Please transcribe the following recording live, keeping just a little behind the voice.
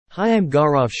Hi, I'm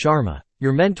Gaurav Sharma,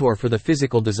 your mentor for the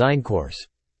physical design course.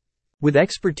 With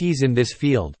expertise in this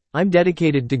field, I'm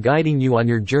dedicated to guiding you on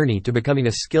your journey to becoming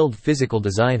a skilled physical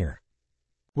designer.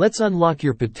 Let's unlock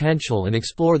your potential and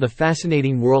explore the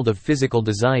fascinating world of physical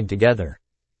design together.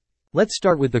 Let's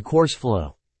start with the course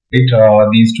flow.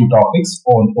 These two topics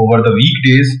over the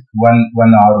weekdays,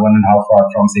 one hour, 1.5 hour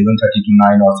from 7:30 to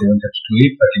 9 or 7:30 to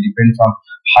 8:30, depends on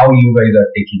how you guys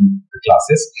are taking the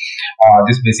classes.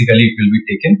 This basically it will be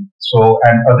taken. So,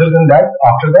 and other than that,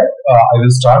 after that, I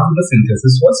will start with the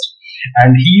synthesis first.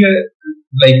 And here,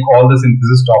 like all the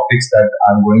synthesis topics that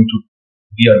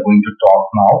we are going to talk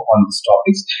now on these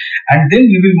topics, and then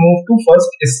we will move to first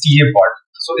STA part.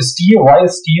 So why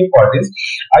STA part is,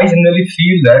 I generally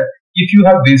feel that if you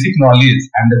have basic knowledge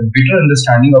and a better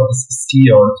understanding of this STA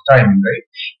or the timing, right,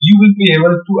 you will be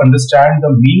able to understand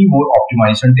the many more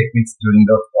optimization techniques during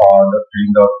the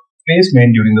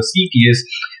placement, during the CTS.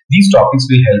 These topics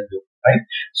will help you, right?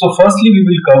 So firstly, we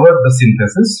will cover the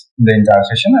synthesis in the entire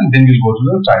session, and then we'll go to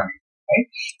the timing, right?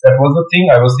 That was the thing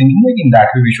I was thinking, like in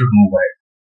that way we should move ahead.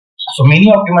 So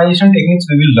many optimization techniques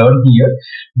we will learn here,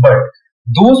 but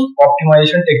those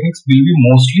optimization techniques will be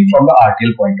mostly from the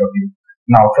RTL point of view.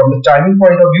 Now, from the timing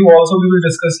point of view also we will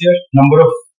discuss here, number of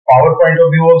power point of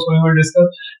view also we will discuss,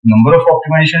 number of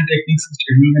optimization techniques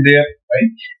it will be there, right?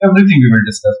 Everything we will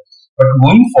discuss. But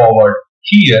going forward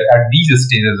here at these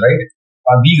stages, right?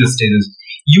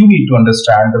 You need to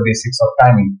understand the basics of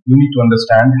timing. You need to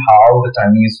understand how the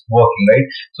timing is working, right?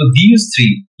 So these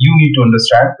three, you need to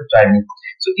understand the timing.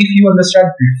 So if you understand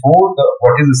before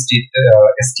what is the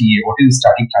STA, what is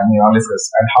static timing analysis,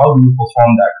 and how do you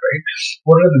perform that, right?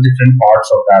 What are the different parts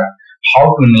of that? How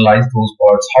to analyze those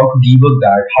parts? How to debug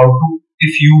that?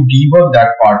 If you debug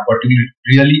that part, particularly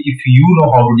really if you know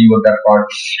how to debug that part,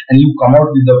 and you come out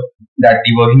with that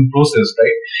debugging process,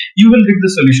 right? You will get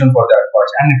the solution for that part,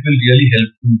 and it will really help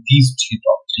in these three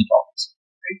topics.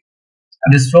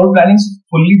 And this floor planning is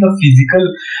fully the physical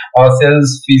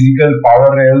cells, physical power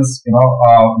rails,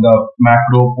 the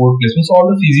macro port placements, all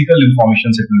the physical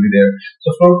informations it will be there.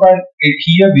 So floor plan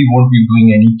here we won't be doing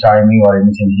any timing or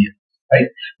anything here, right?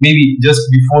 Maybe just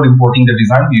before importing the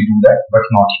design we do that, but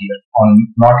not here,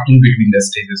 not in between the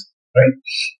stages, right?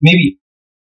 Maybe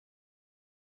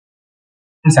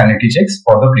sanity checks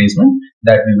for the placement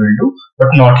that we will do,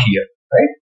 but not here,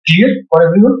 right? Clear for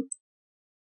everyone?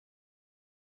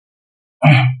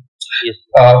 Yes.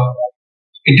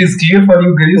 It is clear for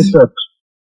you guys? Yes, sir.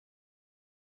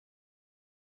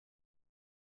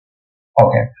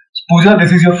 Okay. Pooja,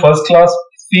 this is your first class.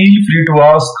 Feel free to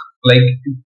ask. Like,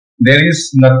 there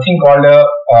is nothing called a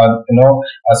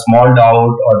small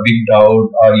doubt or big doubt,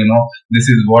 or this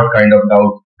is what kind of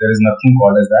doubt. There is nothing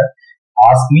called as that.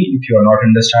 Ask me if you are not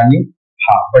understanding.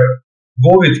 But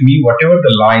go with me, whatever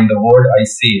the word I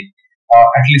say,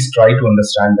 at least try to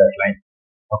understand that line.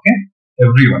 Okay?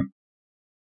 Everyone.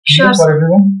 Sure. For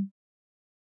everyone?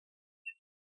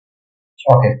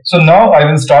 Okay. So now I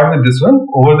will start with this one.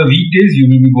 Over the weekdays, you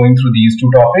will be going through these two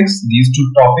topics. These two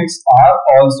topics are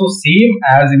also same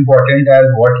as important as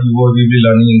what you will be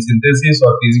learning in synthesis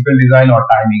or physical design or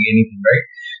timing, anything, right?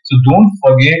 So don't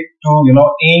forget to,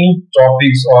 any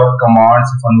topics or commands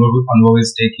if Anubhav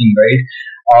is taking, right?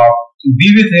 Be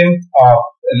with him.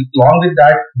 Along with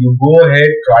that, you go ahead,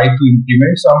 try to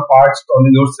implement some parts on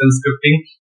your cell scripting.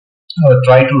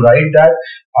 Try to write that,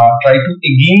 try to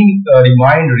again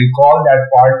recall that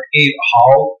part,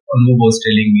 how Anu was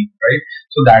telling me, right?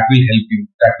 So that will help you.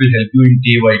 That will help you in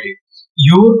day by day.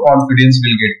 Your confidence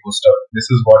will get boosted up. This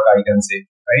is what I can say,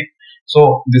 right?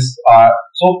 So this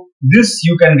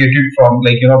you can get it from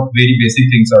very basic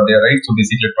things are there, right? So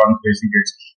basic electronic basic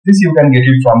gates. This you can get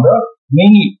it from the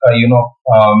many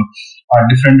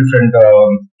different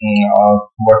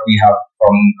what we have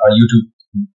from YouTube.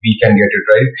 We can get it,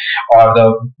 right? Or the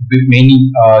many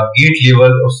gate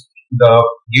level of the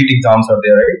gate exams are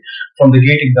there, right? From the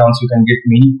gate exams you can get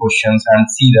many questions and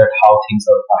see that how things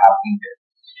are happening there.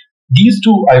 These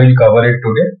two I will cover it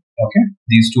today, okay?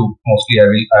 These two mostly I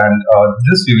will, and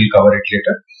this we will cover it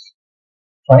later.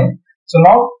 Fine. So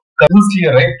now this is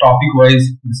clear, right? Topic wise,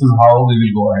 this is how we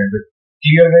will go ahead with.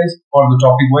 Clear, guys, for the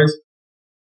topic wise?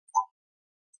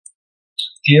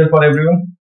 Clear for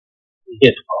everyone?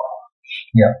 Yes.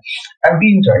 Yeah, and be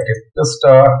interactive. Just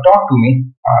talk to me.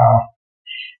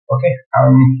 Okay.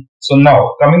 So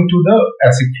now coming to the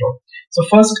ASIC flow. So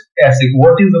first, ASIC.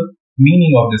 What is the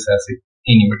meaning of this ASIC?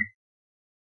 Anybody?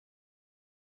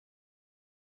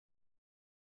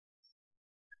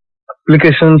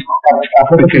 Applications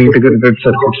with integrated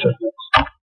circuits, sir.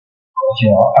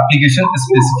 Yeah, application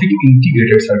specific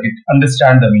integrated circuit.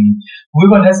 Understand the meaning.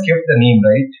 Whoever has kept the name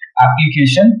right,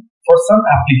 application. For some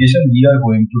application, we are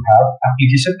going to have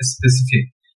application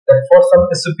specific. That for some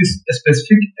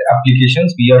specific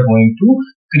applications, we are going to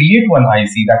create one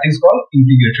IC that is called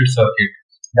integrated circuit.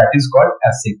 That is called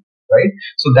ASIC, right?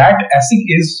 So that ASIC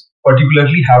is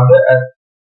particularly have the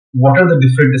what are the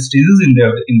different stages in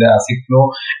the ASIC flow,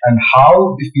 and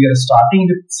how, if we are starting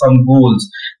with some goals,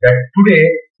 that today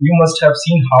you must have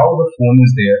seen how the phone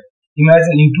is there.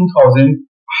 Imagine in 2000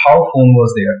 how phone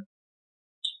was there.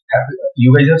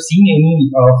 You guys have seen any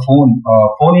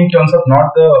phone in terms of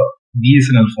not the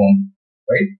BSNL phone,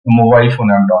 right? The mobile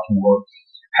phone I'm talking about.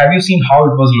 Have you seen how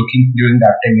it was looking during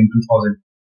that time in 2000?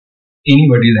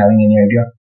 Anybody is having any idea?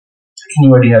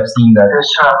 Anybody have seen that?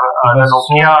 Yes, sir. The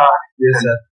Nokia. Yes,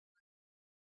 sir.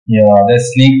 Yeah, the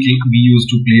snake we used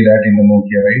to play that in the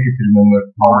Nokia, right? If you remember,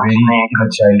 very in the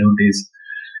childhood days.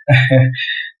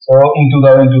 So in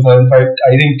 2000, 2005,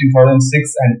 I think 2006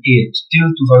 and 8, till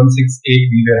 2006,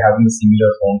 8, we were having similar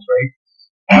phones, right?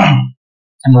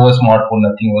 No smartphone,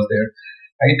 nothing was there,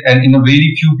 right? And in a very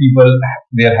few people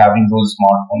were having those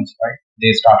smartphones, right?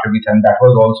 They started with, and that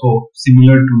was also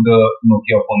similar to the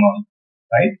Nokia phone,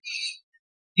 right?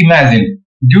 Imagine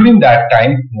during that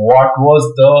time, what was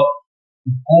the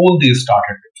goal they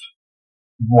started with?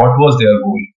 What was their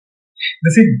goal?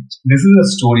 This is a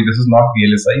story. This is not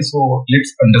VLSI. So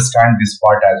let's understand this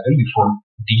part as well before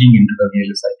digging into the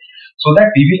VLSI, so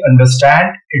that we will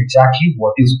understand exactly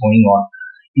what is going on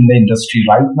in the industry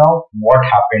right now, what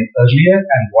happened earlier,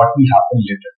 and what will happen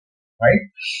later, right?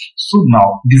 So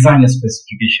now, design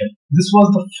specification. This was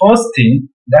the first thing,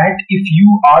 that if you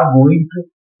are going to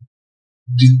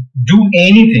do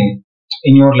anything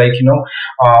in your, like,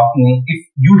 if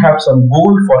you have some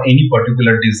goal for any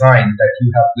particular design that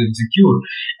you have to execute,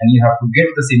 and you have to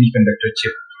get the semiconductor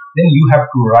chip, then you have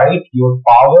to write your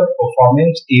power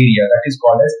performance area, that is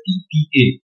called as PPA,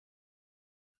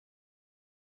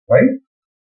 right?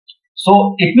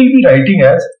 So it will be writing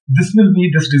as, this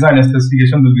design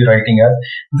specification will be writing as,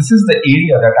 this is the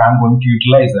area that I am going to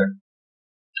utilize that.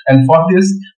 And for this,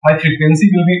 my frequency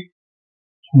will be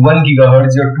 1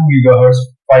 gigahertz or 2 gigahertz,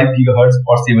 5 gigahertz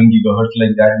or 7 gigahertz,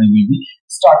 like that we will be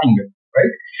starting with,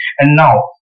 right? And now,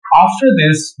 after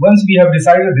this, once we have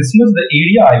decided this is the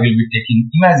area I will be taking,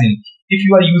 imagine if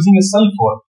you are using a cell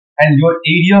phone and your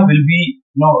area will be,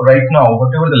 right now,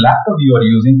 whatever the laptop you are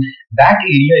using, that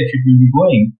area, if it will be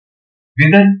going,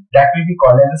 whether that will be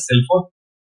called as a cell phone.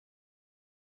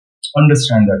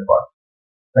 Understand that part,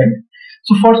 right?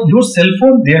 So for your cell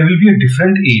phone, there will be a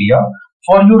different area.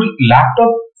 For your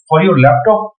laptop,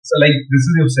 so like this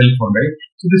is your cell phone, right?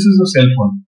 So this is your cell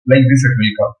phone, like this it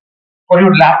will come. For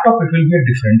your laptop, it will be a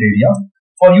different area.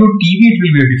 For your TV, it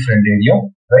will be a different area,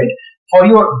 right? For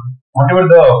your whatever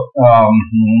the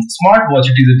smartwatch,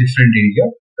 it is a different area,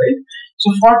 right? So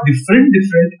for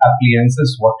different appliances,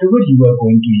 whatever you are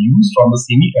going to use from the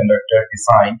semiconductor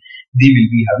design, they will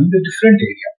be having the different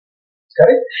area.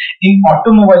 Correct? In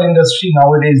automobile industry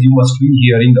nowadays, you must be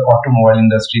hearing the automobile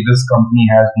industry. This company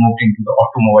has moved into the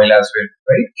automobile as well,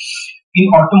 right? In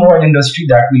automobile industry,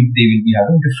 they will be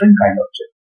having different kind of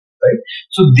chip, right?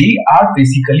 So they are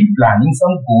basically planning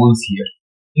some goals here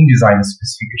in design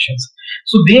specifications.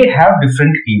 So they have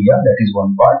different area. That is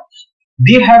one part.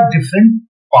 They have different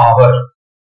power.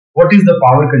 What is the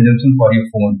power consumption for your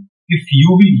phone? If you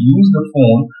will use the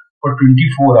phone for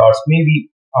 24 hours, maybe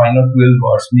 12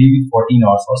 hours, maybe 14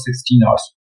 hours or 16 hours,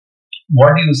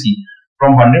 what do you see?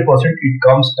 From 100%, it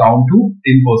comes down to 10%,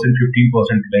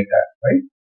 15%, like that, right?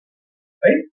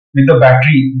 Right? With the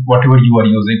battery, whatever you are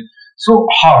using. So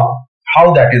how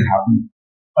that is happening?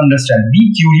 Understand.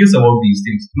 Be curious about these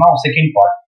things. Now, second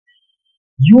part.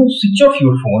 You switch off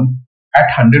your phone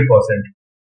at 100%.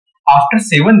 After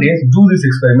 7 days, do this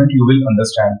experiment. You will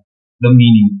understand the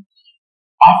meaning.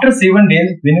 After 7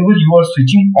 days, whenever you are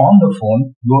switching on the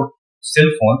phone, your cell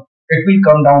phone, it will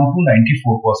come down to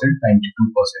 94%, 92%.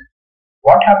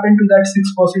 What happened to that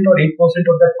 6% or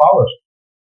 8% of that power?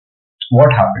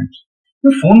 What happened?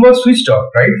 The phone was switched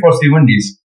off, right, for 7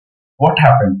 days. What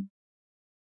happened?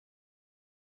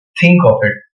 Think of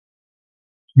it.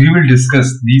 We will discuss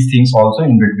these things also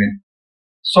in between.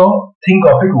 So think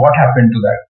of it, what happened to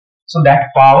that? So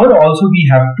that power also we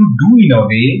have to do in a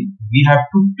way, we have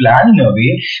to plan in a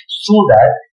way so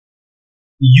that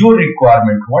your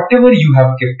requirement, whatever you have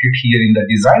kept it here in the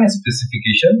design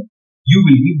specification, you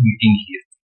will be meeting here,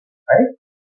 right?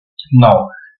 Now,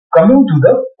 coming to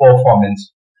the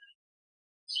performance.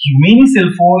 Many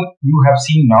cell phones you have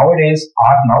seen nowadays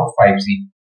are now 5G.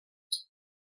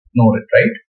 Know it,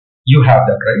 right? You have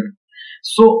that, right?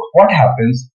 So what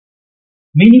happens?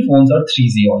 Many phones are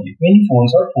 3G only. Many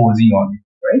phones are 4G only,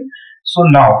 right? So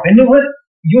now, whenever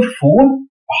your phone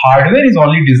hardware is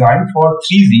only designed for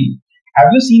 3G, have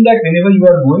you seen that whenever you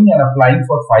are going and applying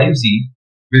for 5G,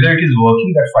 whether it is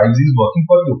working, that 5G is working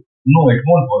for you? No, it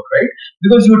won't work, right?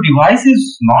 Because your device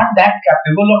is not that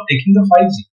capable of taking the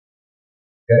 5G,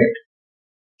 correct?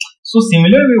 So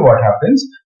similarly, what happens?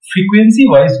 Frequency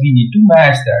wise, we need to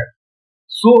match that.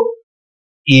 So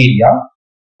area,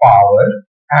 power,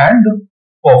 and the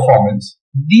performance.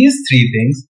 These three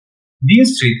things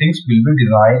will be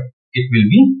designed. It will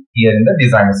be here in the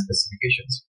design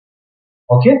specifications.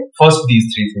 Okay, first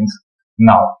these three things.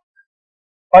 Now,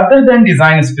 other than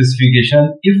design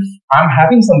specification, if I'm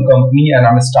having some company and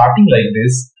I'm starting like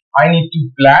this, I need to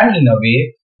plan in a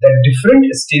way that different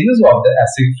stages of the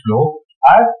asset flow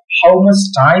are how much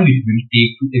time it will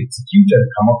take to execute and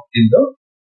come up in the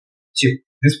chip,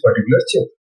 this particular chip,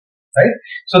 right?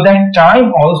 So that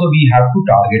time also we have to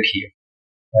target here,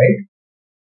 right?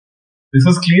 This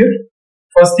is clear.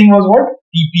 First thing was what?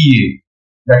 PPA.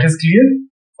 That is clear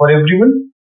for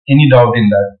everyone. Any doubt in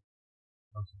that?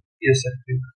 Yes, sir.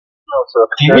 No, sir.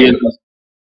 Clear? Yes.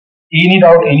 Any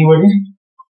doubt? Anybody?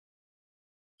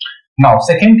 Now,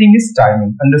 second thing is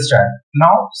timing. Understand.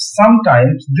 Now,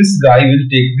 sometimes this stage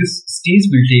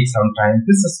will take some time.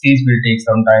 This stage will take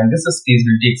some time. This stage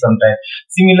will take some time.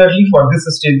 Similarly, for this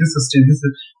stage,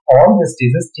 all the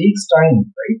stages takes time,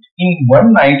 right? In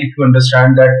one night, if you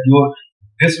understand that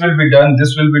this will be done,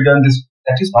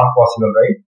 that is not possible,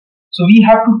 right? So we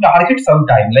have to target some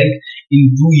time, like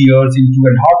in 2 years, in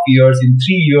 2.5 years, in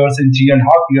 3 years, in 3.5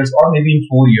 years, or maybe in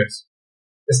 4 years,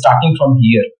 starting from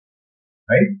here,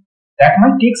 right? That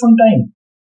might take some time,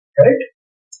 correct?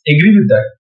 Agree with that.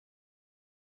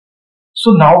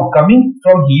 So now coming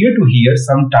from here to here,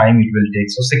 some time it will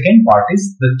take. So second part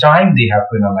is the time they have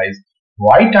to analyze.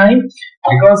 Why time?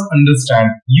 Because understand,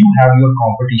 you have your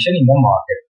competition in the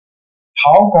market.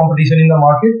 How competition in the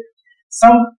market?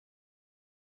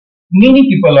 Many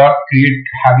people are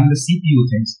having the CPU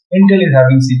things. Intel is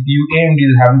having CPU, AMD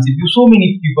is having CPU. So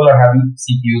many people are having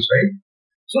CPUs, right?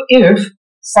 So if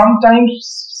sometimes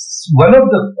one of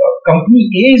the company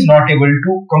A is not able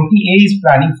to, company A is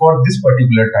planning for this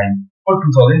particular time for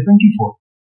 2024,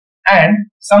 and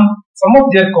some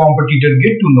of their competitors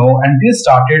get to know and they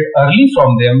started early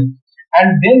from them, and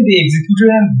then they executed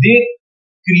and they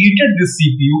created this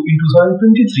CPU in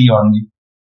 2023 only,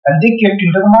 and they kept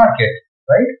into the market,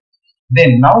 right?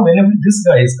 Then now whenever this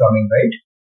guy is coming, right,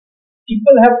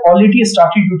 people have already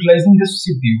started utilizing this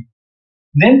CPU.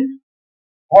 Then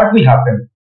what will happen?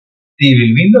 They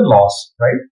will be in the loss,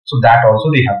 right? So that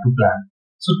also they have to plan.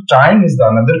 So time is the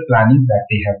another planning that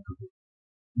they have to do,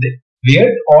 where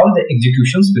all the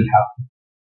executions will happen.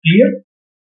 Clear?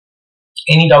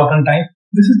 Any doubt on time?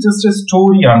 This is just a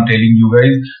story I'm telling you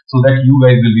guys, so that you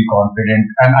guys will be confident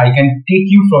and I can take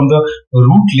you from the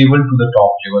root level to the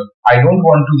top level. I don't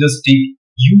want to just take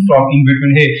you from in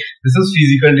between, hey, this is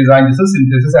physical design, this is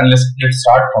synthesis, and let's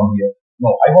start from here.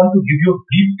 No, I want to give you a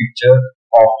brief picture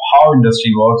of how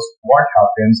industry works, what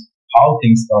happens, how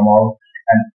things come out,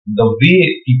 and the way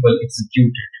people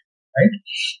execute it, right?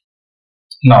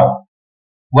 Now,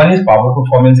 one is power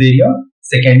performance area,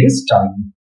 second is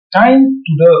time. Time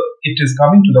it is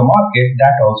coming to the market,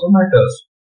 that also matters.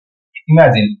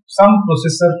 Imagine some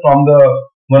processor from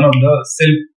one of the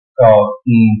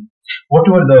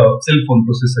whatever the cell phone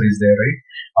processor is there, right?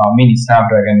 Maybe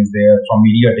Snapdragon is there, from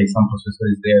MediaTek some processor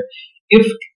is there. If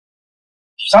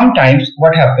sometimes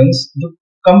what happens, the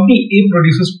company A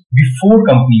produces before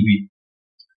company B,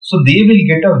 so they will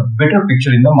get a better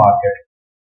picture in the market,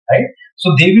 right?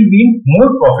 So they will be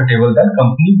more profitable than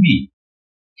company B.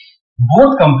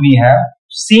 Both company have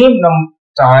same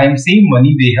time, same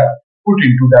money they have put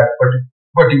into that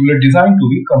particular design to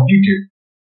be completed,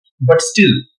 but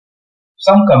still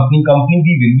some company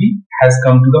B has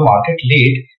come to the market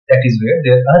late. That is where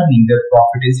their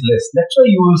profit is less. That's why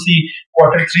you will see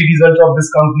Q3 result of this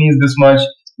company is this much.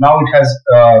 Now it has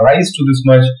rise to this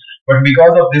much, but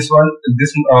because of this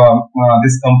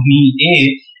company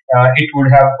A, it would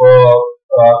have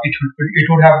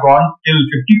gone till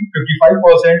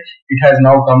 55%. It has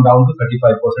now come down to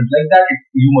 35%. Like that,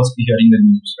 you must be hearing the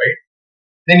news, right?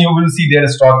 Then you will see their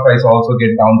stock price also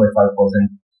get down by 5%.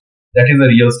 That is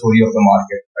the real story of the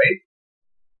market, right?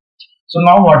 So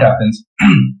now what happens?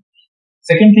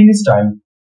 Second thing is time.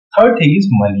 Third thing is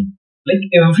money. Like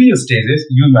every stages,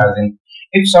 you imagine,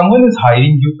 if someone is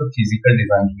hiring you for physical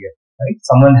design here, right?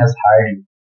 Someone has hired you.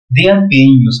 They are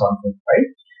paying you something,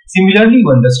 right? Similarly, you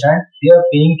understand, they are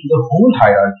paying to the whole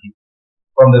hierarchy.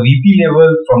 from the VP level,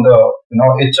 from the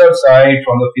HR side,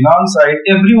 from the finance side,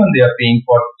 everyone they are paying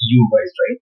for you guys,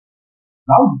 right?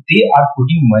 Now they are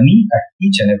putting money at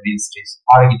each and every stage: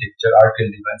 architecture, RTL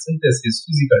design, synthesis,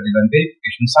 physical design,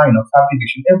 verification, sign off,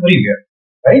 fabrication, everywhere,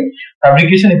 right?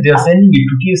 Fabrication, if they are sending it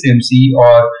to TSMC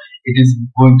or it is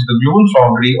going to the global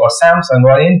foundry or Samsung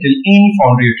or Intel, any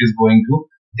foundry it is going to,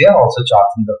 they are also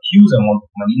charging the huge amount of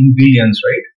money in billions,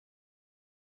 right?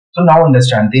 So now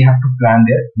understand, they have to plan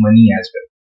their money as well.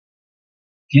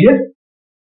 Clear?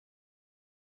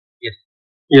 Yes.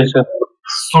 Yes, sir.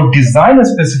 So design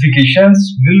specifications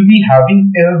will be having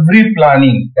every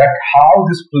planning that how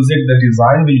this project, the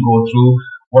design will go through,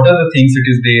 what are the things it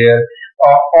is there,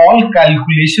 all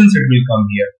calculations it will come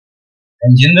here.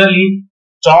 And generally,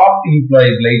 top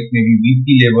employees like maybe VP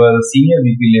level, senior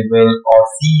VP level, or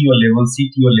CEO level,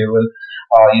 CTO level,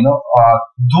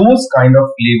 those kind of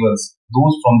levels,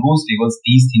 from those levels,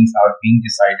 these things are being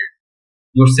decided.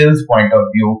 Your sales point of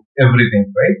view,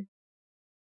 everything, right?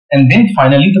 And then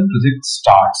finally the project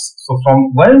starts. So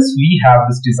from once we have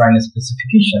this design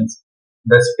specifications,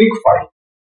 the spec file,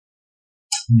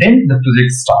 then the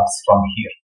project starts from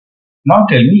here. Now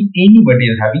tell me, anybody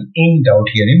is having any doubt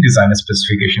here in design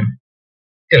specification?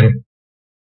 Tell me.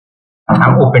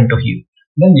 I'm open to hear.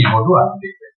 Then we go to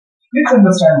architecture. Let's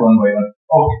understand one by one.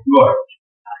 Okay, go ahead.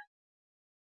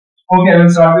 Okay, I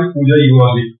will start with Pooja. You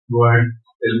only go ahead.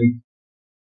 Tell me.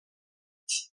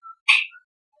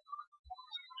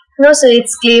 No, sir,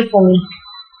 it's clear for me.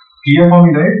 Clear for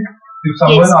me, right? If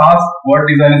someone asks what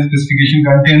design specification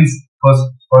contains,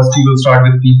 first you will start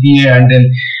with PPA and then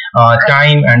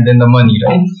time and then the money,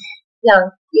 right? Yeah,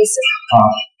 yes, sir.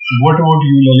 What about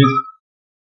you, Lalit?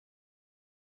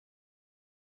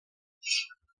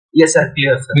 Yes, sir.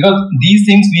 Clear, sir. Because these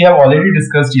things we have already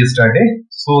discussed yesterday,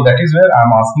 so that is where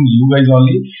I'm asking you guys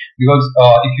only. Because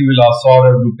if you will ask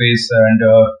Saurabh, Rupesh, and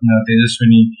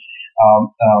Tejaswini,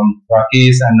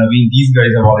 Rakesh, and Naveen, these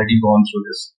guys have already gone through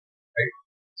this, right?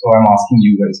 So I'm asking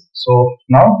you guys. So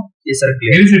now, yes, sir.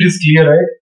 Clear. It is clear,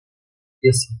 right?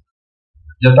 Yes, sir.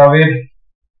 Jatavir?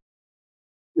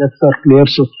 Yes, sir. Clear,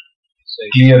 sir.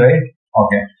 Clear, right?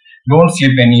 Okay. Don't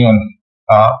slip anyone.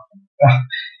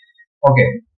 Okay.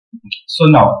 So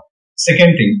now,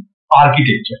 second thing,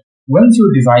 architecture. Once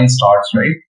your design starts,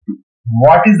 right,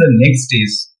 what is the next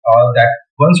stage that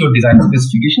once your design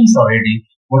specifications are ready,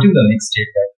 what is the next stage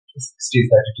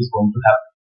that it is going to happen?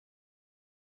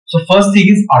 So first thing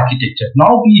is architecture.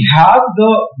 Now we have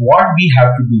what we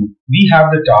have to do. We have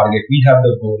the target, we have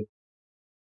the goal.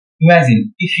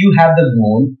 Imagine if you have the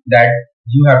goal that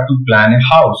you have to plan a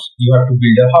house, you have to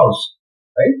build a house,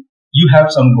 right? You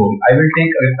have some goal. I will take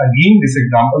again this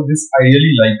example. I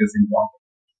really like this example.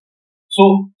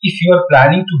 So if you are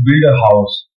planning to build a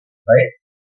house, right,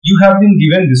 you have been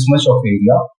given this much of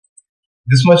area,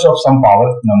 this much of some power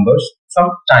numbers,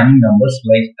 some timing numbers,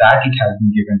 like that it has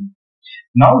been given.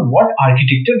 Now what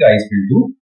architecture guys will do,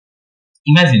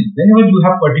 imagine whenever you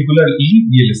have particularly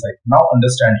VLSI, now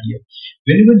understand here,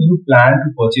 whenever you plan to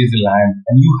purchase a land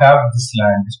and you have this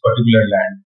land, this particular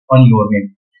land on your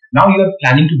name, now you are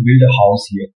planning to build a house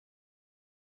here,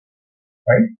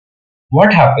 right?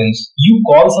 What happens? You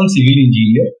call some civil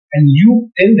engineer and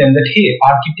you tell them that, hey,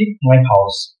 architect my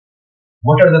house.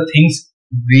 What are the things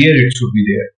where it should be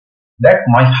there? That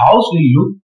my house will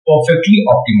look perfectly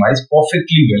optimized,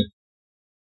 perfectly well.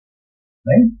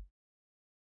 Right?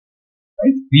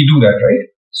 Right? We do that, right?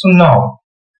 So now,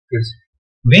 yes,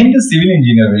 when the civil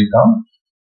engineer will come,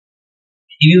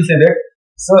 he will say that,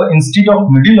 sir, instead of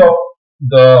middle of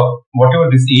whatever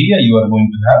this area you are going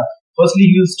to have, firstly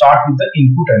he will start with the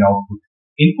input and output.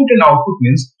 Input and output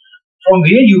means from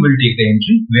where you will take the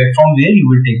entry, from where you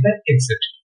will take the exit.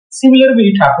 Similar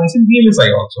way it happens in VLSI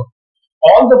also.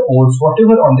 All the ports,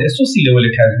 whatever on the SOC level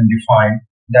it has been defined,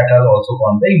 that has also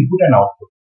gone the input and output.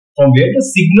 From where the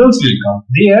signals will come.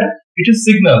 There it is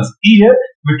signals. Here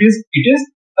it is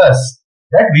us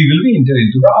that we will be enter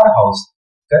into our house.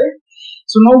 Correct?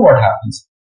 So now what happens?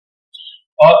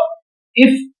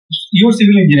 If your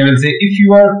civil engineer will say, if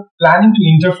you are planning to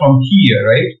enter from here,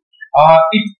 right,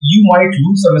 you might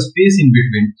lose some space in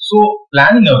between. So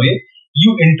plan in a way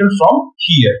you enter from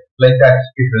here, like that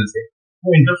it will say.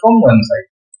 You enter from one side,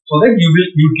 so that you will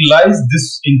utilize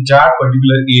this entire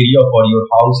particular area for your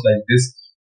house like this.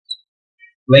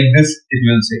 Like this, it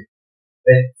will say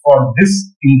that for this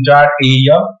entire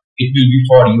area, it will be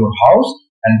for your house,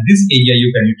 and this area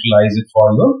you can utilize it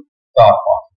for your car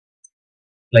park.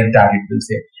 Like that it will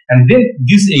say, and then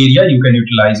this area you can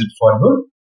utilize it for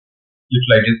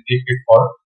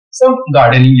some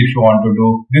gardening if you want to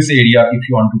do. This area if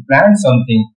you want to plant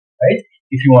something, right?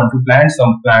 if you want to plant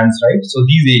some plants, right? So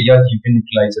these areas you can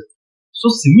utilize it.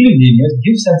 So civil engineer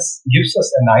gives us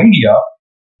an idea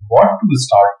what to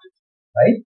start with,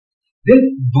 right? Then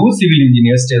those civil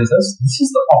engineers tells us this is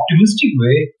the optimistic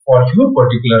way for your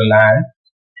particular land,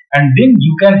 and then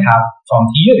you can have from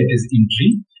here it is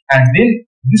entry, and then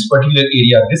this particular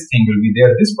area this thing will be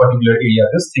there, this particular area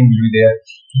this thing will be there,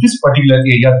 this particular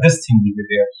area this thing will be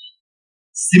there.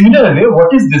 Similar way, what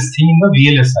is this thing in the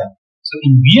VLSI? So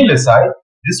in VLSI,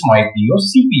 this might be your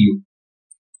CPU.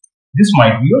 This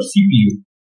might be your CPU.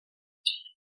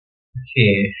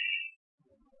 Okay.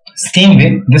 Same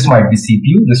way, this might be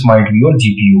CPU, this might be your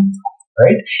GPU,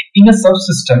 right? In a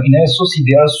subsystem, in a SoC,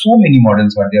 there are so many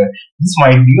models are there. This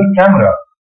might be your camera,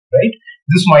 right?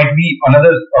 This might be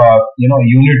another,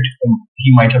 unit he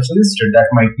might have suggested. That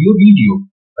might be your video,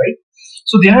 right?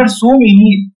 So there are so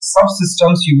many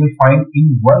subsystems you will find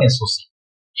in one SoC.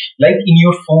 Like in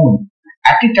your phone,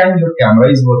 at a time your camera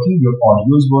is working, your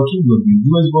audio is working, your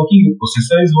video is working, your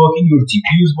processor is working, your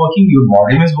GPU is working, your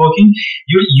modem is working,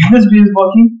 your USB is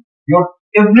working, your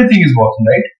everything is working,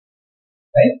 right?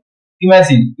 Right?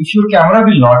 Imagine if your camera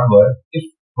will not work, if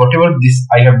whatever this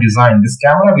I have designed, this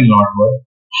camera will not work,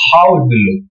 how it will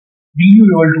look? Will you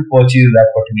be able to purchase that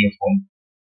particular phone?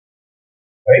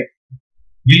 Right?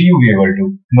 Will you be able to?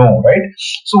 No, right?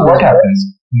 So what happens?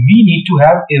 We need to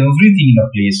have everything in a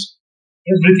place.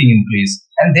 Everything in place,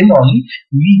 and then only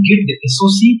we get the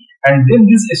SoC, and then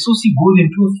this SoC goes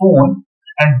into a phone,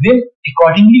 and then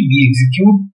accordingly we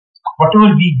execute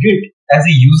whatever we get as a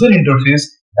user interface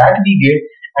that we get,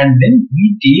 and then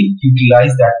we utilize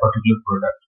that particular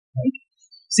product, right?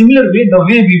 Similar way, the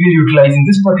way we were utilizing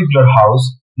this particular house,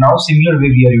 now similar way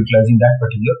we are utilizing that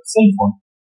particular cell phone.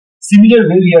 Similar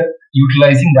way we are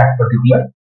utilizing that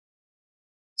particular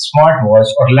smartwatch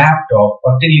or laptop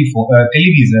or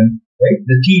television, right?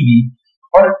 The TV,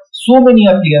 or so many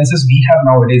appliances we have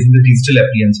nowadays in the digital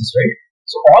appliances, right?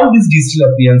 So all these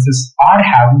digital appliances are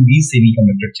having these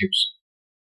semiconductor chips,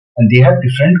 and they have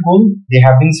different goals. They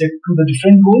have been set to the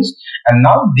different goals, and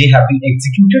now they have been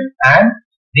executed and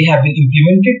they have been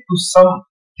implemented to some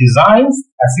designs,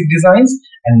 ASIC designs,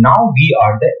 and now we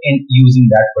are the end using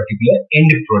that particular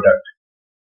end product.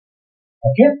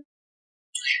 Okay.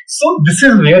 So this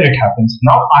is where it happens.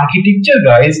 Now architecture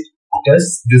guys does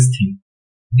this thing.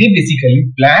 They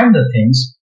basically plan the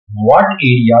things, what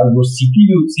area your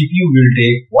CPU will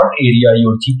take, what area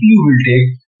your GPU will take.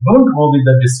 Don't go with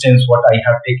the distance what I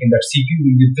have taken, that CPU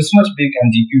will be this much big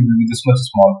and GPU will be this much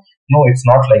small. No, it's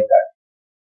not like that.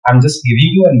 I'm just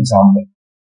giving you an example.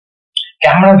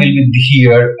 Camera will be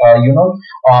here,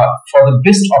 for the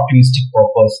best optimistic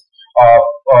purpose.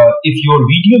 If your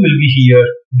video will be here,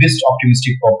 best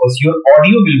optimistic purpose. Your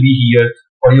audio will be here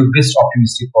for your best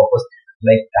optimistic purpose.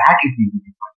 Like that it will be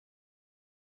defined.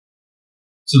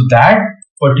 So that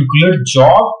particular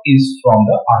job is from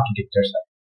the architecture side.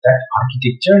 That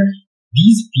architecture,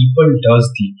 these people does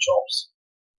these jobs.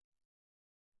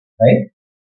 Right?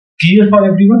 Clear for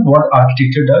everyone what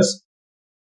architecture does?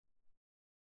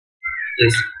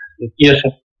 Yes. Yes,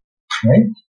 sir. Right?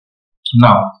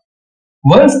 Now,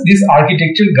 once this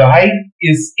architecture guy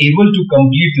is able to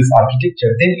complete this architecture,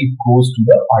 then it goes to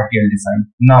the RTL design.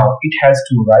 Now, it has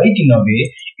to write in a way,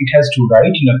 it has to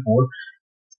write in a code.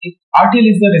 RTL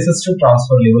is the resistor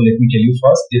transfer level. Let me tell you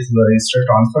first, this is the resistor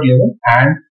transfer level, and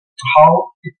how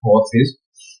it works is,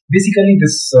 basically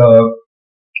this,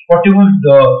 whatever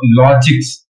the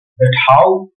logics, that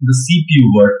how the CPU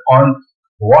work, on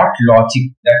what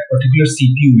logic that particular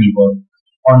CPU will work,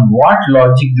 on what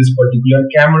logic this particular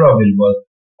camera will work,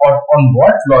 or on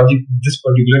what logic this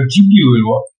particular GPU will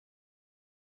work.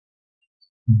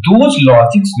 Those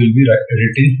logics will be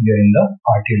written here in the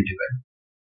RTL design.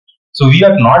 So we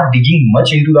are not digging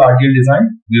much into the RTL design.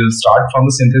 We will start from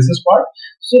the synthesis part.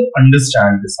 So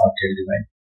understand this RTL design.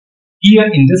 Here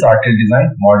in this RTL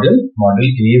design, model A,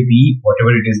 B,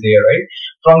 whatever it is there, right?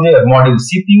 From there, model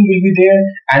CPU will be there,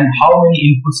 and how many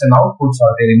inputs and outputs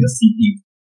are there in the CPU.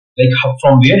 Like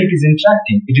from where it is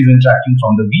interacting. It is interacting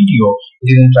from the video, it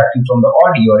is interacting from the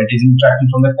audio, it is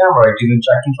interacting from the camera, it is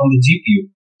interacting from the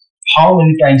GPU. How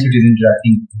many times it is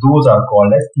interacting, those are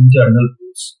called as internal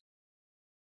ports.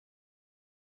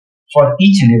 For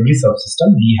each and every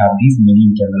subsystem, we have these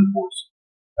many internal ports,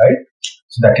 right?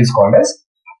 So that is called as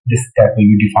this, that will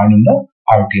be defined in the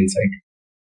RTL side,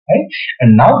 right?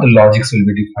 And now the logics will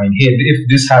be defined here. If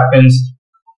this happens,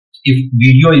 if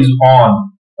video is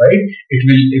on, right, it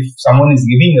will, if someone is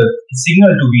giving a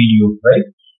signal to video, right,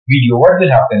 video, what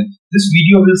will happen? This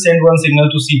video will send one signal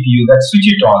to CPU that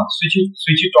switch it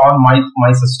on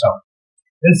my system.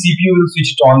 Then CPU will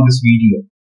switch it on this video,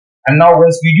 and now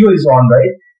once video is on,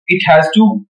 right, it has to,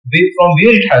 from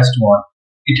where it has to on?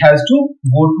 It has to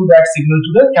go to that signal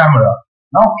to the camera.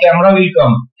 Now camera will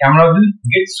come, camera will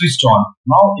get switched on.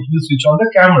 Now it will switch on the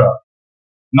camera.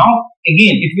 Now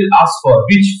again it will ask for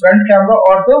which, front camera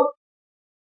or the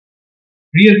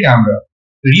rear camera.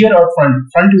 Rear or front?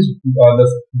 Front is for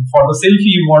the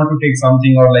selfie you want to take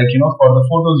something, or like for the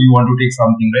photos you want to take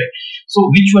something, right? So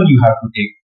which one you have to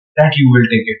take? That you will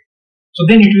take it. So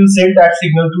then it will send that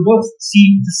signal to the,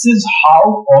 see, this is how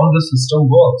all the system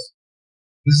works.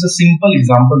 This is a simple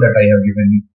example that I have given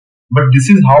you. But this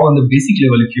is how on the basic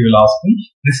level, if you will ask me,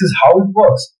 this is how it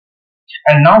works.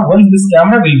 And now once this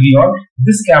camera will be on,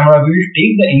 this camera will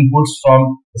take the inputs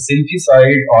from the selfie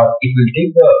side, or it will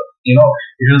take the,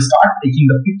 it will start taking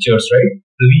the pictures, right?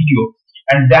 The video.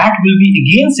 And that will be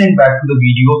again sent back to the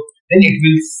video. Then it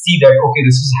will see that, okay,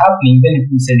 this is happening. Then it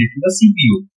will send it to the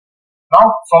CPU. Now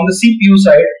from the CPU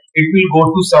side, it will go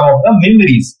to some of the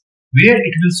memories, where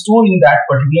it will store in that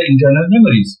particular internal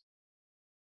memories.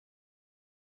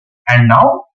 And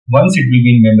now once it will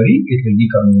be in memory, it will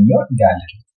be coming in your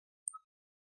gallery.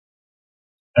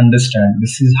 Understand,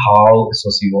 this is how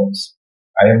SOC works.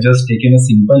 I have just taken a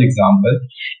simple example.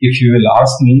 If you will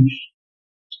ask me,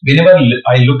 whenever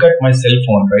I look at my cell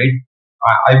phone, right,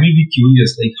 I will be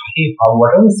curious, like, hey,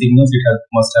 what are the signals it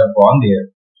must have gone there,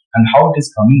 and how it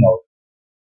is coming out.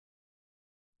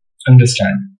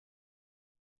 Understand.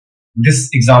 This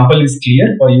example is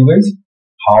clear for you guys,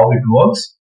 how it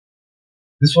works.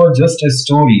 This was just a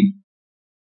story.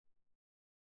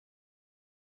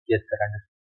 Yes, sir.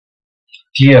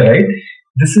 Clear, right?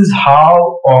 This is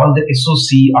how all the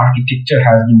SOC architecture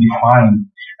has been defined,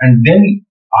 and then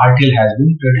RTL has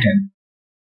been written,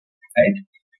 right?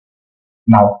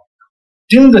 Now,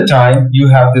 till the time you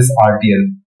have this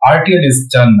RTL is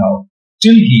done now.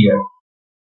 Till here,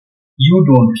 you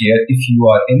don't care if you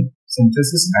are in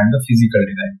synthesis and the physical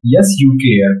design. Yes, you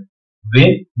care.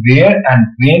 Where and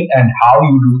when and how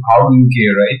do you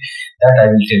care, right? That I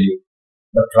will tell you.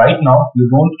 But right now, you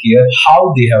don't care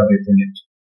how they have written it.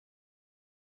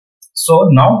 So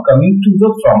now coming to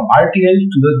from RTL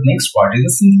to the next part is the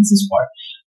synthesis part.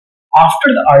 After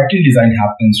the RTL design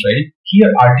happens, right, here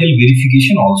RTL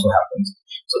verification also happens.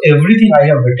 So everything I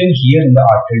have written here in the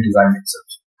RTL design itself.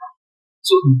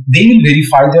 So they will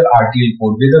verify their RTL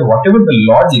code, whether whatever the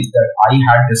logic that I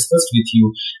had discussed with you,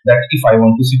 that if I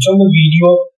want to switch on the video,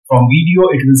 from video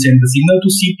it will send the signal to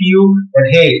CPU that,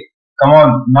 hey, come on,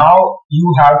 now you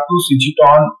have to switch it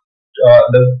on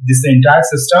this entire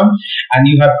system, and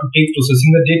you have to take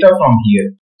processing the data from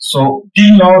here. So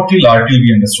till RTL we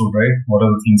understood, right, what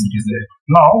are the things it is there.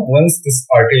 Now once this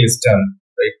RTL is done,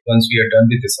 right, once we are done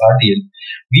with this RTL,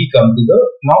 we come to the,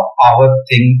 now our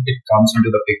thing, it comes into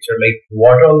the picture, like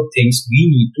what are the things we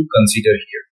need to consider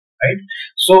here, right?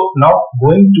 So now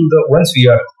going to the, once we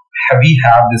have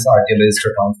this RTL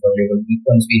register transfer level,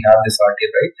 once we have this RTL,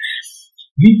 right,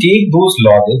 we take those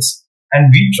logics and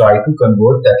we try to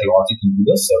convert that logic into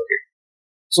the circuit.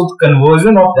 So the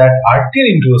conversion of that RTL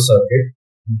into a circuit,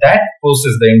 that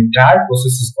process, the entire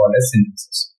process is called as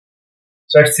synthesis.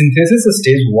 So at synthesis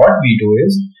stage, what we do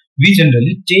is, we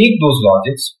generally take those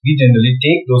logics, we generally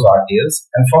take those RTLs,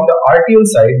 and from the RTL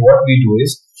side, what we do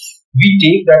is, we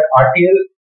take that RTL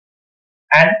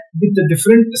and with the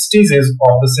different stages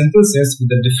of the synthesis, with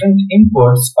the different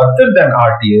inputs other than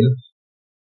RTL,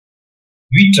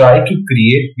 we try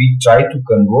to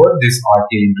convert this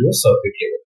RTL into a circuit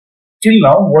level. Till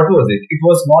now, what was it? It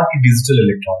was not a digital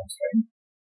electronics, right?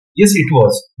 Yes, it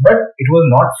was, but it was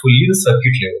not fully the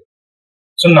circuit level.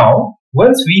 So now,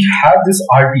 once we have this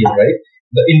RTL, right,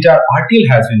 the entire RTL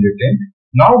has been written.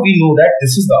 Now we know that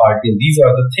this is the RTL. These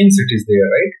are the things it is there,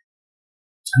 right?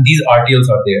 And these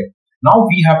RTLs are there. Now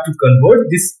we have to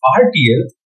convert this RTL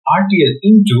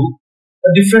into a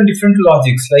different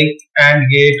logics, like AND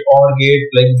gate, OR gate,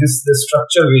 like this. The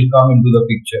structure will come into the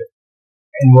picture.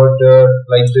 Inverter,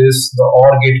 like this. The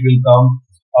OR gate will come.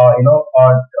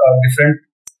 Different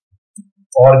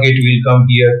OR gate will come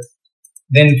here.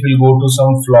 Then it will go to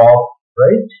some flop,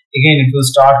 right? Again, it will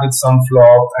start with some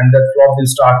flop, and that flop will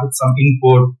start with some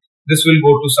input. This will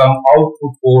go to some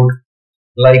output port.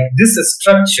 Like this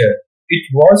structure, it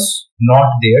was not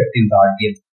there till the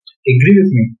RTL. Agree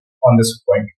with me on this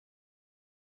point?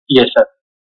 Yes, sir.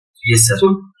 Yes, sir.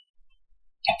 So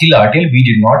till RTL, we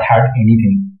did not have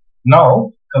anything.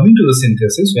 Now coming to the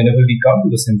synthesis, whenever we come to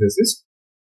the synthesis,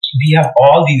 we have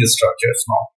all these structures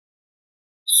now.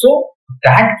 So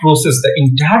that process, the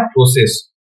entire process,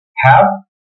 have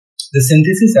the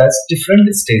synthesis has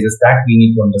different stages that we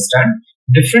need to understand,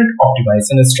 different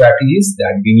optimization strategies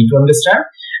that we need to understand.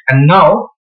 And now,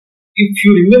 if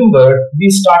you remember, we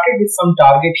started with some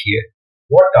target here.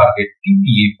 What target?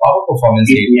 PPA, power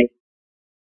performance area,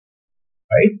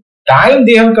 right? Time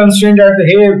they have constrained that,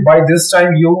 hey, by this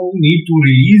time you need to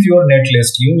release your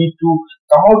netlist. You need to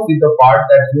come out with the part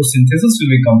that your synthesis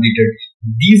will be completed.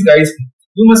 These guys,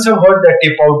 you must have heard that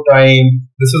tape out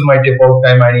time. This is my tape out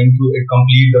time. I need to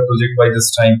complete the project by this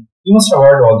time. You must have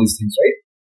heard all these things, right?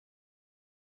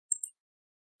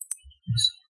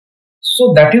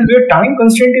 So that is where time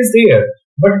constraint is there.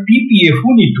 But PPA, who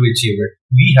need to achieve it?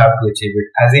 We have to achieve it.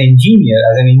 As an engineer,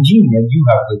 you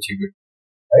have to achieve it,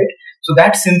 right? So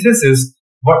that synthesis,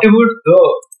 whatever the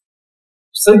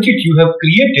circuit you have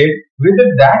created, whether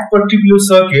that particular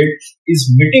circuit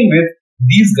is meeting with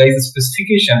these guys'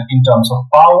 specification in terms of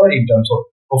power, in terms of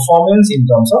performance, in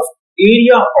terms of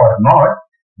area or not,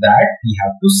 that we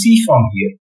have to see from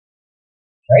here,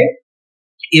 right?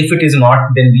 If it is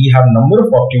not, then we have number of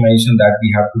optimization that we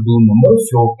have to do, number of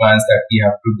flow plans that we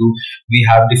have to do. We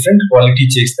have different quality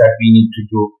checks that we need to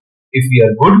do. If we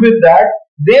are good with that,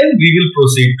 then we will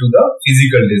proceed to the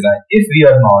physical design. If we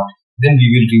are not, then we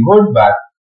will revert back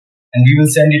and we will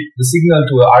send the signal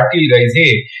to RTL guys,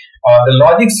 hey, the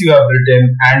logics you have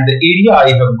written and the area I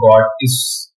have got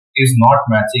is not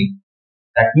matching.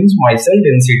 That means my cell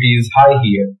density is high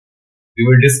here. We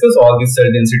will discuss all this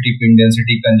cell density, pin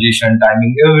density, congestion,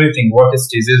 timing, everything, what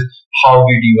stages, how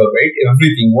we debug, right?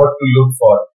 Everything, what to look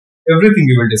for, everything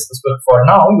we will discuss. But for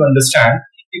now, you understand,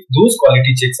 if those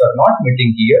quality checks are not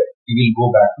meeting here, we will go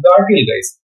back to the RTL guys.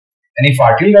 And if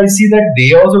RTL guys see that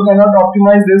they also cannot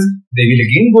optimize this, they will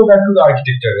again go back to the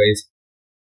architecture guys.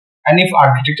 And if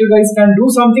architecture guys can do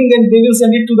something, then they will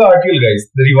send it to the RTL guys,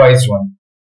 the revised one.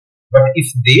 But if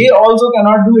they also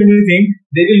cannot do anything,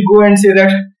 they will go and say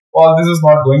that, oh, this is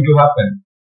not going to happen,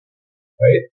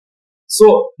 right?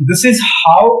 So this is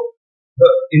how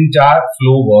the entire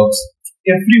flow works.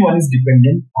 Everyone is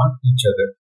dependent on each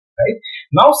other, right?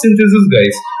 Now synthesis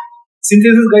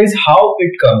guys, how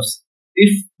it comes?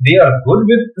 If they are good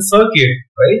with the circuit,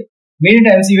 right? Many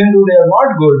times even though they are not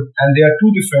good and they are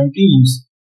two different teams.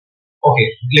 Okay,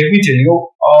 let me tell you,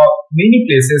 many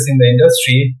places in the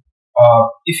industry,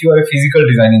 if you are a physical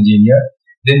design engineer,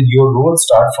 then your role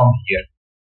starts from here.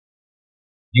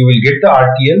 You will get the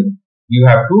RTL, you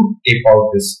have to tape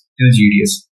out this till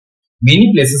GDS.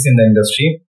 Many places in the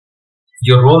industry,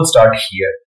 your role starts here.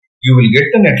 You will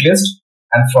get the netlist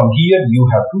and from here you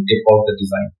have to tape out the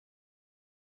design,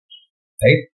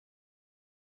 right?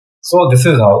 So this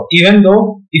is how, even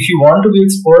though if you want to be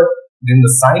expert, then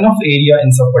the sign of area in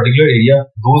some particular area,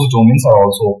 those domains are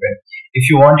also open.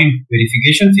 If you want in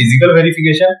verification, physical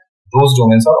verification, those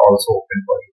domains are also open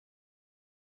for you,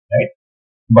 right?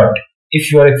 But if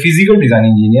you are a physical design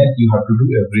engineer, you have to do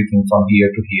everything from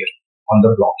here to here on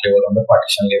the block level, on the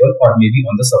partition level, or maybe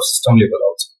on the subsystem level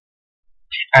also.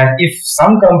 And if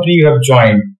some company you have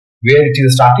joined where it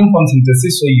is starting from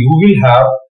synthesis, so you will have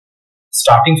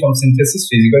starting from synthesis,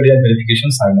 physical design, verification,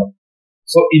 sign off.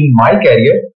 So in my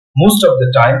career, most of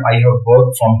the time I have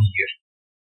worked from here.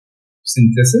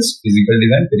 Synthesis, physical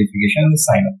design, verification, and the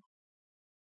sign off.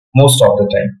 Most of the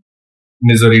time,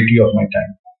 majority of my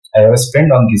time, I have spent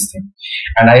on this thing.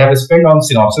 And I have spent on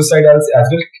synopsis side as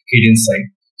well, cadence side.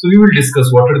 So we will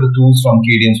discuss what are the tools from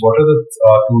cadence, what are the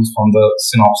tools from the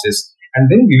synopsis. And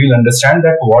then we will understand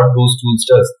that what those tools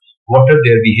does, what are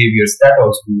their behaviors, that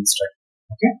also we will study.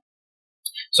 Okay.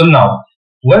 So now,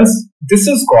 once this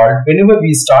is called, whenever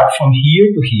we start from here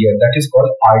to here, that is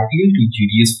called RTL to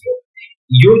GDS flow.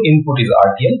 Your input is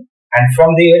RTL and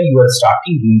from there you are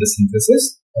starting doing the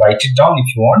synthesis. Write it down if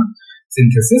you want.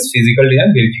 Synthesis, physical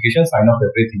design, verification, sign off,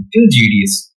 everything till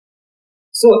GDS.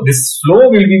 So this flow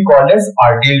will be called as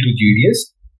RTL to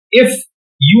GDS. If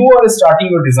you are starting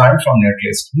your design from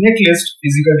netlist,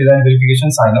 physical design,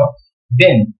 verification, sign off,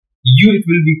 then it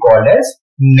will be called as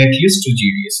netlist to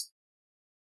GDS.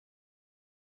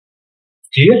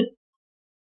 Clear?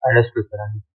 Understood, sir.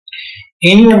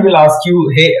 Anyone will ask you,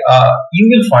 hey, you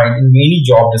will find in many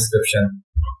job description,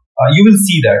 you will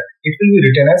see that it will be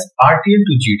written as RTL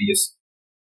to GDS,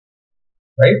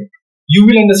 right? You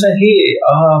will understand, hey,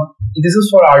 this is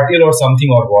for RTL or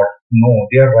something or what? No,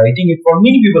 they are writing it for,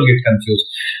 many people get confused.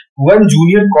 One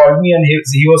junior called me and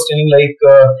he was telling like,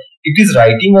 it is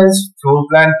writing as floor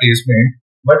plan placement,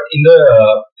 but in the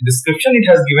description it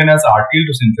has given as RTL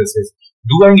to synthesis.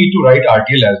 Do I need to write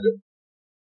RTL as well?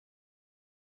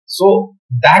 So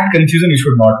that confusion you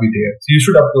should not be there. So you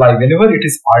should apply whenever it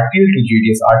is RTL to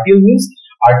GDS. RTL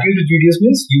to GDS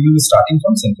means you will be starting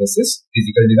from synthesis,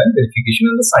 physical design, verification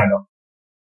and the sign off.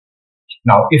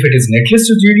 Now if it is netlist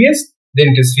to GDS,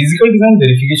 then it is physical design,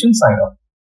 verification, sign off.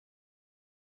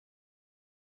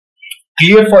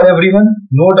 Clear for everyone?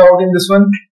 No doubt in this one?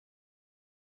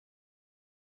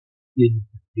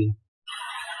 Clear.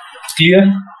 Clear?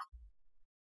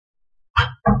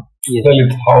 Yes.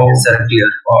 Lalit, how Yes, sir. Clear.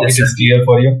 it Yes, is sir. clear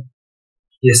for you?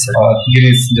 Yes, sir.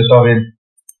 Girish, Jataved,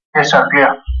 Yes, sir.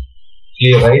 Clear.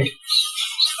 clear, right?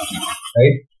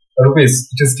 Right? Rupesh,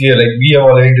 it is clear. Like we have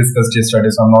already discussed yesterday,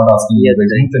 so I'm not asking you Yes,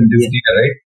 again. sir. It is Yes. clear,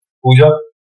 right? Pooja,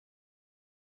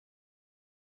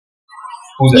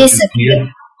 it Yes, is sir. clear.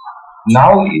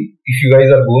 Now, if you guys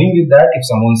are going with that, if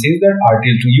someone says that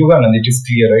RTL to Yoganand, it is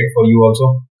clear, right, for you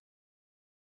also.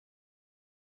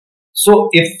 So,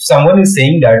 if someone is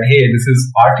saying that, hey, this is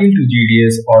RTL to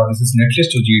GDS or this is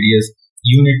netlist to GDS,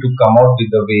 you need to come out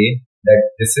with the way that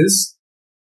this is,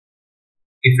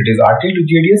 if it is RTL to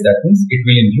GDS, that means it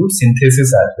will include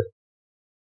synthesis as well.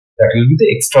 That will be the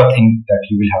extra thing that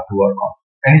you will have to work on.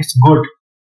 And it's good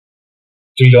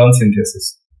to learn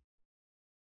synthesis.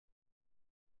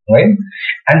 Right?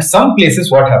 And some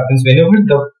places what happens, whenever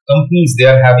the companies they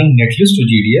are having netlist to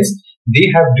GDS,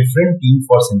 they have different team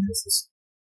for synthesis.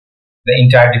 The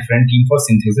entire different team for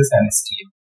synthesis and STA.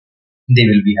 They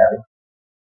will be having.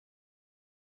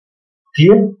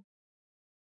 Clear?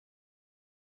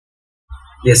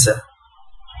 Yes, sir.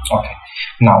 Okay.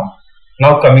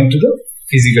 Now coming to the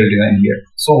physical design here.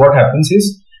 So what happens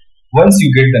is, once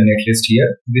you get the netlist here,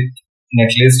 with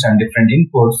netlist and different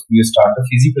inputs, you start the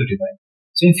physical design.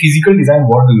 So in physical design,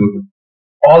 what do you do?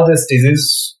 All the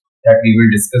stages that we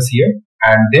will discuss here,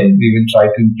 and then we will try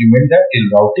to implement that till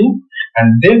routing,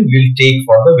 and then we'll take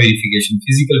for the verification,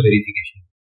 physical verification.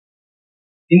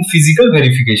 In physical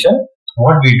verification,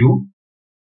 what we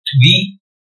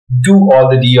do all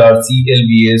the DRC,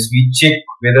 LBS, we check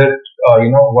whether,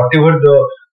 whatever the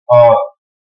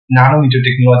nanometer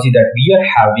technology that we are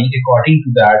having, according to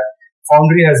that,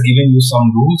 foundry has given you some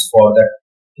rules for that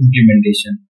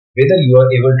implementation. Whether you are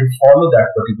able to follow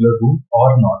that particular rule or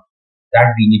not,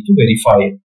 that we need to verify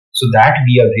it. So that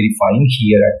we are verifying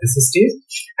here at this stage,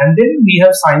 and then we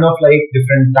have sign off like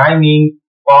different timing,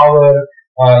 power,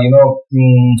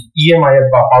 EMIR.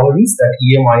 Power means that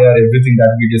EMIR, everything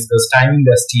that we discussed, timing,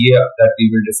 the STA that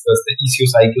we will discuss, the ECO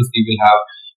cycles we will have,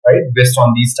 right, based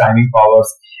on these timing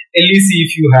powers. LEC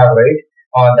if you have, right,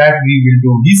 that we will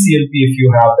do. VCLP if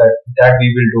you have, that we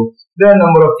will do. There are a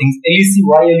number of things. LEC,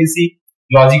 why LEC?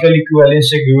 Logical equivalence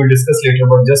check we will discuss later,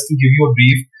 but just to give you a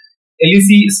brief,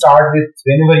 LEC start with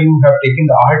whenever you have taken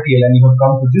the RTL and you have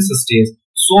come to this stage,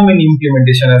 so many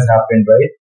implementation has happened,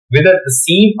 right? Whether the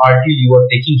same RTL you are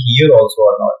taking here also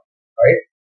or not, right?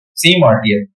 Same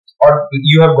RTL, or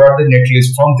you have got the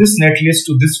netlist. From this netlist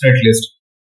to this netlist,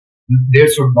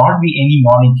 there should not be any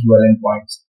non-equivalent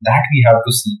points. That we have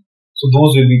to see. So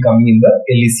those will be coming in the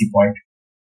LEC point,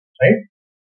 right?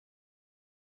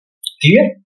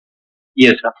 Clear?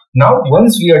 Yes, sir. Now,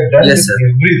 once we are done Yes, with sir.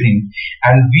 everything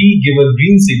and we give a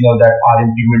green signal that our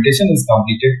implementation is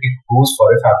completed, it goes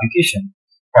for a fabrication.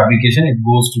 Fabrication, it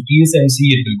goes to TSMC,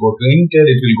 it will go to Intel,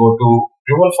 it will go to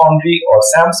Global Foundry or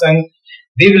Samsung.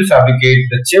 They will fabricate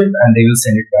the chip and they will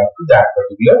send it back to that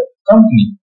particular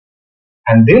company.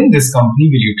 And then this company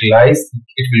will utilize,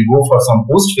 it will go for some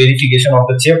post verification of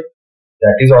the chip.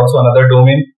 That is also another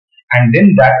domain. And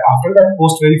then that after that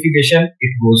post verification,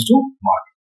 it goes to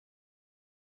market.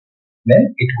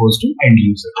 Then it goes to end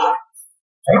user.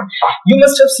 Right? You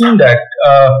must have seen that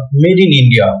made in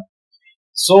India.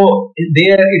 So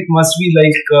there it must be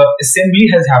like assembly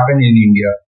has happened in India.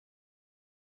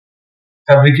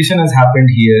 Fabrication has happened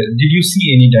here. Did you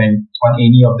see any time on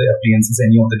any of the appliances,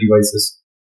 any of the devices?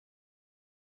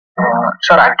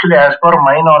 Sir, actually, as per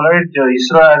my knowledge,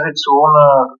 ISRO has its own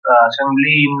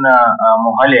assembly in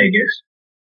Mohali, I guess.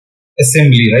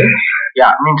 Assembly, right? Yeah,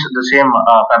 means the same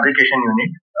fabrication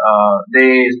unit. They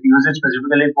use it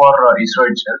specifically for ISRO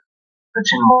itself. That's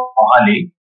in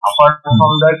Mohali. Apart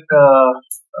from that,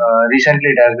 recently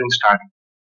it has been started.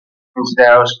 Means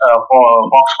there was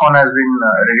Foxconn has been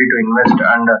ready to invest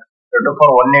and for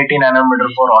 180 nanometer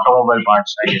for automobile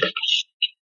parts, I guess.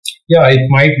 Yeah, it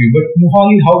might be. But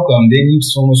Mohali, how come? They need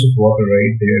so much of water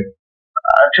right there.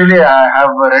 Actually, I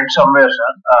have read somewhere,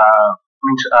 sir,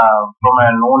 means from a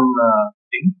known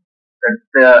thing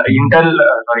that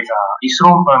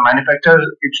ISRO manufactures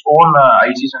its own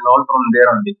ICs and all from there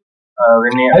only.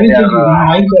 When I will tell you, in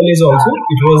my college also,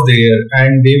 it was there,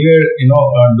 and they were,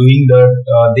 doing that.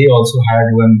 They also had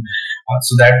one,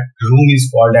 so that room is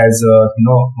called as,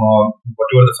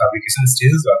 whatever the fabrication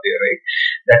stages are there, right?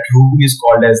 That room is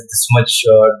called as this much,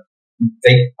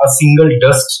 like a single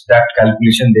dust that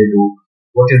calculation they do.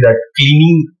 What is that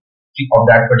cleaning of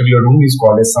that particular room is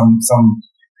called as some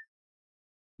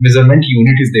measurement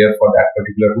unit is there for that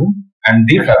particular room, and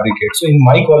they fabricate. So in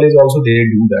my college also they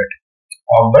do that.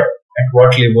 But at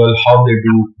what level, how they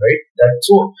do, right? That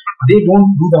so they don't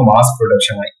do the mass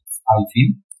production. I feel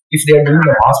if they are doing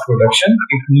the mass production,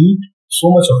 it needs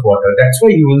so much of water. That's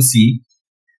why you will see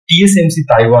TSMC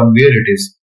Taiwan, where it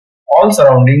is, all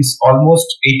surroundings, almost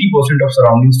 80% of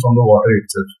surroundings from the water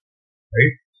itself,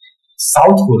 right?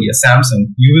 South Korea,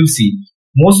 Samsung, you will see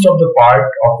most of the part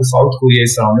of the South Korea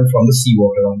is surrounded from the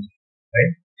seawater only,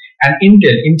 right? And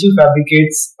Intel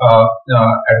fabricates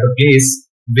at the place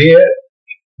where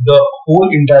the whole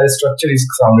entire structure is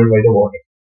surrounded by the water,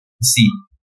 the sea,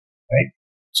 right?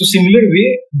 So similar way,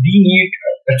 we need,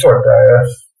 that's what,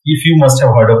 if you must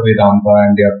have heard of Vedanta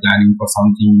and they are planning for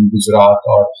something in Gujarat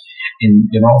or in,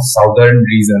 southern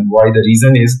region. Why? The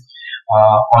reason is,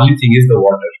 only thing is the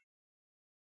water,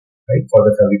 right, for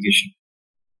the fabrication.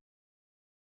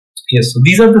 Yes, so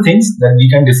these are the things that we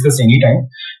can discuss anytime.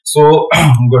 So,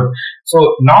 good.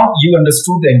 So, now you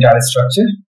understood the entire structure.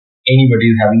 Anybody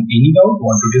is having any doubt,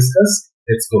 want to discuss?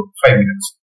 Let's go. 5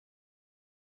 minutes.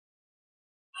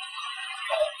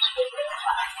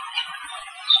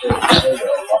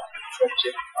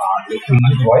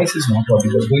 My voice is not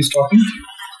audible. Who is talking?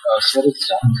 Sir, it's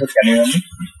Sharma. Can you hear me?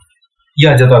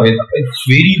 Yeah, Jataved. It's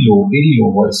very low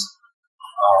voice.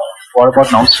 What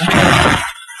about now, sir?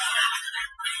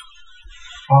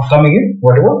 Come again.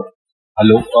 Whatever.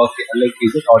 Hello. Okay. Like,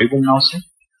 is it audible now, sir?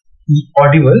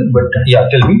 Audible, but yeah,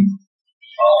 tell me.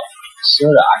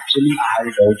 Sir, actually, I had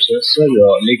a doubt, sir. Sir,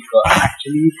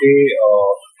 actually,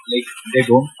 they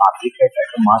don't fabricate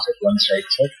at a mass at once, right,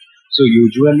 sir? So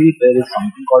usually there is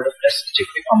something called a test chip,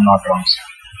 if I'm not wrong, sir.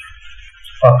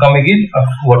 Come again.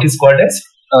 What is called as?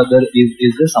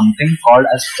 Is there something called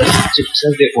as test chips,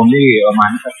 sir? They only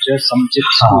manufacture some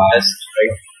chips to test,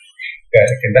 right?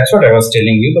 Correct. And that's what I was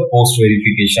telling you, the post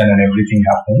verification and everything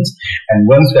happens. And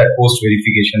once that post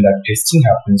verification, that testing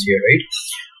happens here, right?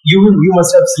 You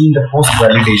must have seen the post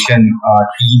validation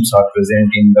teams are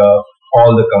present in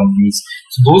all the companies.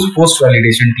 So those post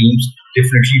validation teams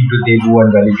definitely they go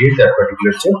and validate that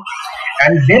particular chip,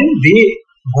 and then they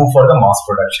go for the mass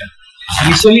production.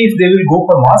 Initially, if they will go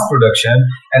for mass production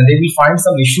and they will find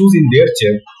some issues in their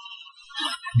chip,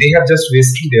 they have just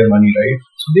wasted their money, right?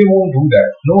 So they won't do that.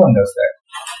 No one does that.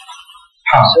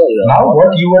 Now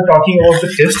what you were talking about the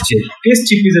test chip. Test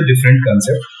chip is a different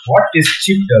concept. What test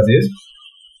chip does is,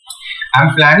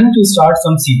 I'm planning to start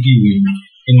some CPU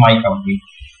in my company.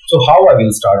 So how I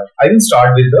will start? I will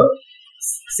start with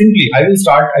I will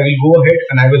go ahead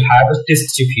and I will have a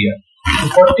test chip here. So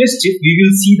for test chip, we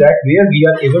will see that where we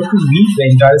are able to meet the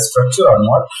entire structure or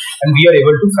not, and we are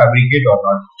able to fabricate or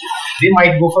not. They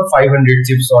might go for 500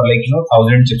 chips or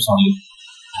 1000 chips only.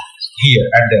 Here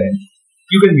at the end,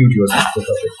 you can mute yourself because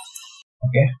of it.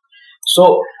 Okay.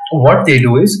 So what they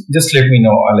do is, just let me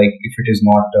know if it is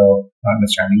not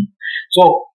understanding.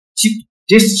 So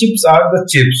test chips are the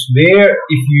chips where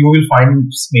if you will find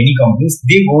many companies,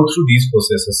 they go through these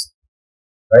processes,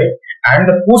 right? And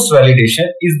the post validation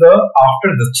is after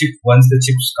the chip, once the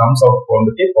chips comes out from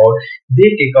the tape out, they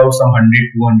take out some 100,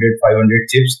 200,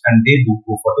 500 chips and they do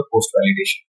go for the post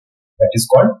validation. That is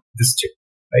called this chip,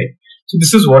 right? So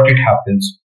this is what it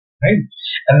happens, right?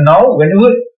 And now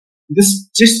whenever this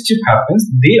chip happens,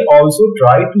 they also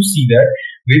try to see that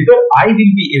whether I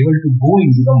will be able to go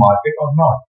into the market or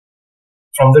not.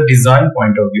 From the design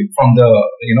point of view, from the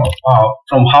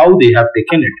from how they have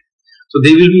taken it. So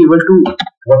they will be able to,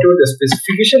 whatever the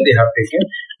specification they have taken,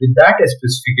 with that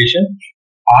specification,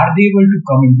 are they able to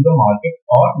come into the market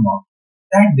or not?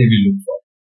 That they will look for.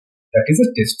 That is a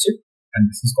test chip,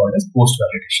 and this is called as post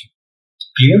validation.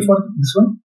 Clear for this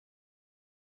one?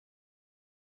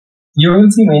 You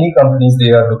will see many companies,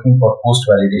 they are looking for post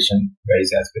validation guys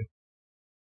as well.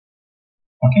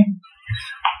 Okay.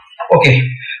 Okay.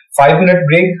 5-minute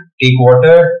break, take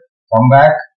water, come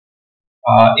back.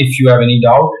 If you have any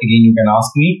doubt, again you can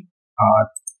ask me.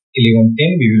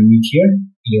 11:10 we will meet here,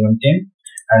 11:10,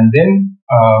 and then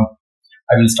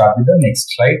I will start with the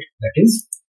next slide, that is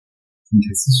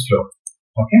synthesis flow.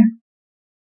 Okay.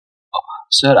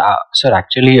 Sir,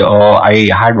 actually,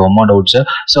 I had one more doubt, sir.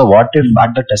 So, what if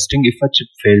at the testing, if a chip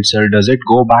fails, sir, does it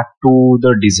go back to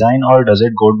the design or does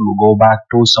it go back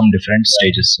to some different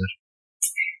stages, sir?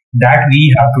 That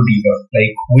we have to deal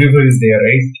with, whoever is there,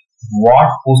 right? What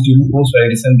post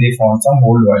validation they found some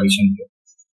hold violation here.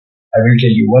 I will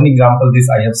tell you one example. This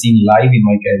I have seen live in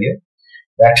my career.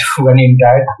 That when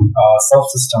entire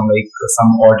subsystem,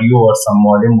 some audio or some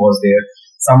modem was there,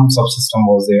 some subsystem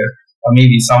was there, or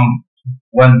maybe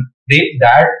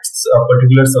that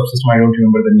particular subsystem, I don't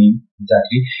remember the name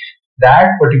exactly.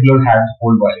 That particular had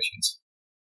hold violations.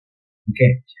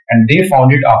 Okay, and they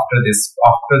found it after this.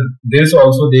 After this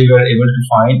also they were able to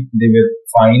find, they were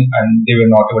fine, and they were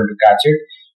not able to catch it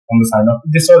from the sign of.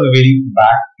 This was a very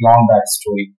long back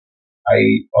story.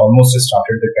 I almost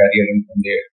started the career in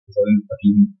there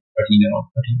 2013, 13 and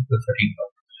 13.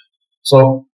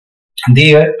 So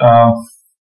there,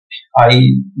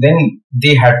 then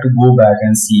they had to go back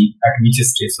and see at which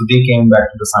stage. So they came back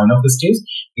to the sign of the stage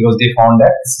because they found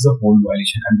that this is a hold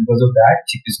violation, and because of that,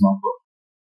 chip is not working.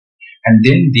 And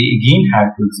then they again had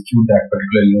to execute that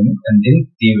particular unit, and then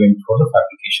they went for the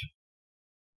fabrication.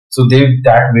 So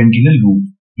that went in a loop.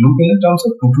 Loop in the terms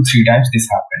of 2 to 3 times this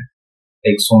happened,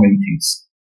 like so many things.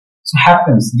 So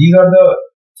happens. These are the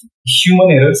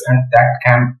human errors, and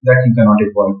that you cannot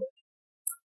avoid.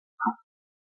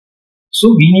 So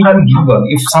we need to debug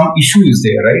if some issue is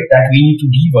there, right? That we need to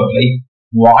debug, like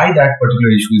why that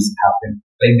particular issue is happening.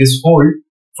 Like this hold,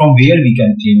 from where we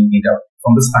can clean it up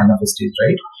from the sign of the stage,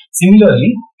 right?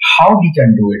 Similarly, how we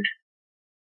can do it?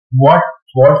 What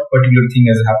particular thing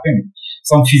has happened?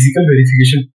 Some physical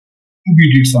verification, we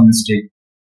did some mistake,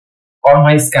 or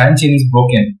my scan chain is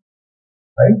broken,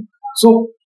 right? So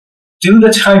till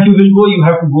the time you will go, you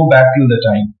have to go back till the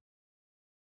time,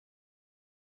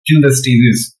 till the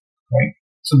stages, right?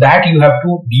 So that you have to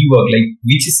debug, like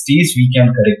which stage we can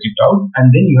correct it out,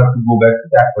 and then you have to go back to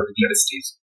that particular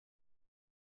stage.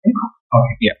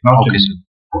 Okay, yeah. Now Okay, sir.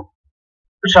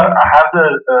 Sir, I have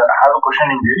a question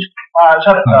in this.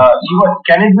 Sir,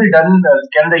 can it be done?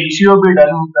 Can the ECO be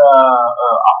done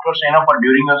after sign up or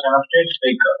during the sign up stage?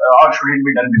 Like, or should it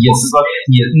be done before?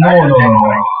 Yes. Yes.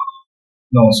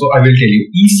 No. So I will tell you,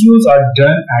 ECOs are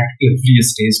done at every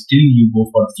stage till you go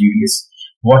for GDS.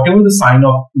 Whatever the sign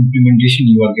of implementation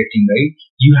you are getting, right,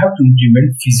 you have to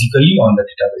implement physically on the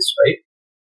database, right?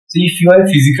 So if you are a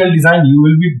physical design, you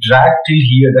will be dragged till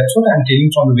here. That's what I'm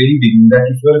telling from the very beginning, that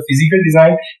if you are a physical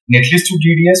design, netlist to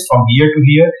GDS from here to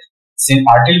here, send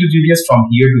RTL to GDS from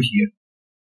here to here.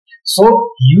 So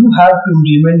you have to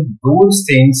implement those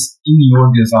things in your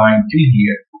design till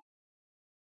here.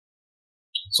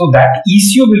 So that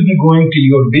ECO will be going till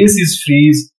your base is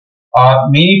freeze.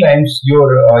 Many times your,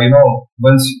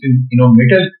 once,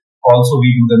 metal, also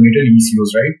we do the metal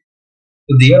ECOs, right?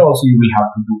 So there also you will have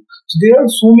to do. So there are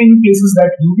so many places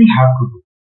that you will have to do.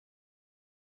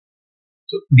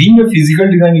 So being a physical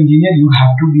design engineer, you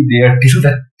have to be there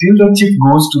till the chip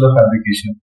goes to the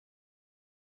fabrication.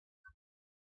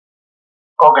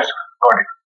 Okay, sir. Got it.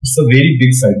 It's a very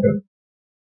big cycle.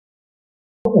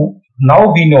 So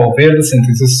now we know where the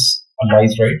synthesis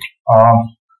lies, right?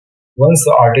 Once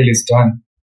the RTL is done,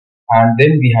 and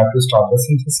then we have to start the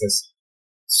synthesis.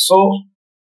 So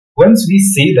once we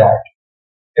say that,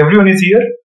 everyone is here?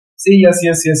 Say yes.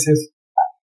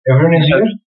 Everyone is here?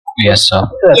 Yes, sir.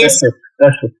 Yes, sir.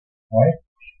 Right.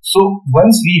 So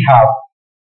once we have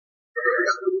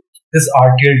this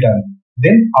RTL done,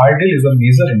 then RTL is a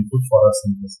major input for our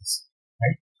synthesis.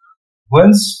 Right.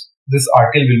 Once this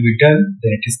RTL will be done,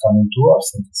 then it is coming to our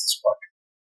synthesis part.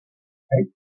 Right.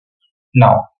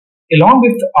 Now, along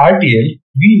with RTL,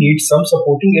 we need some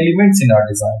supporting elements in our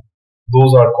design.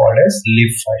 Those are called as lib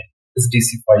file,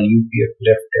 SDC file, UPF,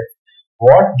 LEFTF.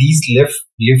 What these lib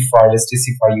file,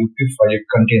 SDC file, UPF file it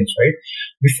contains, right?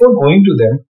 Before going to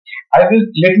them, let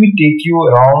me take you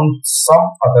around some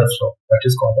other flow that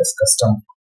is called as custom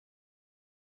flow.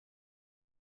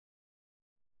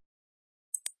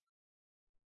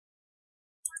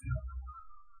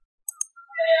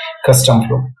 Custom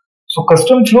flow. So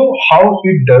custom flow, how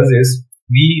it does is,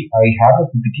 I have a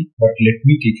PPT, but let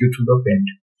me take you to the print.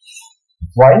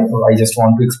 Why? I just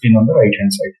want to explain on the right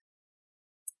hand side.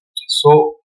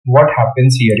 So what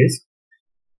happens here is,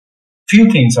 few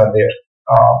things are there.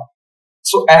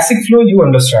 So ASIC flow you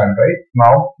understand, right?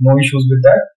 Now no issues with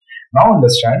that. Now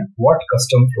understand what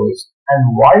custom flow is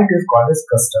and why it is called as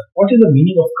custom. What is the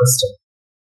meaning of custom?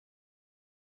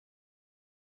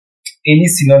 Any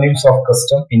synonyms of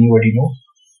custom? Anybody know?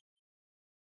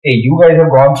 Hey, you guys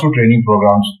have gone through training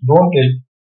programs. Don't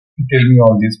tell me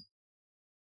all this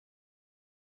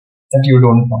that you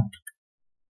don't know.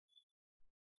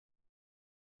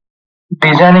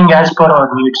 Designing as per our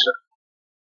needs, sir.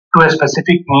 To a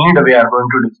specific need we are going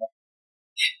to design.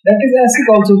 That is ASIC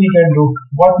also we can do.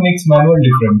 What makes manual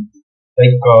different?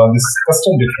 Like this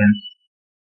custom different?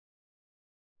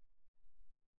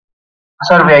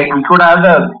 Sir, we could have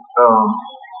the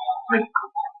like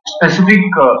specific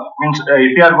means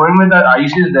if we are going with the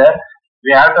ICs there,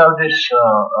 we have to have this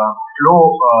flow,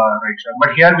 right, sir.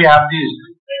 But here we have these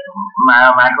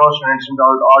macros and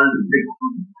all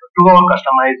to our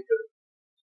customized.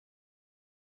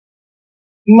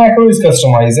 Macro is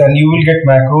customized, and you will get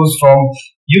macros from,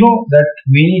 that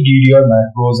many DDR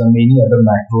macros and many other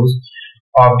macros,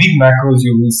 big macros.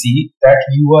 You will see that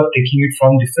you are taking it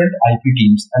from different IP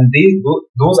teams, and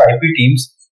those IP teams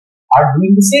are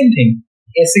doing the same thing,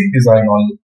 ASIC design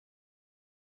only.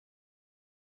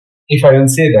 If I will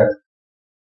say that,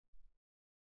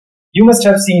 you must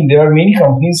have seen there are many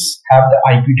companies have the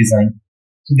IP design.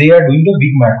 So they are doing the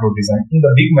big macro design. In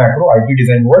the big macro IP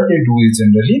design, what they do is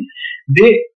generally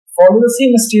they follow the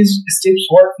same steps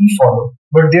what we follow,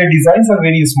 but their designs are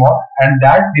very small, and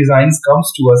that designs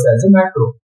comes to us as a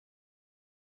macro.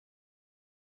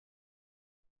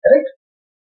 Correct?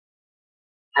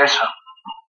 Yes, sir.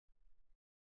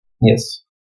 Yes.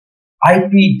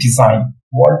 IP design.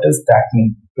 What does that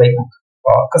mean? Like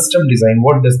custom design.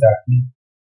 What does that mean?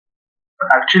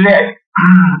 Actually,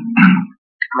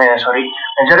 sorry,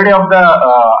 majority of the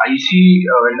IC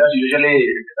vendors usually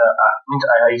means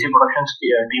IC production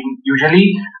team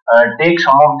usually take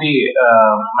some of the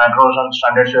macros and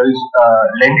standard cells,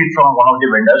 lend it from one of the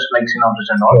vendors like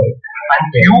Synopsys and all, and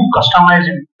you customize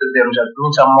it themselves.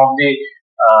 Means some of the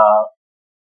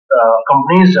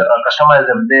companies customize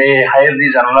them. They hire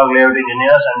these analog layout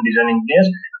engineers and design engineers,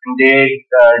 and they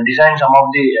design some of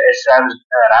the SRAMs,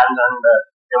 RAMs and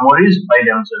memories by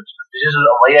themselves. This is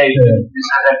why I this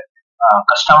as a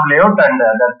custom layout and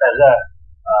that as a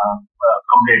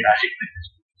complete ASIC.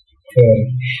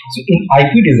 So in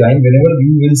IP design, whenever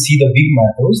you will see the big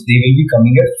macros, they will be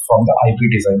coming up from the IP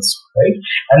designs, right?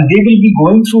 And they will be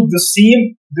going through the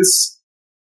same this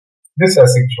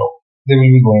ASIC flow. They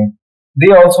will be going.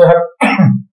 They also have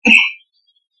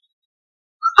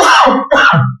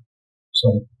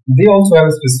sorry. They also have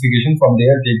a specification. From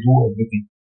there they do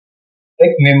everything.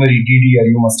 Like memory,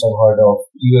 DDR, you must have heard of,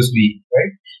 USB,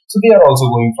 right? So they are also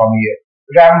going from here.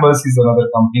 RAM Bus is another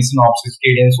company, Synopsys,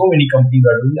 Cadence, so many companies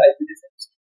are doing IP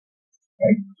designs,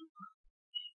 right?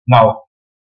 Now,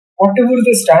 whatever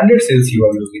the standard cells you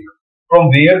are using,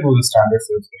 from where do the standard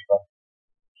cells will come?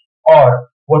 Or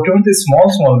whatever the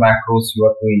small macros you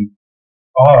are doing,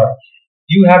 or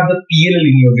you have the PLL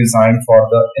in your design for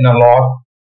the analog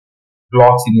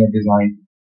blocks in your design.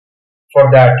 For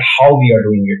that, how we are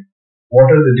doing it? What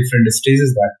are the different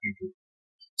stages that we do?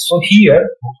 So here,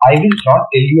 I will not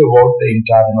tell you about the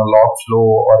entire analog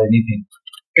flow or anything.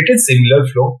 It is similar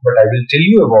flow, but I will tell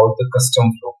you about the custom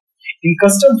flow. In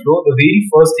custom flow, the very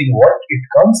first thing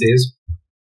it comes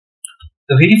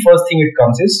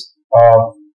is,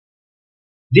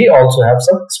 they also have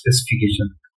some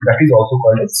specification. That is also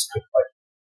called as spec file.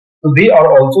 So they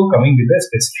are also coming with a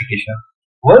specification.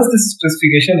 Once this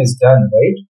specification is done,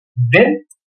 right, then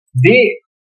they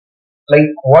like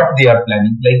what they are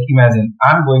planning. Like imagine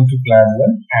I'm going to plan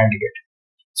one AND gate.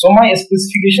 So my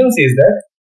specification says that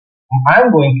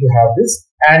I'm going to have this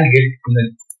AND gate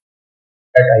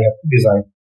that I have to design.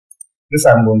 This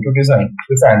I'm going to design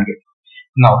this AND gate.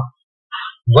 Now,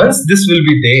 once this will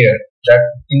be there, that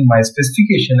in my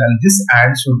specification, and this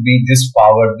AND should be this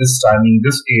power, this timing,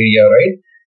 this area, right?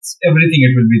 Everything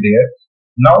it will be there.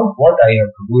 Now what I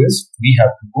have to do is we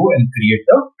have to go and create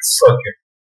the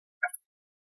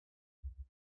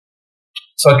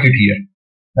circuit here,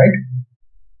 right?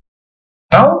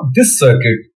 Now this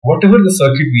circuit, whatever the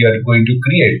circuit we are going to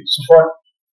create, so for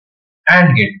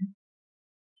AND gate,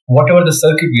 whatever the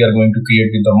circuit we are going to create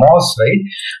with the MOS, right?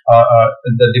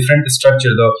 The different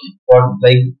structure, for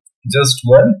like just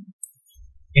one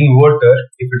inverter,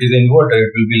 if it is an inverter, it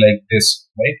will be like this,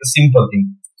 right? A simple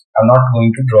thing. I'm not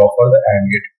going to draw for the AND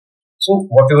gate. So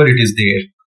whatever it is there,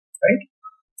 right?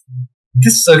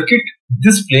 This circuit,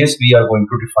 this place we are going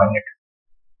to define it.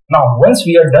 Now, once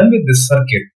we are done with this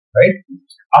circuit, right?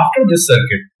 After this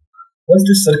circuit, once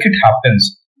this circuit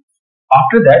happens,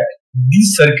 after that,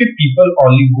 these circuit people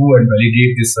only go and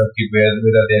validate this circuit,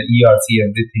 whether their ERC,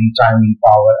 everything, timing,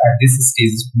 power, at this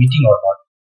stage is meeting or not.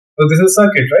 So this is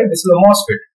circuit, right? This is a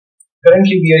MOSFET.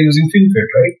 Currently, we are using FinFET,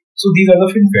 right? So these are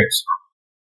the FinFETs.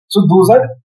 So those are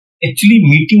actually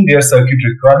meeting their circuit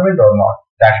requirement or not.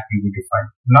 That will be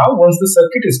defined. Now, once the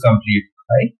circuit is complete,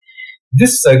 right?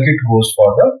 This circuit goes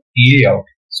for the layout.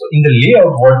 So in the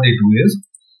layout, what they do is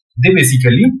they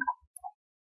basically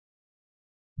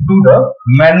do the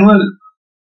manual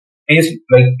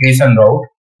place and route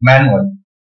manual.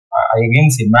 I again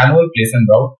say manual place and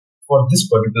route for this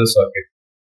particular circuit,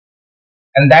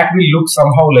 and that will look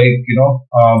somehow like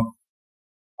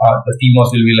the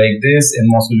PMOS will be like this,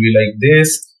 NMOS will be like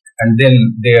this, and then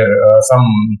there some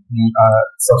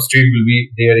substrate will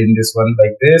be there in this one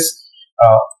like this,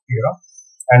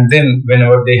 and then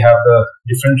whenever they have the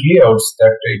different layouts,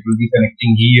 that it will be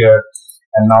connecting here,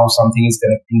 and now something is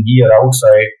connecting here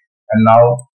outside, and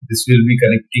now this will be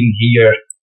connecting here,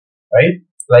 right?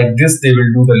 Like this they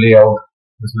will do the layout.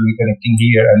 This will be connecting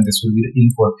here and this will be the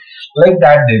input. Like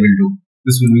that they will do.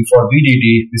 This will be for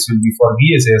VDD, this will be for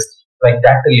VSS. Like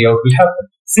that the layout will happen.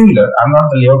 Similar, I'm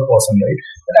not the layout person, right?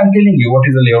 But I'm telling you what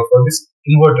is the layout for this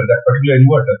inverter, that particular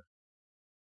inverter.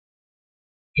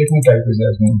 Let me type this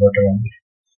as an inverter only.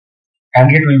 And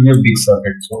it will be a big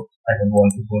circuit, so I don't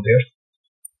want to go there.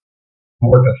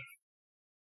 Inverter.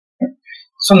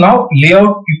 So now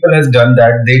layout people has done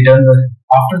that. They done the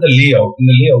after the layout. In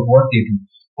the layout, what they do?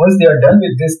 Once they are done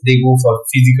with this, they go for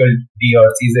physical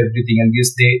DRCs, everything, and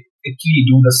yes, they actually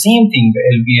do the same thing, the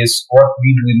LBS, what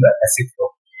we do in the ASIC flow,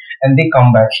 and they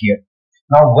come back here.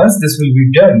 Now, once this will be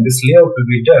done, this layout will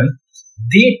be done.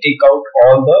 They take out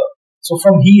all the. So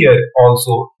from here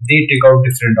also they take out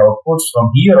different outputs. From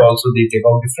here also they take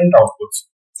out different outputs.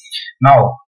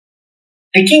 Now,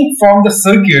 taking from the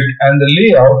circuit and the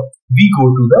layout, we go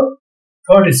to the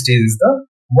third stage. Is the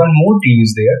one more team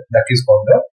is there, that is called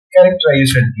the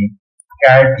characterization team,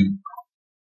 CAR team.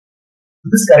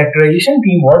 This characterization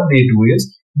team, what they do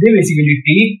is they basically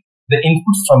take the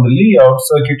inputs from the layout,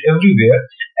 circuit, everywhere,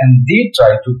 and they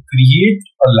try to create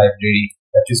a library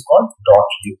that is called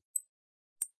 .lib.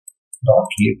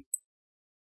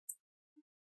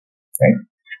 Right?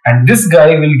 And this guy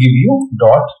will give you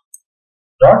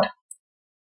dot.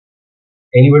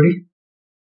 Anybody?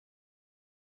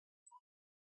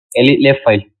 left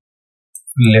file.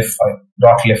 Left file.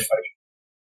 Left file.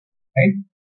 Right?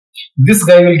 This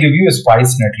guy will give you a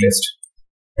spice netlist,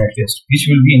 which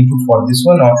will be input for this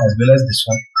one or as well as this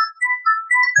one.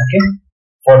 Okay,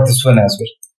 for this one as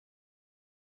well.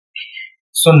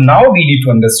 So now we need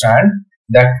to understand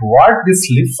that what this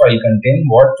lib file contains,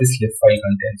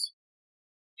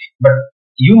 But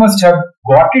you must have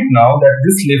got it now that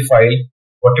this lib file,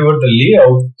 whatever the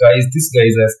layout this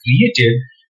guys has created,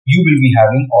 you will be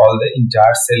having all the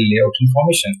entire cell layout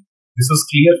information. This was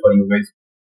clear for you guys.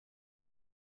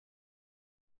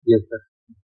 Yes, sir.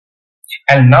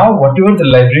 And now whatever the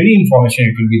library information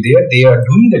it will be there, they are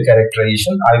doing the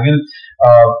characterization. I will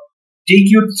take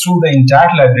you through the entire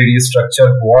library structure,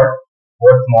 what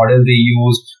model they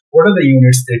use, what are the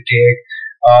units they take,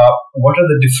 what are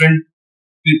the different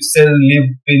cell, lib,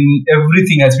 pin,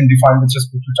 everything has been defined with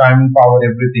respect to timing, power,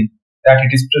 everything that it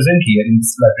is present here in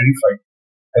this library file.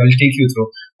 I will take you through.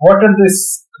 What are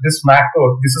this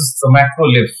macro? This is the macro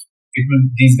lib.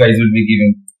 These guys will be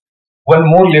giving. One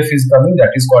more lib is coming, that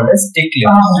is called as tick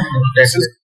lib.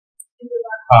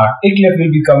 Tick lib will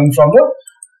be coming from the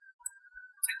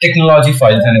technology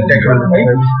files and everything, right?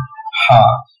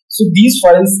 So these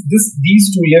files, these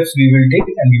two libs we will take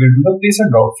and we will do the place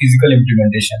and route physical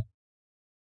implementation.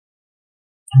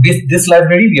 This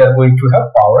library we are going to have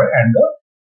power and the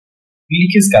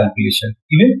leakage calculation.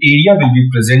 Even area will be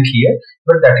present here,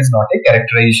 but that is not a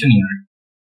characterization unit.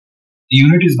 The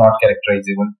unit is not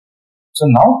characterizable. So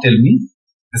now tell me,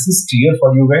 this is clear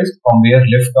for you guys from where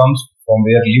lib comes, from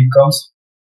where lib comes?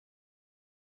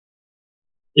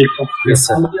 Yes,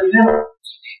 sir.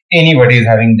 Anybody is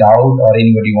having doubt or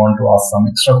anybody want to ask some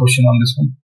extra question on this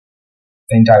one?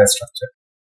 The entire structure.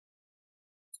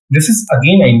 This is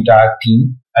again an entire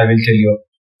team. I will tell you,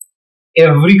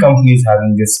 every company is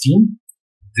having this team,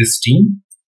 this team,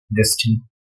 this team.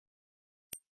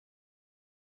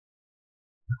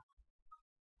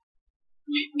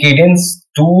 Cadence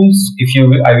tools, you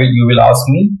will ask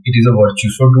me, it is a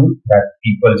virtuoso tool that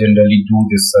people generally do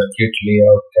this circuit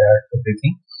layout,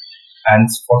 everything. And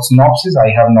for Synopsys, I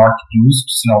have not used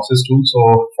Synopsys tool, so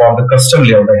for the custom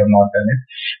layout, I have not done it.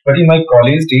 But in my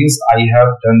college days, I have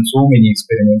done so many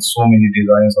experiments, so many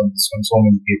designs on this one, so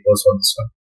many papers on this one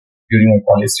during my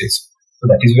college days. So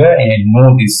that is where I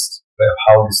know this,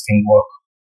 how this thing works.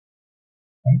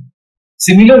 Right?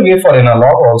 Similar way for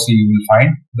analog also you will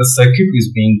find the circuit is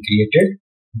being created,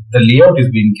 the layout is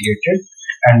being created,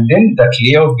 and then that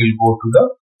layout will go to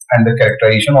and the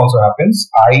characterization also happens.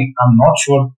 I am not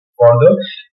sure for the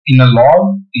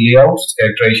analog layouts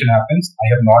characterization happens. I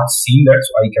have not seen that,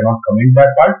 so I cannot comment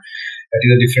that part. That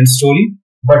is a different story.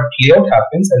 But layout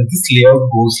happens, and this layout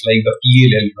goes like the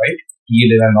PLL, right?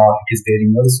 PLL and all, it is there in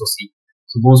your SOC.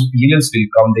 So those PLLs will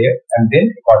come there, and then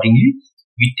accordingly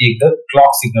we take the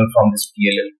clock signal from this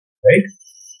PLL, right?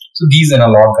 So these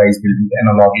analog guys will do the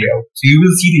analog layout. So you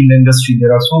will see in the industry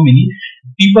there are so many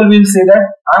people will say that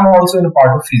I'm also in a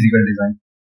part of physical design,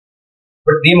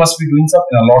 but they must be doing some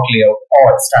analog layout or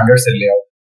standard cell layout.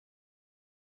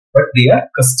 But they are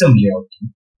custom layout.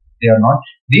 They are not.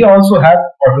 They also have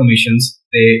automations.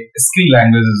 The skill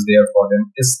language is there for them.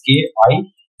 SKILL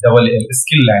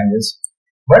skill language.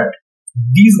 But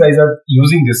these guys are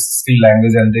using this skill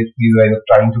language, and these guys are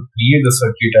trying to create the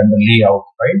circuit and the layout,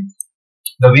 right?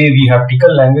 The way we have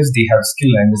pickle language, they have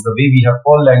skill language. The way we have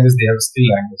Perl language, they have skill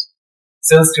language.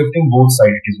 Cell scripting, both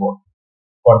sides it is work.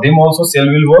 For them also cell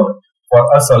will work. For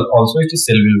us also it is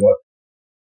cell will work.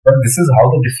 But this is how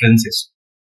the difference is.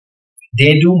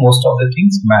 They do most of the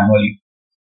things manually.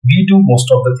 We do most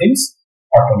of the things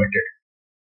automated.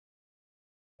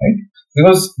 Right?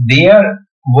 Because they are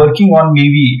working on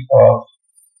maybe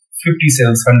 50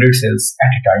 cells, 100 cells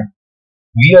at a time.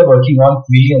 We are working on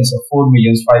millions of 4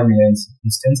 millions, 5 millions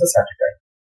instances at a time.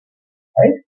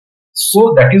 Right?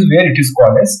 So that is where it is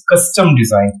called as custom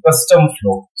design, custom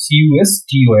flow,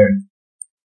 CUSTOM,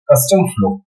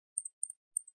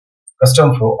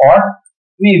 custom flow, or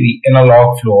maybe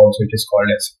analog flow also it is called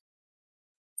as.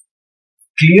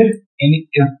 Clear?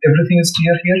 Everything is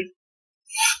clear here?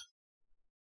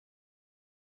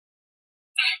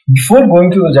 Before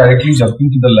going to directly jumping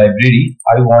to the library,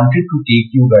 I wanted to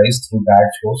take you guys through that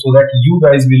flow so that you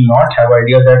guys will not have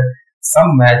idea that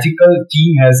some magical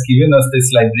team has given us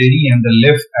this library and the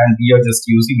left and we are just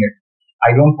using it.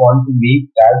 I don't want to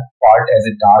make that part as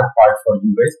a dark part for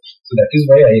you guys. So that is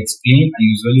why I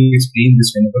usually explain this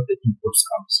whenever the inputs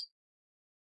comes.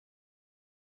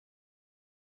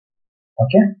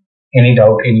 Okay? Any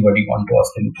doubt? Anybody want to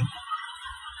ask anything?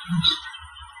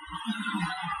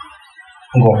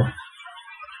 Go ahead.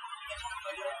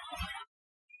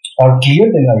 Or clear,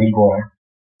 then I will go ahead.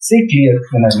 Say clear,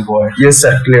 then I will go ahead. Yes,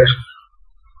 sir. Clear.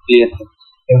 Clear.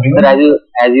 Everyone? Sir,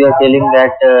 as you are telling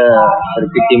that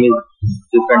circuit team is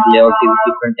different layout, is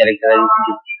different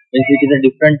characterization, means it is a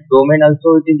different domain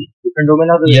also. It is different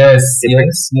domain also. Yes.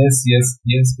 Different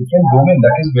domain.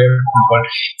 That is where people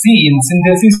see in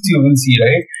synthesis. You will see,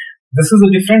 right? This is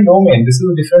a different domain. This is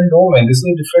a different domain. This is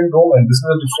a different domain. This is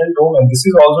a different domain. This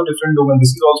is also different domain.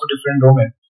 This is also different domain.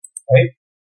 Right?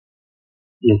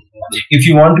 Yes. If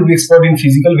you want to be expert in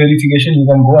physical verification, you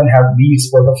can go and be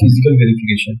expert of physical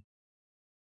verification.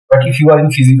 But if you are in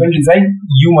physical design,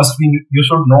 you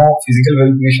should know physical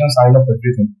verification, sign of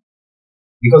everything.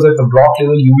 Because at the block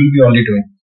level, you will be only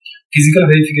doing. Physical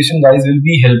verification guys will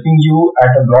be helping you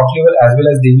at a block level as well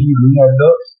as they will be doing at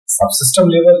the subsystem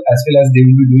level as well as they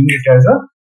will be doing it as a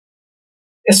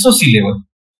SOC level.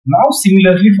 Now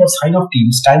similarly for sign of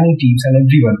teams, timing teams and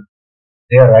everyone,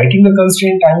 they are writing the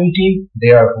constraint timing team,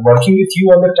 they are working with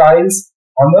you on the tiles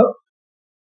on the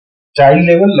tile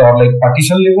level or like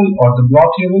partition level or the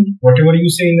block level, whatever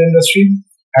you say in the industry,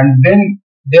 and then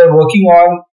they are working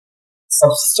on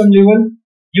subsystem level.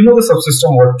 You know the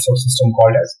subsystem, what subsystem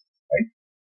called as, right?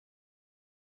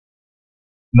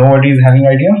 Nobody is having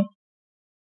idea?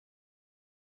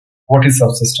 What is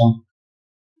subsystem?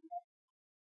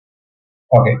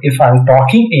 Okay, if I'm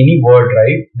talking any word,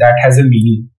 right, that has a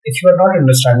meaning. If you are not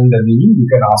understanding the meaning, you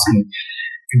can ask me.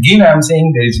 Again, I am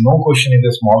saying there is no question in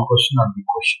the small question or big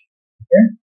question. Okay?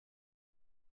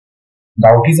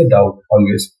 Doubt is a doubt,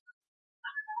 always.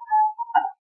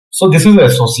 So this is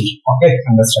SOC. Okay,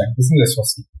 understand. This is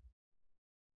SOC.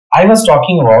 I was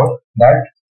talking about that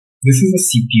this is a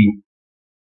CPU.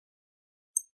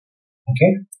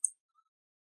 Okay.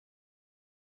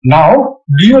 Now,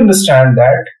 do you understand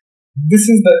that this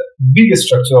is the big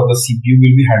structure of the CPU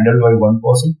will be handled by one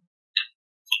person?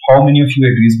 How many of you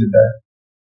agrees with that?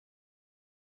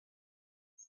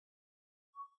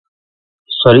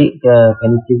 Sorry,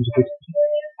 can you please repeat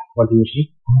what you say?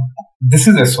 This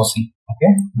is SOC.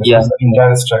 Okay. This is the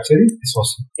entire structure is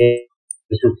SOC.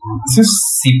 This is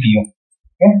CPU.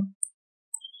 Okay.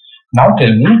 Now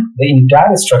tell me, the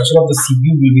entire structure of the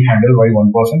CPU will be handled by one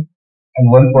person,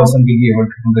 and one person will be able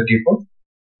to do the taper?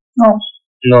 No.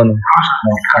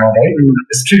 Right?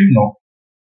 Strict no.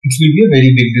 It will be a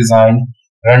very big design.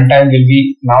 Runtime will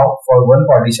be now for one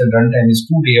partition. Runtime is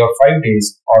 2 days or 5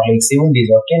 days, or like 7 days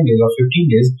or 10 days or 15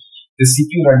 days. The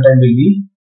CPU runtime will be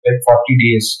like 40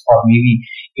 days or maybe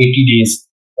 80 days,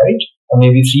 right? Or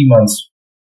maybe 3 months,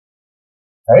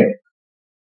 right?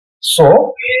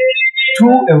 So to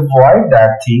avoid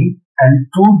that thing and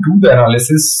to do the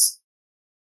analysis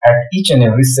at each and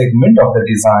every segment of the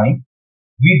design,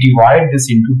 we divide this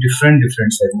into different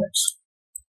segments.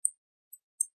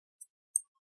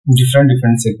 Different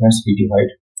segments we divide.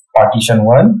 Partition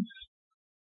 1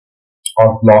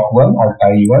 or block 1 or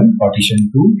tile 1, partition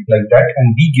 2, like that,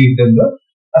 and we give them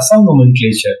some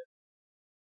nomenclature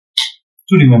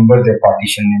to remember their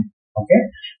partition name. Okay,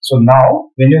 so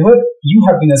now whenever you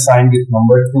have been assigned with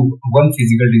number 2, one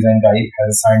physical design guy has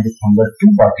assigned with number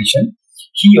 2 partition,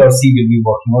 he or she will be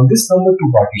working on this number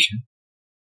 2 partition.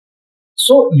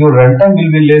 So your runtime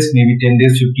will be less, maybe 10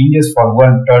 days, 15 days for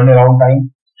one turnaround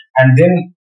time, and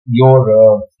then your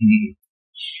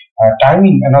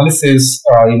timing analysis,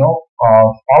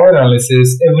 power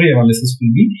analysis, every analysis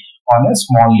will be on a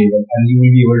small level and you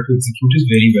will be able to execute it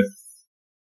very well.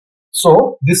 So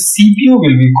this CPU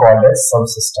will be called as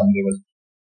subsystem level.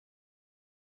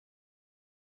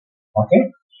 Okay,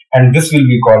 and this will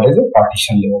be called as a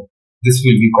partition level. This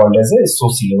will be called as a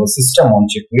SoC level, system on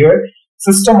chip, where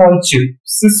system on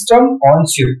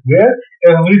chip, where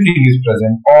everything is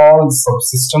present, all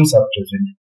subsystems are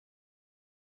present.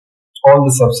 All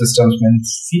the subsystems means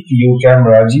CPU,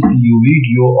 camera, GPU,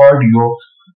 video, audio,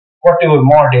 whatever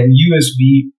modem,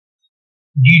 USB,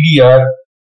 DDR,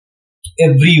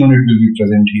 every unit will be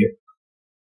present here.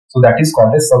 So that is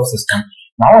called a subsystem.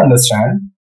 Now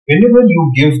understand, whenever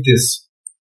you give this,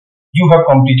 you have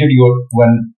completed your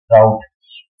one route.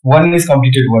 One is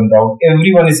completed one route.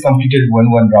 Everyone is completed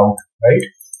one route, right?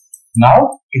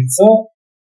 Now it's a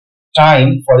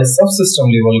time for a subsystem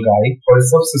level guy, for a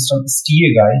subsystem STA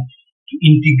guy to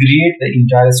integrate the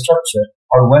entire structure,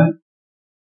 or one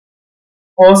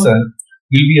person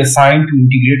will be assigned to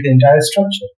integrate the entire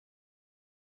structure.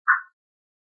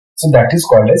 So that is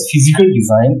called as physical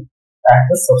design at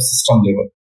the subsystem level.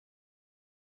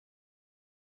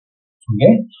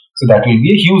 Okay, so that will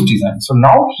be a huge design. So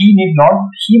now he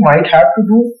might have to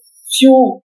do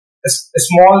a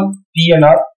small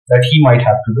PNR that he might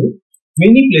have to do.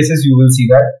 Many places you will see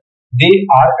that they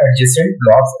are adjacent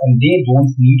blocks and they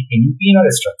don't need any PNR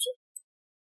structure.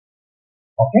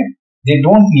 Okay, they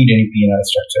don't need any PNR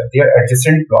structure. They are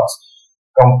adjacent blocks,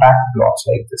 compact blocks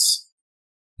like this.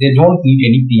 They don't need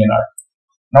any PNR.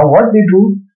 Now what they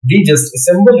do, they just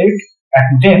assemble it and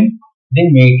then they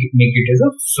make it as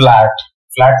a flat.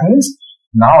 Flat means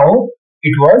now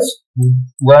it was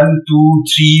 1, 2,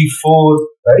 3, 4,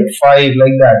 right, 5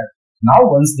 like that. Now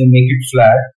once they make it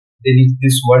flat, then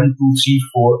this 1, 2, 3,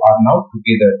 4 are now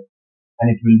together and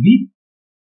it will be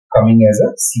coming as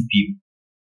a CPU.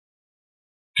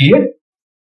 Clear?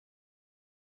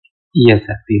 Yes,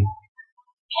 sir.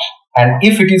 And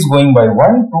if it is going by 1, 2,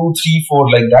 3,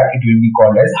 4 like that, it will be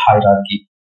called as hierarchy.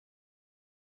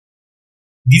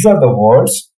 These are the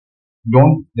words.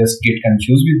 Don't just get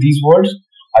confused with these words.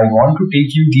 I want to take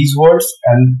you these words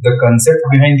and the concept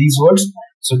behind these words.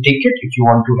 So take it. If you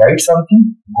want to write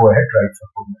something, go ahead, write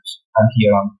for 2 minutes. I'm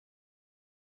here on.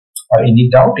 Or any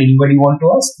doubt anybody want to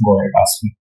ask? Go ahead, ask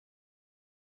me.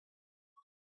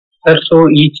 Sir, so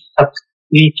each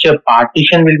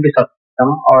partition will be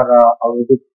subsystem, or how is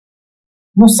it?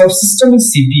 No, subsystem is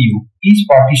CPU. Each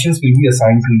partitions will be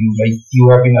assigned to you. Like you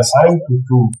have been assigned to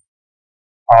 2.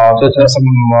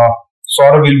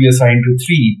 Saurabh will be assigned to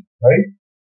 3, right?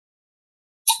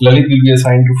 Lalit will be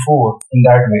assigned to 4 in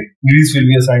that way. Girish will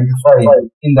be assigned to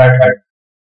 5 in that way.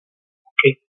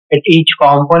 Okay. At each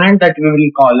component that we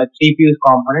will call a CPU's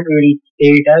component, we will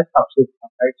say it as subsystem,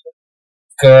 right, sir?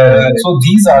 Correct. So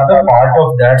these are the part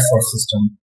of that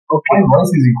subsystem. Okay. My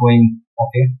voice is echoing.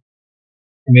 Okay.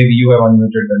 Maybe you have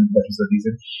unmuted, then that is the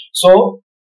reason. So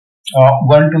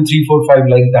 1, 2, 3, 4, 5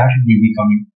 like that it will be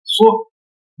coming. So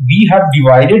we have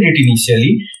divided it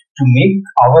initially to make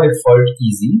our effort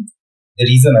easy. The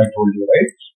reason I told you, right?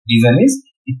 Reason is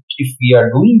if we are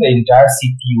doing the entire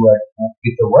CPU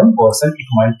with the one person, it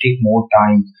might take more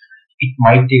time. It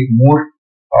might take more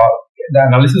the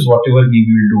analysis, whatever we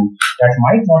will do, that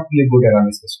might not be a good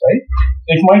analysis, right?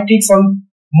 It might take some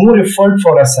more effort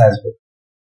for us as well.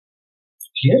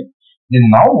 Clear? Then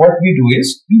now what we do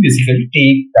is we basically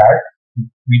take that,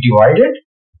 we divide it,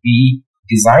 we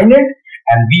design it,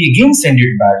 and we again send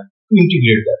it back to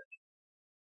integrate that.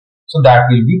 So that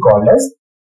will be called as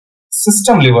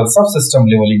system level, subsystem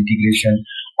level integration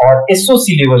or SoC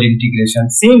level integration.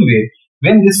 Same way,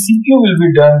 when this CPU will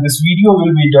be done, this video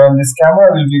will be done, this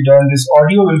camera will be done, this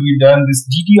audio will be done, this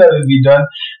DDR will be done,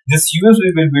 this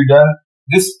USB will be done,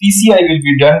 this PCI will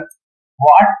be done.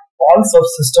 What all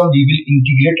subsystem we will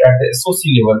integrate at the SoC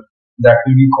level, that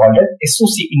will be called as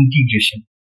SoC integration.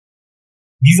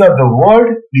 These are the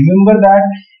words. Remember that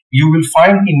you will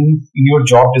find in your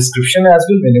job description as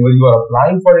well. Whenever you are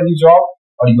applying for any job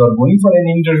or you are going for an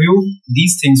interview,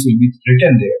 these things will be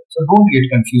written there. So don't get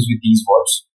confused with these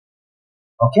words.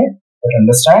 Okay? But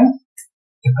understand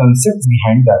the concept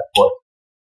behind that word.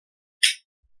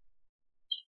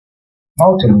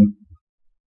 Now tell me.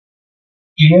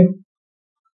 Clear?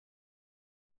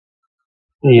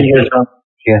 Yes, sir.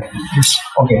 Yes.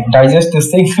 Okay, digest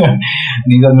this thing.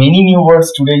 These are many new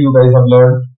words today you guys have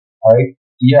learned. Alright.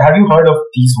 Yeah, have you heard of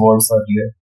these words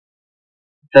earlier?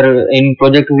 Sir, in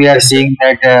project we are seeing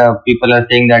that people are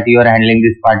saying that you are handling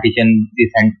this partition,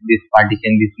 this and this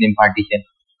partition, this name partition.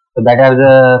 So that are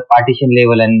the partition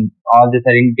level and all these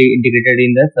are integrated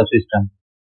in the subsystem.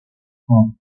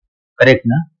 Correct,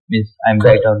 na? Means I'm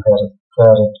right on there.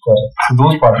 Correct. So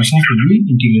those partitions will be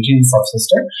integrated in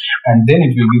subsystem, and then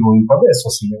it will be going for the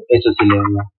SOC level. SOC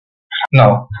level.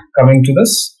 Now, coming to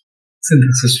this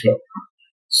synthesis flow.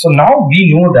 So now we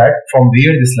know that from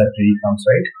where this library comes,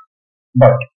 right?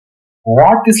 But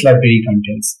what this library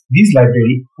contains?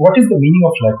 What is the meaning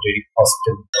of library? First,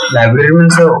 Library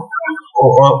means all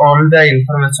the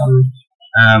information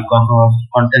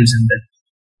contents in that.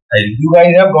 you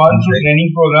guys have gone through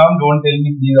training program. Don't tell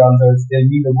me these answers. Tell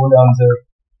me the good answer.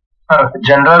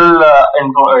 General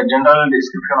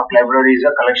description of library is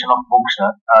a collection of books.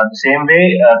 The same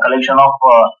way, collection of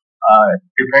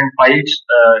different files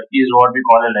is what we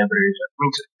call a library.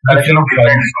 Means collection of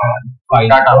different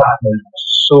data.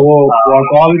 So what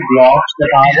all blocks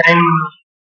that are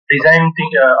Design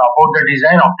about the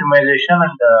design optimization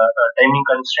and timing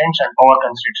constraints and power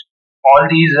constraints. All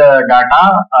these data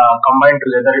combined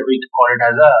together, we call it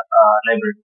as a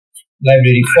library.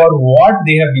 For what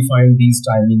they have defined these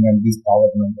timing and these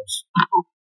power numbers?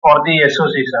 For the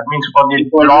SOCs, that means for the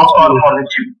block or for the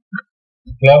chip.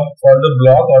 For the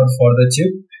block or for the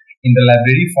chip, in the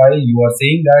library file, you are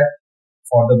saying that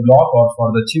for the block or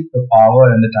for the chip, the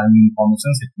power and the timing information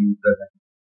it will be present.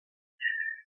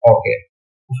 Okay.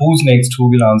 Who's next?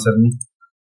 Who will answer me?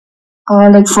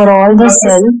 Like for all the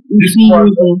cell,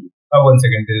 One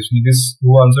second, Tejaswini. This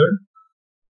who answered?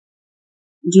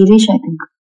 Girish, I think.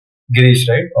 Girish,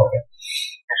 right? Okay.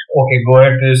 Okay, go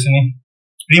ahead, Tejaswini.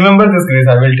 Remember this,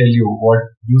 Girish. I will tell you what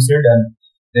you said, and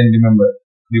then remember.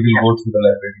 We will go through the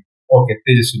library. Okay,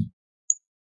 Tejaswini.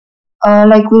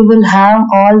 Like we will have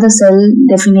all the cell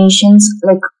definitions.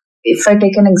 Like if I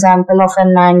take an example of a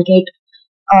NAND gate,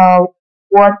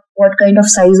 what kind of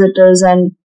size it is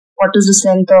and what is the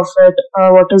strength of it,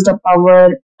 what is the power,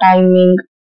 timing,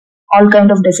 all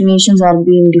kind of definitions are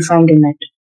being defined in it.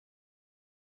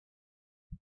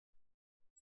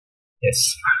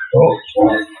 Yes.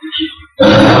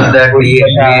 That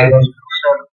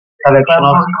collection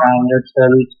of standard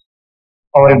cells,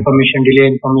 power information, delay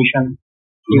information,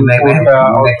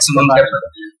 maximum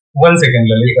One second,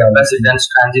 Lalit. capacitance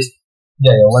transistor.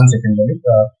 Yeah, 1 second, Lalit.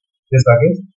 Yes,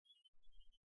 Rakesh?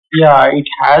 Yeah, it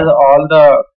has all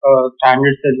the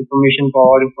standard cell information,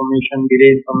 power information,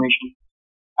 delay information,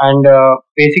 and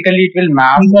basically it will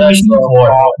map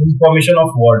Information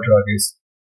of what, Rakesh?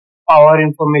 power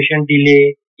information,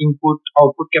 delay, input,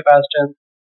 output capacitance,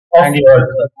 and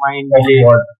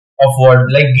Of what?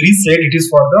 Like Girish said, it is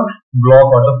for the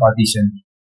block or the partition.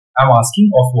 I'm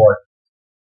asking of what?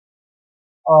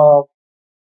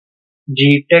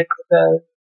 GTEC cell.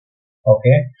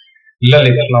 Okay.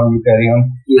 Lalit, now you carry on.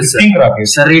 Yes, sir. Think,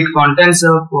 Rakesh. Sir, it contains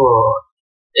of a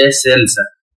cell, sir.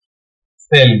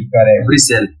 Cell, correct. Every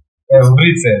cell.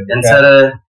 Every cell. And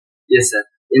sir, yes, sir.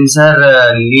 In sir,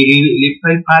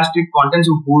 little fast it contains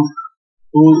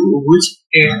which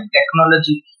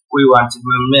technology we want.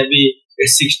 Maybe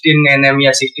it's 16 nm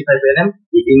or 65 nm.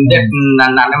 In that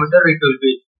nanometer, it will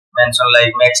be mentioned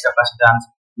like max capacitance,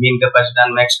 mean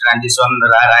capacitance, max transition,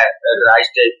 rise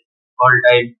type, fall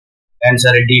type, and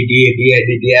sir DRB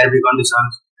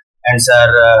conditions, and sir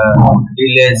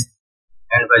delays,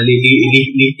 and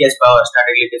leakage power,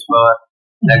 static leakage power.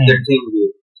 Like that thing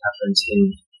happens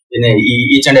in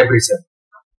each and every cell.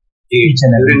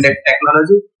 During that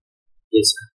technology, yes,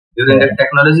 sir. During that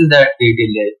technology, that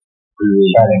delay will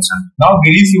be mentioned. Now,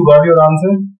 Girish, you got your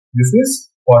answer. This is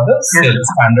for the cell,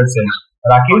 standard cell.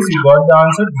 Rakesh, you got the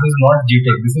answer. This is not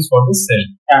GTEC. This is for the cell,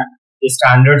 the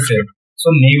standard cell.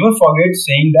 So never forget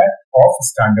saying that of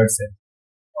standard cell.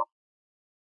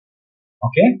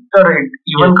 Okay. Sir, it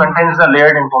even contains the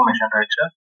layered information, right, sir?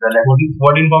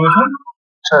 What information?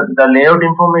 Sir, the layout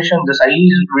information, the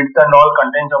size, width, and all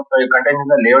contains the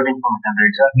layout information,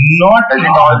 right, sir? Does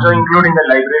it also include in the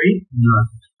library? No.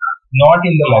 Not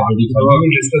in the library. So we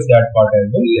will discuss that part as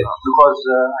well. Because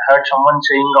I heard someone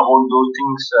saying about those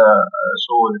things.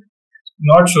 So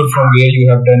not sure from where you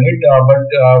have done it, but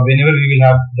whenever we will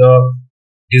have the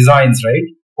designs,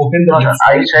 right? Open the.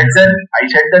 I said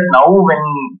that now when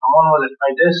someone was at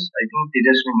my desk, I think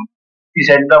he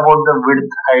said about the width,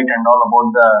 height, and all about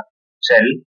the cell.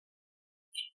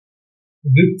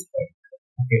 Width, height.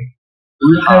 Okay.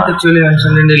 Width height actually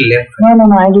mentioned in the left. No,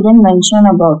 I didn't mention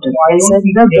about it. I said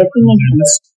the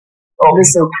definitions. Okay.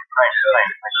 This is Fine.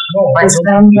 it's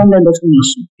found from the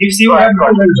definition. If you have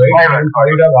got it right, I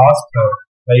would have asked her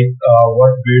like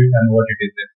what width and what it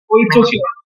is. Oh, it's okay.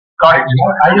 Got it.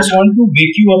 I just want to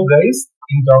wake you up, guys,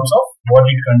 in terms of what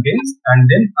it contains, and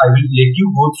then I will let you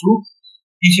go through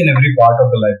each and every part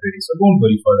of the library. So don't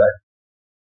worry for that.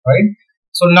 Right?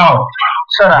 So now,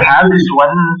 Sir, I have this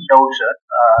one doubt, sir.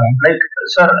 Like,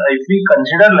 sir, if we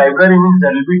consider library means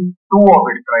there will be two of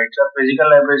it, right, sir? Physical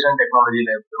libraries and technology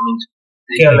library means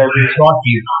physical Correct. library.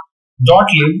 .lib.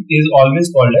 .lib is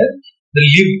always called as the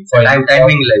lib file.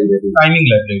 Timing library. Timing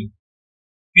library.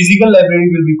 Physical library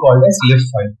will be called as lib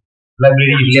file.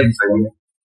 Library lib file.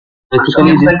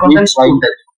 Basically, this contains two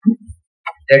types.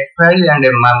 Text file and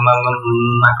a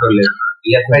macro lib.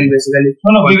 Lib file basically.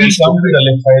 No, we will come to the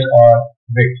lib file or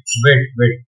wait.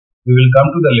 We will come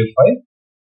to the lib file.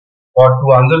 For to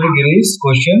answer the Girish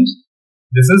questions,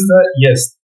 this is the yes.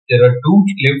 There are two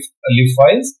lib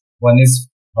files. One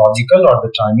is logical or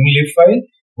the timing lib file.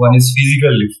 One is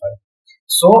physical lib file.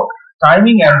 So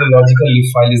timing and the logical lib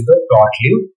file is the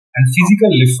 .lib and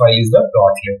physical lib file is the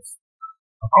 .lib.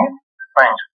 Okay.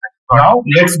 Fine. Now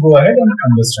let's go ahead and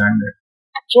understand it.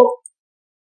 So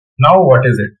now what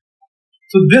is it?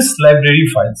 So this library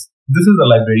files. This is the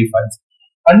library files.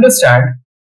 Understand.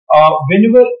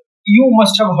 Whenever you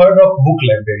must have heard of book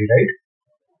library, right?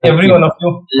 Every one of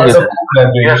you has a book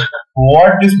library. Yes.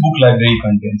 What this book library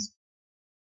contains?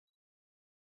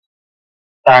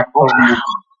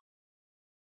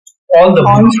 All the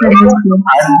books, different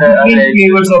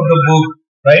flavors of the book,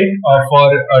 right? For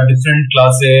different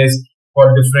classes, for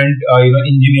different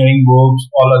engineering books,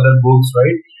 all other books,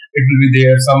 right? It will be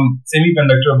there. Some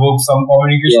semiconductor books, some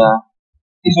communication. Yeah.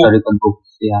 Historical books.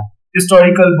 Yeah.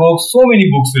 Historical books. So many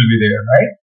books will be there,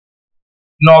 right?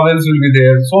 Novels will be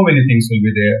there. So many things will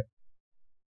be there,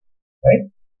 right?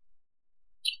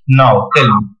 Now tell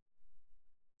me.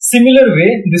 Similar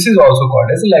way, this is also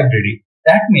called as a library.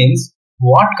 That means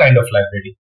what kind of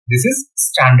library? This is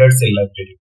standard cell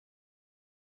library.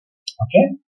 Okay.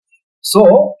 So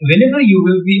whenever you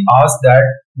will be asked that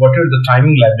what are the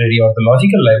timing library or the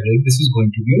logical library, this is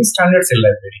going to be a standard cell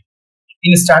library.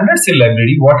 In a standard cell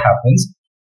library, what happens?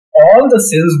 All the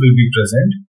cells will be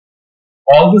present.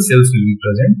 All the cells will be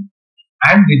present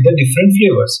and with the different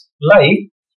flavors. Like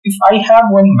if I have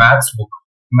one maths book,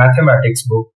 mathematics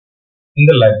book in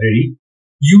the library,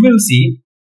 you will see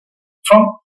from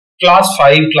class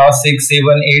 5, class 6, 7,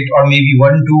 8 or maybe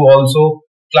 1, 2 also,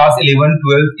 class 11,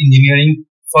 12, engineering,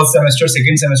 first semester,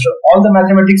 second semester, all the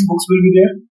mathematics books will be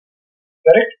there.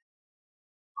 Correct?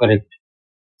 Correct.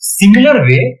 Similar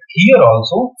way, here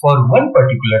also for one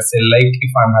particular cell, like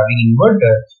if I'm having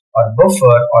inverter or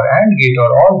buffer or AND gate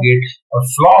or OR gate or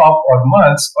flop or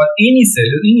mux or any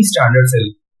cell, any standard cell,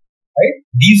 right?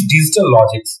 These digital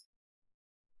logics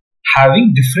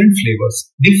having different flavors.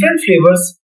 Different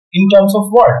flavors in terms of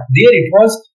what? There it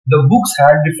was, the books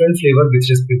had different flavor with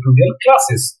respect to their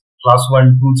classes. Class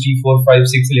 1, 2, 3, 4, 5, 6,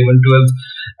 11, 12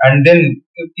 and then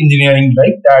engineering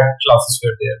like that classes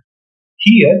were there.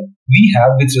 Here we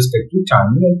have with respect to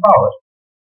timing and power.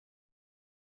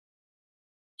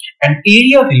 An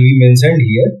area will be mentioned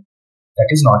here. That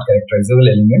is not characterizable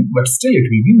element, but still it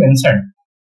will be mentioned.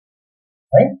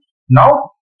 Right?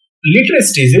 Now, later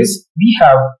stages, we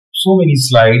have so many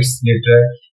slides later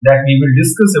that we will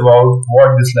discuss about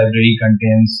what this library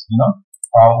contains,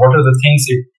 what are the things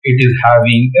it is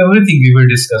having, everything we will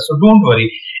discuss. So don't worry,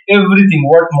 everything,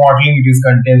 what modeling it is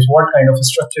contains, what kind of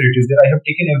structure it is there, I have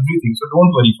taken everything. So don't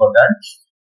worry for that.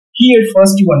 Here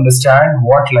first you understand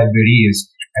what library is.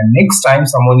 And next time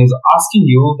someone is asking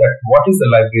you that what is the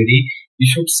library, you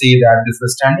should say that this is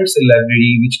a standard cell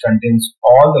library which contains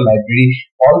all the library,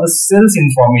 all the cells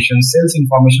information,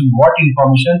 what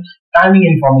information, timing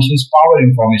informations, power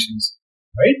informations,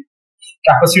 right?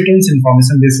 Capacitance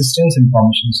information, resistance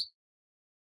informations.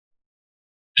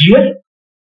 Clear?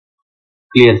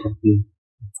 Clear, sir. Clear.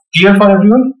 Clear for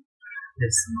everyone?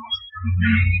 Yes.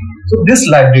 So this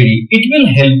library, it will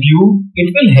help you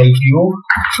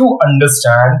to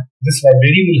understand, this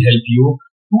library will help you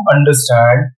to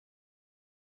understand,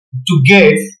 to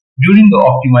get during the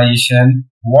optimization,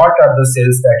 what are the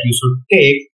cells that you should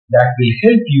take that will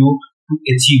help you to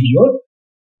achieve your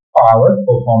power,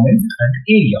 performance and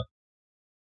area.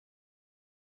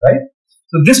 Right?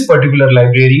 So this particular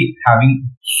library having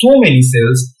so many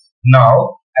cells,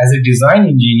 now as a design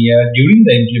engineer during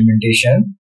the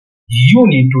implementation, you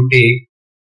need to take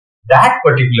that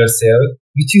particular cell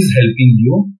which is helping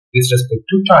you with respect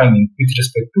to timing, with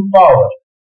respect to power.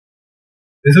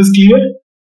 This is clear?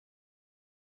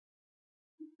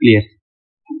 Clear.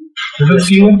 This is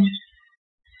clear?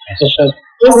 Yes, sir.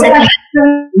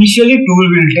 Initially tool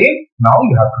will take, now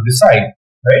you have to decide,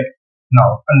 right?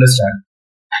 Now understand.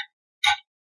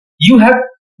 You have,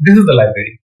 this is the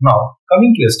library. Now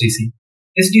coming to STC.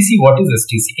 STC, what is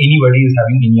STC? Anybody is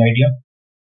having any idea?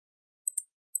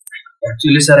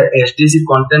 Actually, sir, STC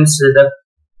contains the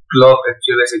clock.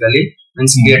 Actually, basically,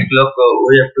 Means gate clock,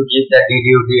 we have to give that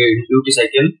duty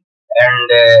cycle, and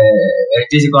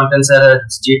HDC contents are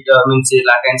JIT, means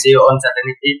latency,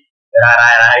 uncertainty,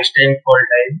 rise time, fall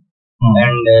time,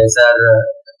 and sir,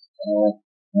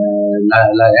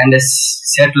 and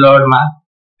set load map,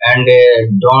 and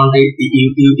don't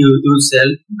use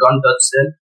cell, don't touch cell,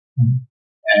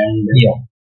 and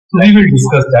we will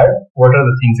discuss that. What are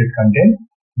the things it contains?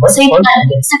 But So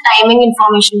it's a timing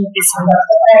information that is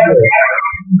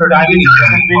So timing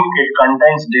it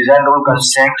contains design rule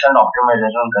constraints and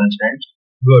optimization constraints.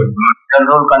 good. Design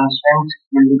rule constraints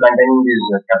will be containing these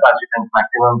capacitance,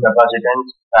 maximum capacitance,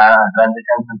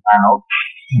 transitance, and fan out.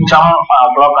 Some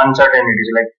clock uncertainties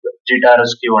like jitter,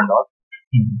 skew, and all.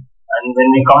 And when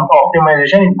we come to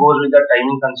optimization, it goes with the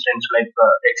timing constraints like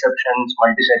exceptions,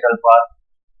 multi-cycle path,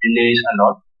 delays, and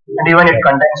all. And even it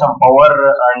contains some power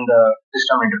and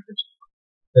system interface.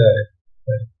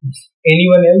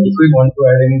 Anyone else? If we want to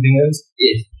add anything else?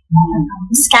 yes.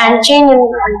 scan chain and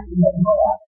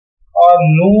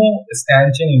No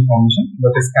scan chain information,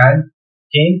 but scan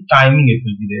chain timing it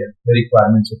will be there. The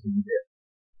requirements it will be there.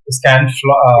 Scan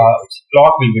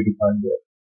clock will be defined there.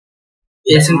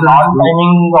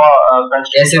 Non-timing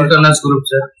constraints. Asynchronous group,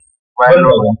 sir.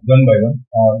 One by one.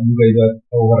 You guys are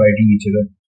overriding each other.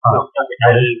 Okay,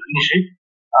 I will finish it.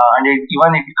 And it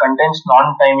contains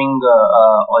non-timing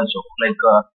also, like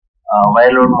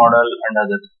wire load model and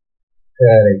others.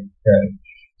 Correct.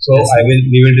 So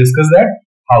we will discuss that.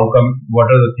 How come?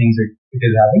 What are the things it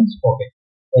is having? Okay.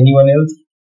 Anyone else?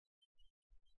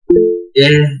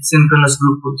 Asynchronous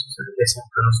group also, sir.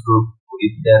 Asynchronous group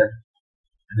is there.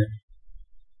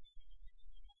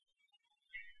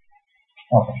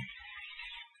 Okay.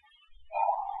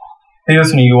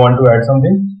 Seriously, you want to add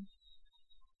something?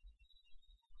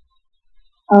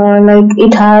 like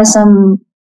it has some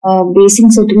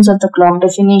basic settings of the clock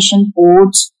definition,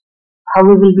 ports, how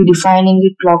we will be defining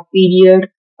the clock period,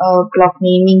 clock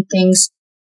naming things,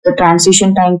 the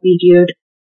transition time period.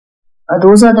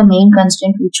 Those are the main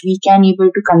constraints which we can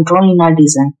able to control in our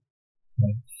design.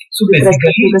 So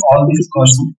basically, all these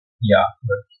concepts,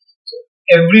 so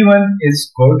everyone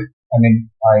is good. I mean,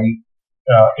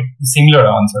 similar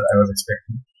answer I was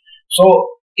expecting. So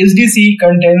SDC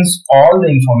contains all the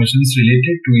informations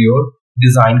related to your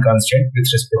design constraint with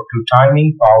respect to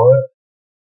timing, power,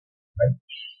 right,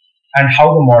 and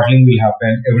how the modeling will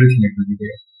happen. Everything it will be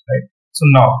there, right? So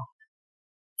now,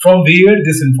 from where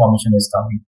this information is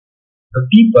coming? The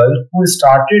people who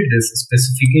started this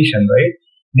specification, right,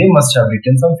 they must have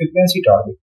written some frequency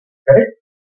target, correct?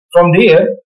 From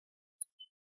there,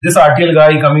 this RTL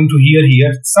guy coming to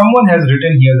here, someone has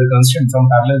written here the constraint, some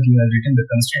parallel team has written the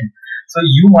constraint. So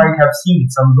you might have seen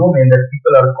some domain that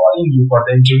people are calling you for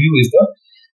the interview is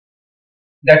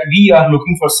that we are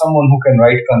looking for someone who can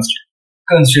write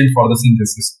constraint for the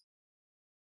synthesis,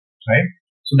 right?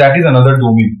 So that is another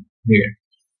domain there.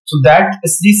 So that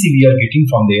SDC we are getting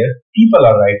from there. People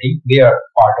are writing, they are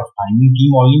part of timing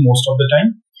team only most of the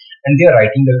time, and they are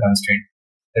writing the constraint,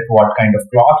 that what kind of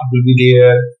clock it will be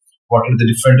there, what are the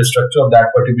different structure of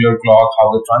that particular clock, how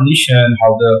the transition,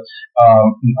 how the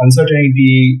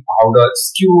uncertainty, how the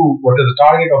skew, what are the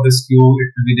target of the skew, it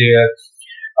will be there,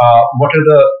 what are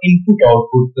the input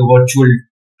output, the virtual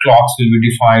clocks will be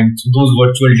defined. So those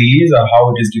virtual delays are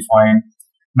how it is defined,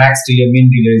 max delay,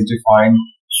 min delay is defined.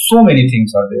 So many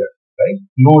things are there, right?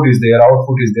 Load is there,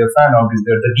 output is there, fan out is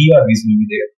there, the DRVs will be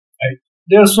there, right?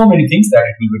 There are so many things that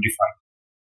it will be defined.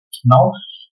 Now,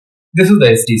 this is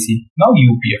the SDC. Now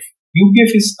UPF.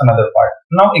 UPF is another part.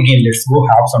 Now again, let's go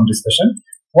have some discussion.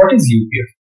 What is UPF?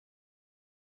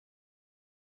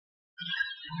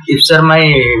 If sir, my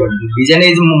design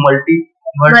is multi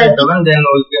token, then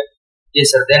we can,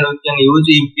 yes sir, then we can use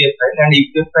UPF file, and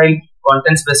UPF file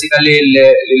contains basically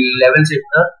level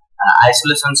shifter,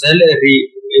 isolation cell,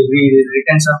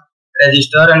 written some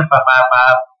register and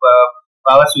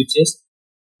power switches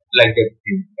like that,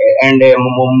 and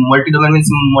multi-domain means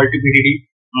multi-PDD,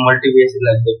 multi-VS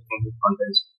like that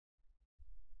contains.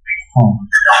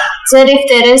 Sir, if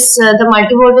there is the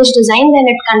multi-voltage design, then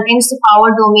it contains the power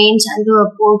domains and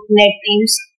the port net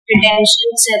names, retention,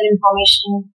 cell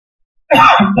information.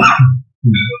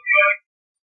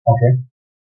 Okay.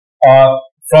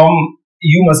 From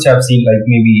you must have seen, like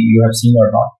maybe you have seen or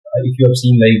not. If you have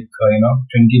seen like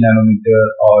 20 nanometer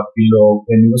or below,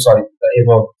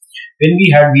 above, when we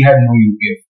had no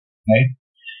UPF, right?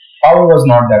 Power was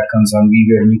not that concerned. We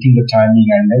were meeting the timing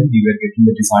and then we were getting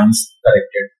the designs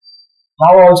corrected.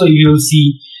 Now also you will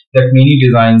see that many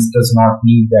designs does not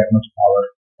need that much power,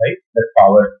 right? That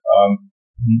power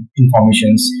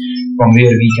informations from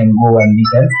where we can go and we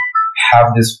can have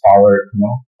this power,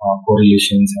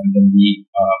 correlations, and then we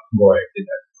go ahead with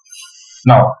that.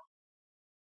 Now,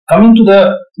 coming to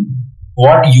the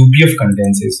what UPF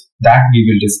contains is that we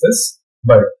will discuss.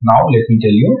 But now let me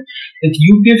tell you that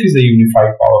UPF is a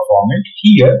unified power format.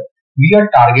 Here we are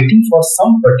targeting for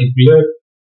some particular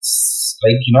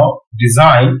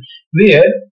design where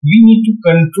we need to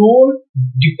control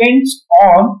depends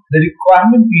on the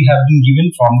requirement we have been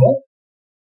given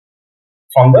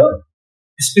from the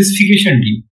specification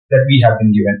team that we have been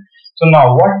given. So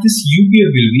now what this UPF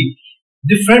will be,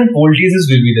 different voltages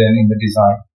will be there in the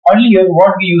design. Earlier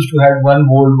what we used to have 1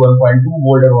 volt, 1.2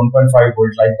 volt or 1.5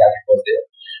 volt, like that it was there.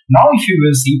 Now if you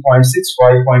will see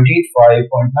 0.65, 0.85,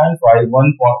 0.95, 1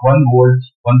 volt,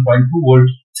 1.2 volt,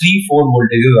 3-4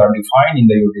 voltages are defined in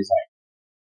your design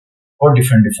for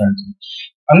different things.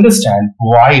 Understand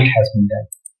why it has been done.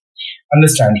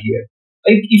 Understand here,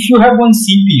 like if you have one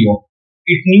CPU,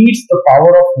 it needs the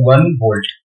power of 1 volt.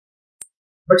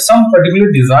 But some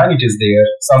particular design it is there,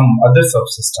 some other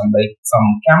subsystem like some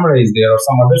camera is there or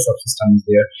some other subsystem is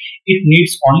there, it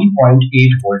needs only 0.8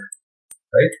 volt,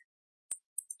 right?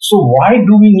 So why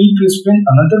do we need to spend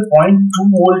another 0.2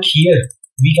 volt here?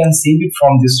 We can save it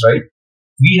from this, right?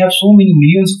 We have so many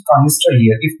millions of transistors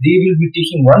here. If they will be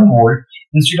taking 1 volt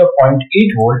instead of 0.8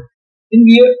 volt, then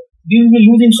we will be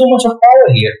losing so much of power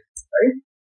here, right?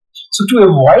 So to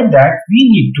avoid that, we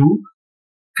need to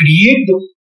create the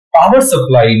power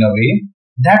supply in a way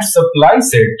that supply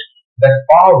set, that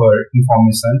power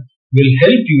information will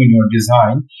help you in your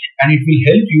design, and it will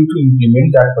help you to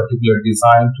implement that particular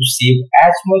design to save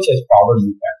as much as power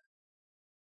you can.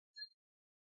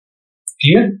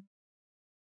 Clear?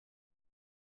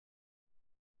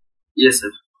 Yes,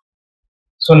 sir.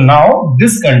 So now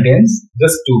this contains,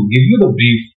 just to give you the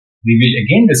brief, we will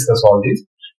again discuss all this,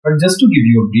 but just to give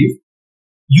you a brief,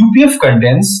 UPF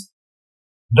contains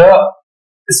the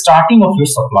starting of your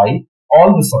supply,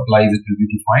 all the supplies it will be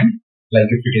defined, like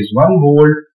if it is 1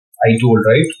 volt, I told,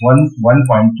 right,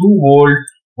 1.2 volt,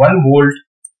 1 volt,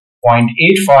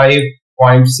 0.85,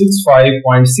 0.65,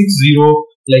 0.60,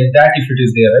 like that if it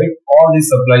is there, right, all these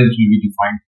supplies will be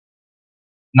defined.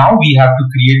 Now we have to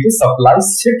create the supply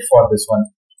set for this one.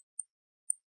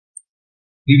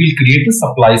 We will create the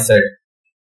supply set.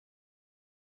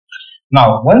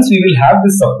 Now once we will have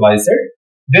this supply set,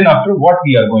 then after what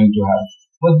we are going to have?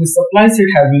 Well, the supply set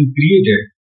has been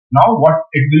created. Now what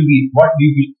it will be, what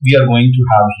we are going to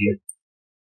have here?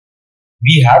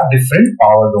 We have different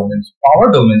power domains. Power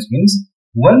domains means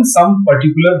when some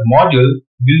particular module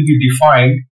will be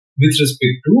defined with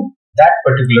respect to that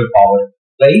particular power.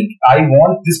 Like I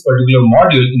want this particular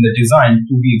module in the design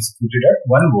to be executed at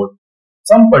 1 volt.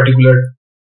 Some particular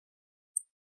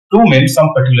domain,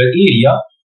 some particular area,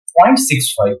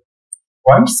 0.65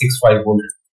 volt.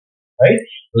 Right?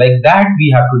 Like that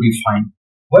we have to define.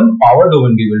 One power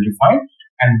domain we will define,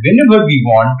 and whenever we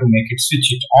want to make it switch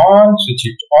it on, switch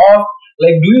it off,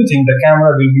 like do you think the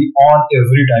camera will be on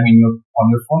every time on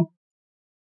your phone?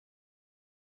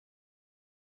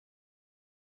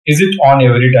 Is it on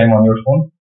every time on your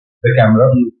phone? The camera?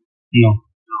 No.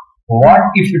 What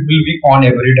if it will be on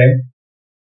every time?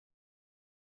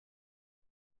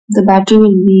 The battery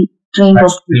will be drained That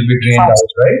off. will be drained out,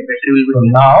 right? So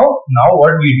now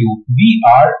what we do? We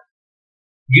are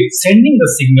sending the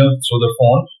signal through the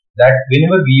phone that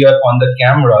whenever we are on the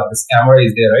camera, this camera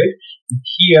is there, right?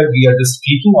 Here we are just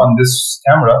clicking on this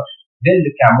camera, then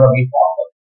the camera will pop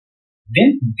up.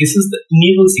 Then this is the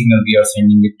enable signal we are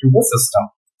sending it to the system,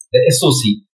 the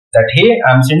SOC, that hey,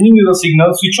 I'm sending you the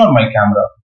signal, switch on my camera,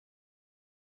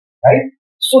 right?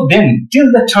 So then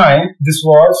till the time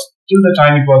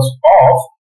it was off,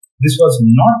 this was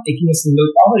not taking a single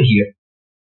power here,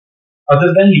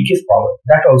 other than leakage power.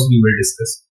 That also we will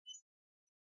discuss.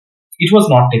 It was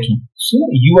not taking. So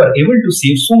you are able to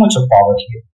save so much of power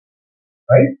here,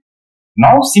 right?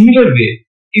 Now similar way,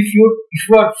 if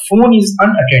your phone is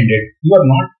unattended, you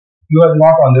are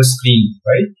not on the screen,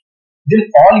 right? Then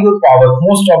all your power,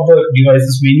 most of the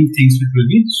devices, many things which will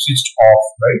be switched off,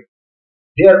 right?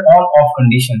 They are on-off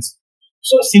conditions.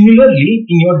 So similarly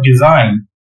in your design,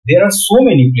 there are so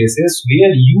many places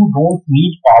where you don't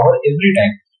need power every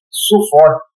time. So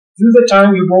for till the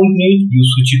time you don't need, you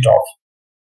switch it off.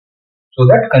 So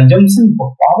that consumption of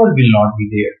power will not be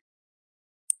there,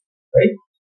 right?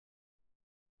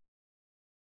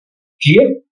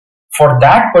 Clear? For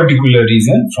that particular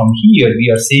reason, from here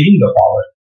we are saving the power.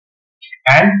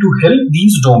 And to help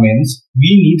these domains, we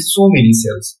need so many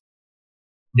cells.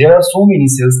 There are so many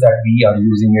cells that we are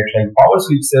using it, like power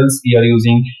switch cells we are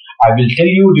using. I will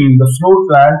tell you during the floor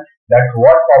plan that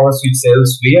what power switch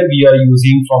cells, where we are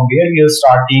using, from where we are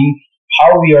starting,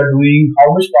 how we are doing,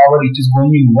 how much power it is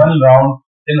going in one round,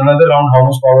 then another round, how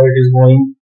much power it is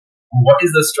going, what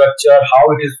is the structure, how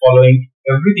it is following,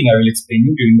 everything I will explain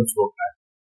you during the flow plan.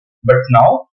 But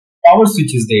now, power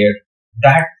switch is there.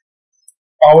 That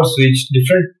power switch,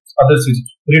 different other switch,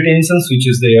 retention switch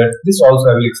is there. This also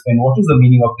I will explain what is the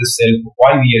meaning of this cell,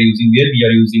 why we are using, where we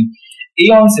are using.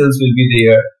 Aeon cells will be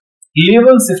there.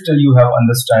 Level shifter you have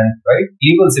understand, right?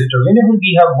 Level shifter, whenever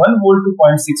we have 1 volt to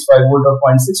 0.65 volt or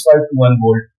 0.65 to 1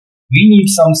 volt, we need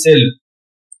some cell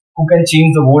who can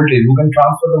change the voltage, who can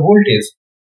transfer the voltage,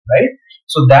 right?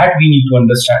 So that we need to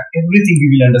understand. Everything we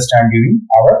will understand during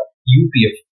our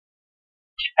UPF.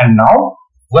 And now,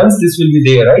 once this will be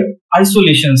there, right?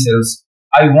 Isolation cells.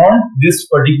 I want this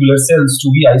particular cells to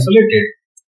be isolated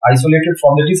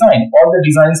from the design. All the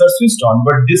designs are switched on,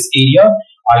 but this area,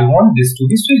 I want this to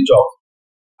be switched off.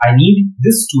 I need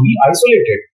this to be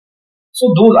isolated.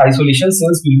 So those isolation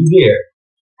cells will be there.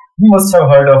 You must have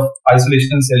heard of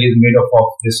isolation cell is made up of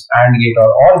this AND gate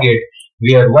or OR gate,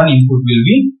 where one input will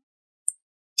be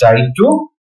tied to,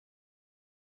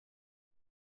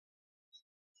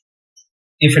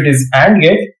 if it is AND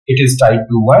gate, it is tied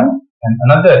to 1, and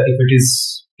another if it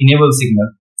is enable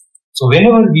signal. So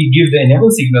whenever we give the enable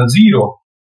signal 0,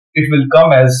 it will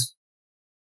come as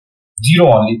 0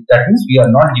 only. That means we are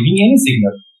not giving any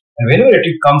signal. And whenever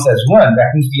it comes as 1, that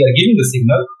means we are giving the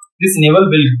signal. This enable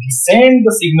will send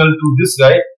the signal to this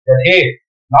guy that, hey,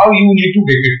 now you need to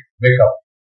wake up.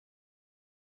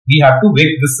 We have to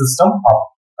wake this system up,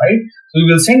 right? So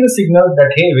we will send the signal that,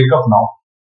 hey, wake up now.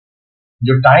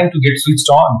 Your time to get switched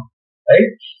on, right?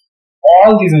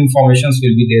 All these informations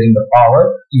will be there in the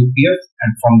power UPF,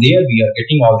 and from there we are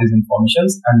getting all these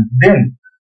informations, and then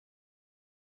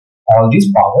all this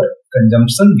power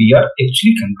consumption we are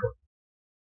actually controlling.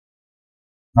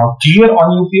 Now clear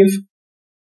on UPF?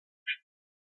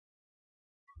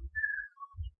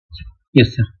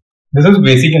 Yes, sir. This is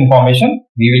basic information.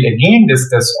 We will again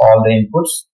discuss all the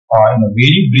inputs in a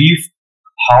very brief.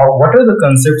 What are the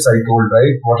concepts I told,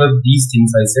 right? What are these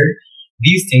things I said?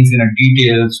 These things in a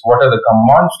details. What are the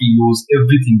commands we use?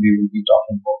 Everything we will be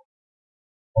talking about.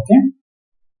 Okay?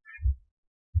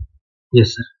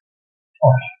 Yes, sir.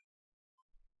 Okay.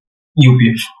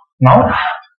 UPF. Now,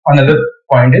 another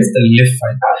point is the lib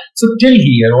file. So till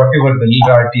here, whatever the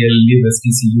LibRTL,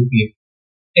 libstc, UPF,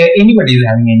 anybody is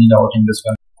having any doubt in this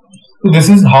one? So this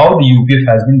is how the UPF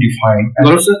has been defined.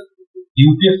 Gaurav, sir?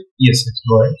 UPF, yes,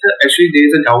 go ahead. Sir, actually, there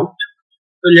is a doubt.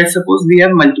 So let's suppose we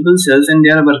have multiple cells and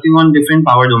they are working on different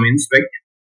power domains, right?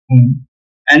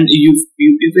 And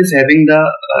UPF is having the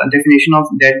definition of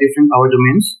that different power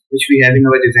domains which we have in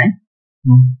our design.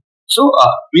 So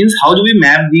means how do we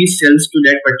map these cells to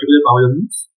that particular power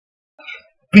domains?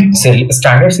 Which cell?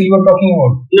 Standard cell you are talking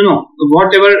about? No.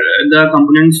 Whatever the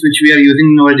components which we are using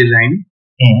in our design.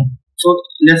 So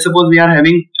let's suppose we are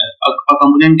having a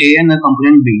component A and a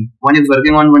component B. One is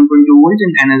working on 1.2 volts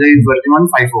and another is working on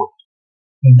 5 volts.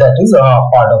 That is a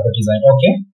part of the design.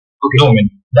 Okay. Domain.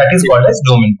 That is called as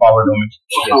domain, power domain.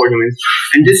 Power domain.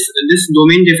 And this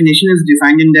domain definition is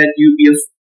defined in that UPF.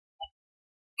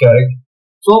 Correct.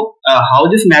 So how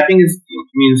this mapping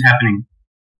means happening?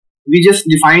 We just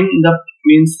define the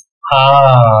means.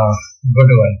 Good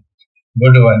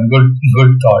one.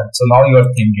 Good thought. So now you are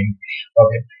thinking.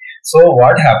 Okay. So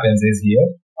what happens is here.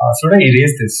 Should I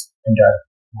erase this entire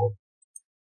board?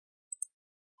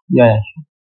 Yeah.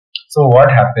 So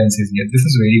what happens is here. This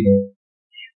is very good.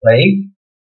 Like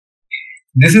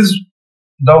this is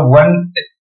the one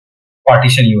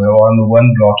partition you have, or the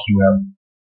one block you have.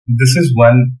 This is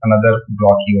another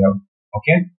block you have.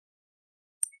 Okay.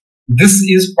 This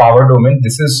is power domain.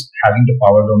 This is having the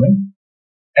power domain,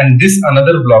 and this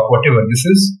another block, whatever this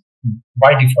is,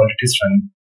 by default it is running,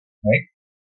 right?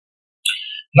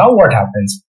 Now what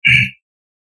happens?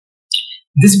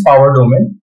 This power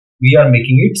domain, we are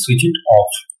making it switch it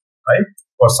off, right?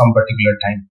 For some particular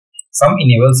time. Some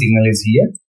enable signal is here,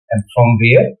 and from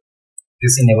where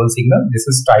this enable signal, this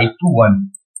is tied to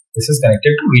 1. This is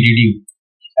connected to VDD,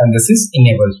 and this is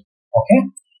enabled. Okay.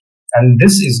 And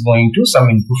this is going to some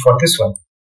input for this one.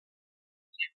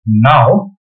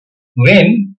 Now,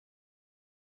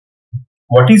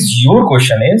 what is your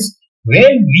question is,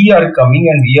 when we are coming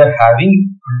and we are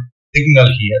having signal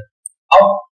here,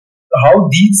 how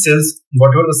these cells,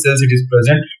 whatever the cells it is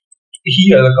present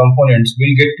here, the components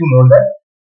will get to know that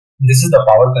this is the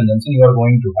power consumption you are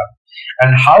going to have,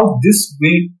 and how this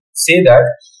will say that,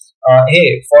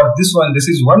 hey, for this one, this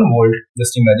is 1 volt,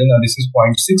 just imagine, and this is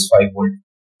 0.65 volt.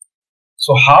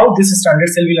 So how this standard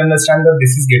cell will understand that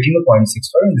this is getting a 0.65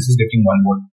 and this is getting 1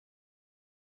 volt?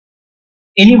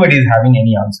 Anybody is having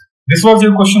any answer? This was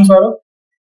your question, Saurabh?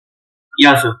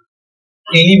 Yeah, sir.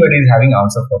 Anybody is having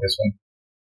answer for this one?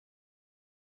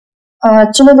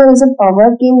 Actually, there is a power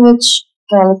team which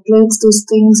calculates these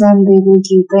things and they will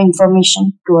give the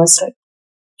information to us, right?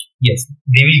 Yes,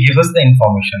 they will give us the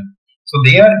information. So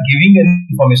they are giving an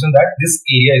information that this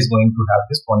area is going to have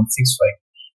this 0.65.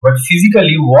 But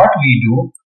physically, what we do,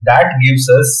 that gives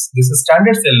us this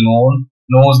standard cell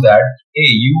knows that,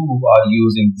 hey, you are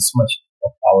using this much of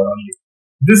power only.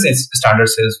 This is standard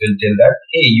cells will tell that,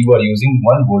 hey, you are using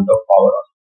 1 volt of power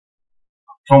only.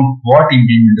 From what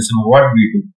implementation, what we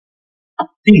do?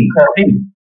 Think.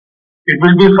 It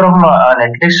will be from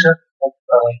netlist.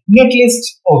 Netlist,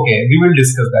 okay, we will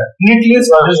discuss that. Netlist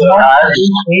does not have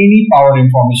any power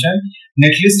information.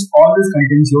 Netlist always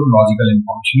contains your logical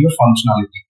information, your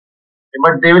functionality.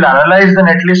 But they will analyze the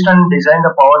netlist and design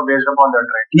the power based upon that,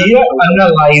 right? They are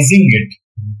analyzing it.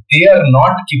 They are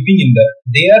not keeping in that.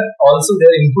 They are also,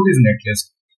 their input is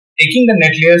netlist. Taking the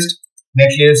netlist,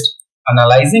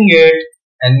 analyzing it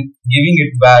and giving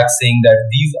it back, saying that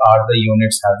these are the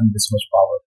units having this much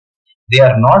power. They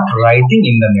are not writing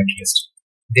in the netlist.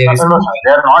 They are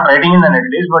not writing in the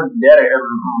netlist, but they are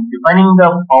defining the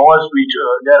powers which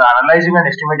they are analyzing and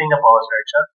estimating the powers, right,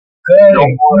 sir?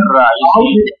 Correct.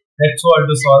 That's what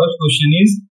the Saurabh's question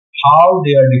is, how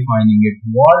they are defining it.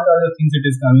 What are the things it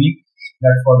is coming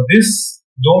that for this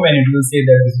domain it will say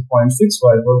that this is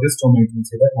 0.65, for this domain it will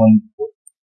say that 1 volt.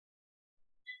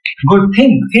 Good,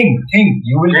 think.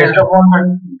 You will based upon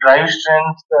the drive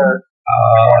strength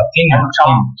and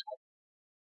some.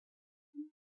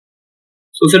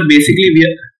 So sir, basically we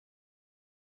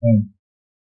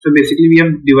have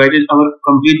divided our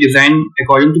complete design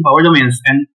according to power domains,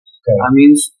 and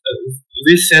means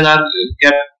which cell are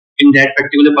kept in that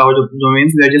particular power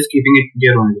domains. We are just keeping it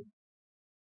there only.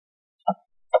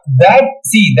 That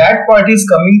part is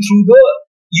coming through the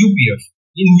UPF.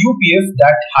 In UPF,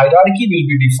 that hierarchy will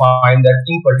be defined that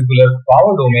in particular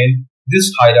power domain, this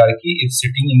hierarchy is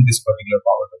sitting in this particular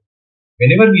power domain.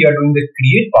 Whenever we are doing the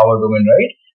create power domain,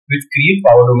 right? With create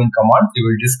power domain command, we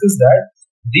will discuss that.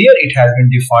 There it has been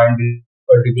defined with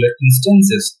particular instance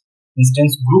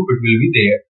group it will be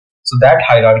there. So that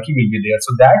hierarchy will be there.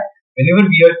 So that whenever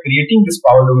we are creating this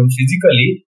power domain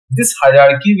physically, this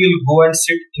hierarchy will go and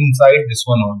sit inside this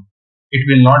one only. It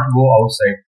will not go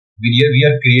outside. We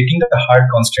are creating the hard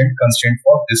constraint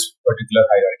for this particular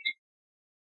hierarchy.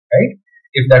 Right?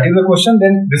 If that is the question,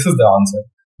 then this is the answer.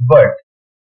 But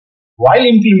while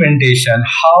implementation,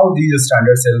 how these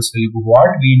standard cells will go, what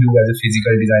we do as a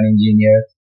physical design engineer,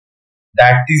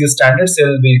 that these standard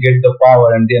cells will get the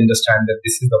power and they understand that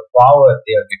this is the power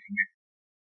they are getting it.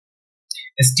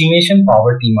 Estimation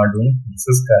power team are doing, this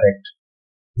is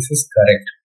correct,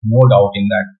 no doubt in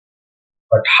that.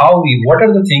 But what are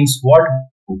the things, what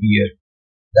here?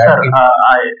 Sir,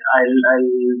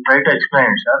 I'll try to explain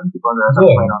it, sir, because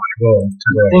go on.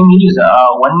 The thing is,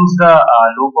 once the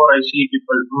low power IC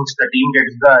people, means the team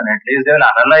gets the netlist, they will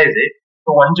analyze it.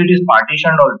 So once it is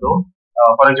partitioned also,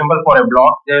 for example, for a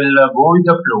block, they will go with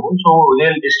the flow. So they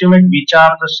will estimate which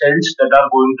are the cells that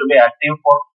are going to be active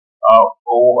for how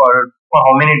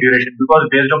many duration. Because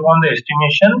based upon the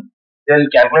estimation, they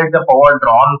will calculate the power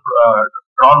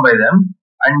drawn by them.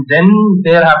 And then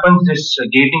there happens this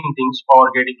gating things, power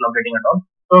gating, clock gating and all.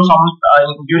 So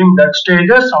during that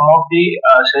stages, some of the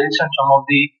cells and some of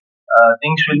the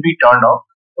things will be turned off.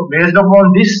 So based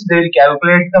upon this, they will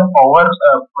calculate the power.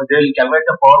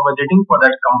 Budgeting for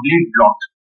that complete block.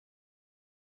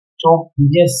 So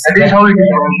yes, that is how it is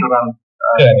going to run.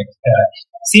 Correct.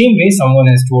 Same way,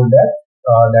 someone has told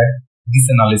that this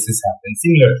analysis happens.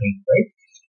 Similar thing, right?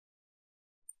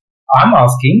 I'm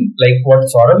asking, like what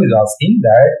Saurabh is asking,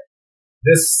 that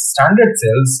this standard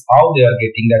cells, how they are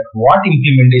getting that, what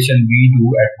implementation we do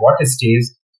at what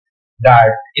stage,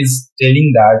 that is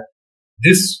telling that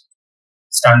this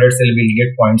standard cell will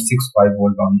get 0.65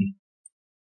 volt only.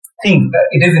 Think that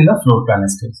it is in the floor plan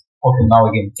stage. Okay,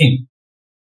 now again, think.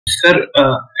 Sir,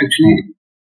 actually,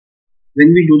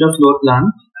 when we do the floor plan,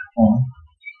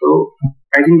 so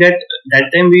I think that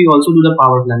time we also do the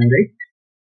power planning, right?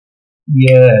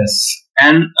 Yes.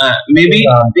 And maybe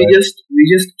we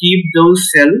just keep those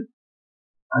cells,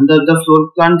 and the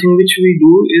floor plan thing which we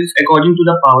do is according to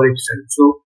the power itself.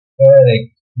 So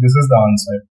correct. This is the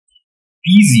answer.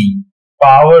 PZ,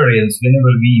 power rails,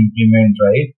 whenever we implement,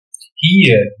 right?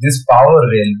 Here, this power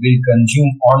rail will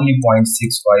consume only 0.65.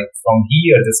 From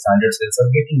here, the standard cells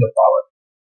are getting the power,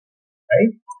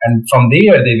 right? And from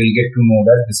there, they will get to know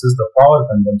that this is the power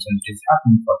consumption that is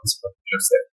happening for this particular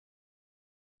cell.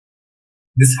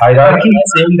 This hierarchy is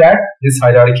saying that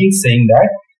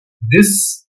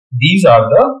these are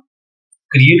the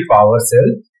create power cell,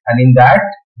 and in that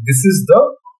this is the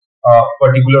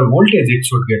particular voltage it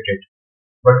should get it.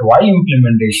 But Y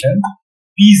implementation,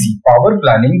 PZ, power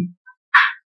planning,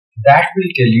 that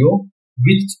will tell you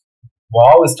which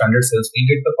wow standard cells will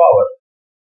get the power.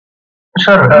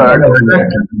 Sir,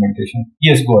 Implementation.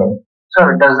 Yes, go ahead.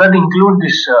 sir, does that include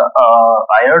this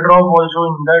IR drop also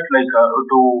in that, like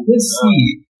to? Let's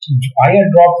see. IR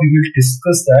drop, we will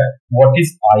discuss that. What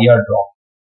is IR drop?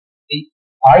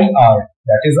 IR,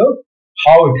 that is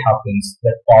how it happens,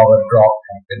 that power drop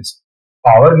happens.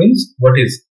 Power means what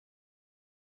is?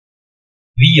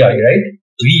 VI, right?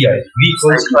 VI. V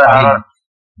equals to I,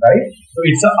 right? So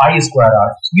it's a I square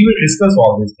R. We will discuss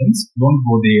all these things. Don't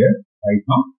go there right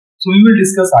now. So we will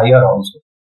discuss IR also,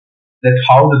 that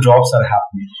how the drops are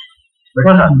happening.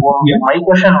 But No, sir. My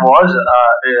question was,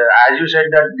 as you said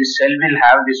that this cell will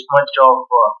have this much of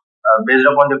based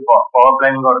upon the power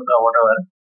planning or whatever.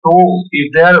 So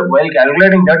if they are well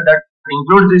calculating that, that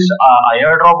includes this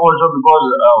IR drop also, because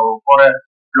for a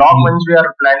block once we are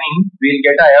planning, we'll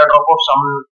get a IR drop of some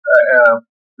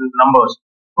numbers.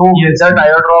 So Yes. that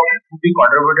IR drop will be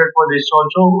contributed for this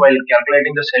also while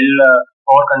calculating the cell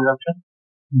power consumption.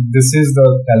 this is the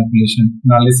calculation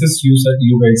analysis.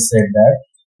 You guys said that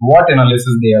what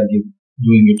analysis they are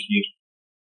doing it here,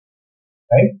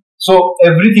 right? So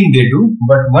everything they do,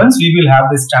 but once we will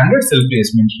have the standard cell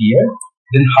placement here,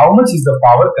 then how much is the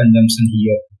power consumption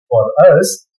here for us?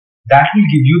 That will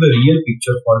give you the real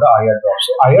picture for the IR drop.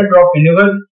 So IR drop, whenever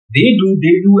they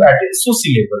do at a SOC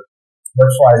level. But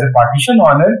for as a partition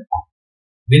owner,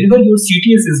 whenever your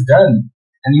CTS is done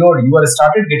and you are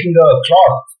started getting the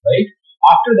clock, right?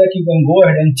 After that, you can go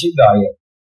ahead and check the IR.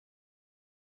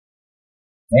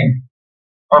 Right?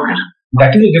 Okay.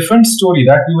 That is a different story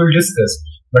that we will discuss.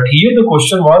 But here the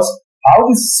question was how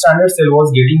this standard cell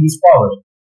was getting this power.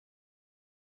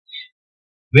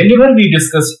 Whenever we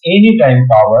discuss any time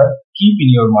power, keep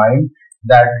in your mind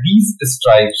that these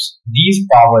stripes, these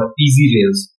power PZ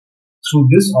rails, through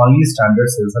this only standard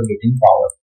cells are getting power.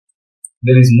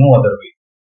 There is no other way.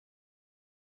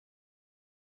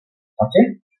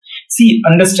 Okay? See,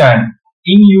 understand,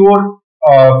 in your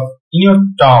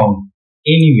town,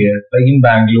 anywhere, like in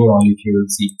Bangalore only, if you will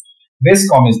see,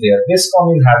 Bescom is there.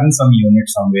 Bescom is having some unit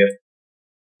somewhere.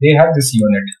 They have this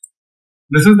unit.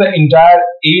 This is the entire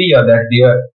area that they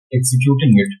are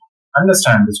executing it.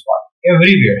 Understand this part.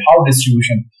 Everywhere, how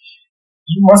distribution.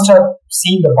 You must have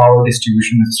seen the power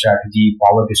distribution strategy,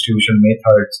 power distribution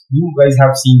methods. You guys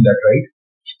have seen that, right?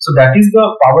 So that is the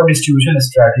power distribution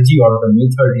strategy or the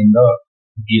method in the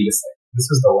VLSI. This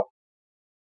is the one.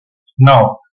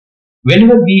 Now,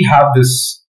 whenever we have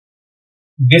this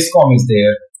Bescom is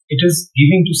there, it is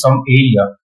giving to some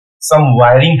area, some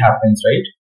wiring happens, right?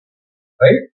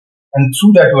 Right? And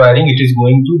through that wiring, it is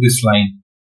going to this line.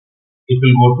 It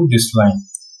will go to this line.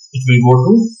 It will go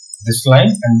to this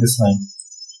line and this line.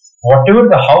 Whatever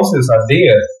the houses are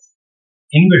there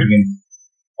in between,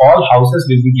 all houses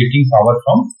will be getting power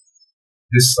from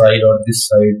this side or this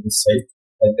side,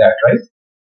 like that, right?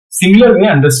 Similar way,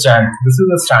 understand, this is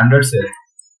a standard cell,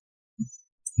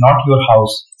 not your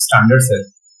house, standard cell,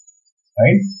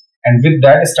 right? And with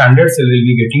that, a standard cell will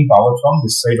be getting power from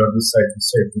this side or this side, this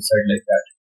side, this side, like that.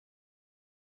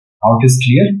 Now it is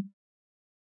clear?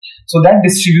 So that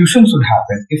distribution should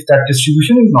happen. If that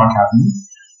distribution is not happening,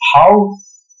 how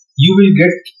you will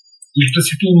get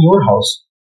electricity in your house?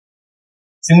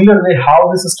 Similar way, how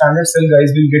this standard cell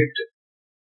guys will get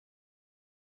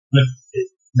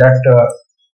that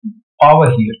power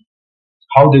here,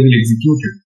 how they will execute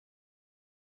it.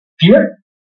 Clear?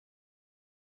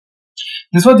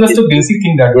 This was just a basic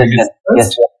thing that we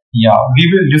discussed. Yeah, we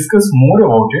will discuss more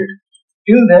about it.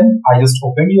 Till then, I just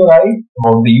opened your eye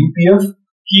about the UPF.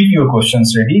 Keep your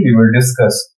questions ready. We will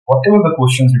discuss whatever the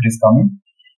questions it is coming.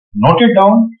 Note it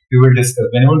down. We will discuss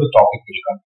whenever the topic will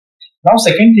come. Now,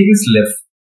 second thing is LIF.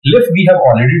 LIF we have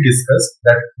already discussed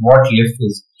that what LIF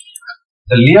is.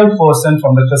 The layout person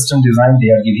from the custom design,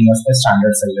 they are giving us a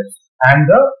standard cell LIF, and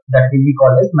that will be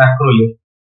called as macro LIF.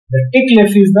 The tick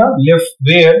LIF is the LIF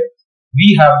where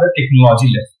we have the technology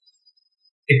LIF.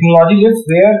 Technology LIF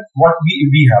where what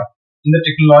we have. In the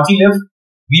technology LIF,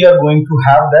 we are going to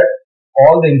have that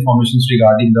all the informations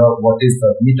regarding the what is the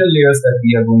metal layers that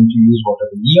we are going to use, what are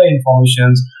the EI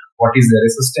informations, what is the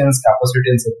resistance,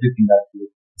 capacitance, everything that we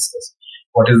will discuss.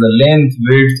 What is the length,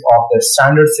 width of the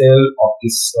standard cell of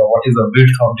this, what is the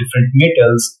width of different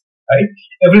metals, right?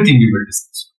 Everything we will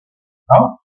discuss.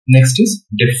 Now, next is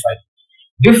diff file.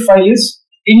 Diff file is,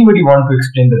 anybody want to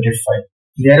explain the diff file?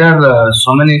 There are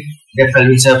so many diff files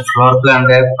which are floor plan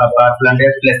diff, power plan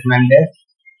diff, placement diff,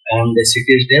 and the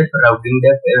cities diff, routing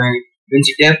diff. When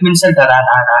diff means there are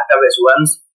database.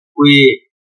 Once we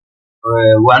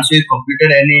once we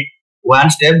completed any one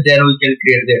step, then we can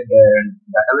create the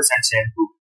database and send to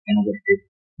another step.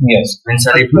 Yes. When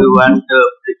sir, if we want a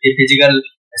physical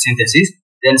synthesis,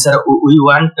 then sir we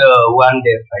want one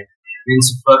depth, right?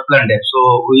 Means floor plan depth. So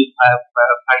we have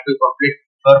to complete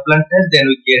floor plan test, then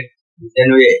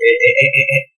we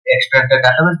extract the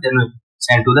database, then we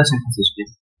send to the synthesis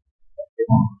phase.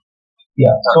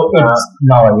 Yeah. So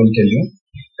now I will tell you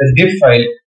the diff file.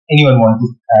 Anyone want to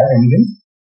add anything?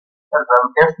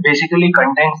 Diff basically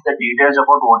contains the details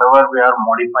about whatever we are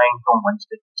modifying from one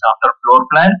step. So after floor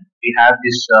plan, we have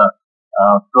this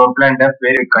floor plan depth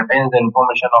where it contains the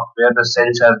information of where the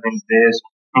cells have been placed,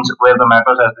 means where the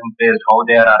macros have been placed, how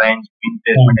they are arranged, pin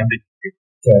placement, everything.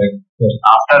 Correct.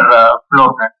 After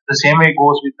floor plan, the same way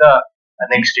goes with the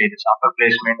next stages after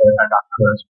placement and after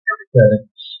placement. Correct.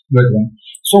 Good one.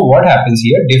 So what happens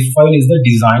here? Diff file is the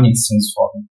design exchange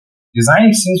format. Design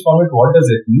exchange format, what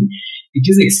does it mean? It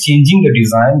is exchanging the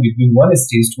design between one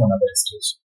stage to another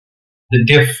stage. The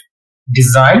diff,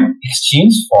 design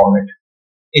exchange format,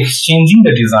 exchanging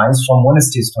the designs from one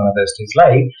stage to another stage.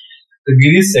 Like the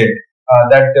Giri said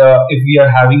that if we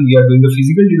are doing the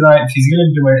physical design,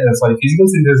 physical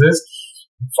synthesis.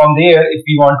 From there, if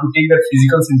we want to take that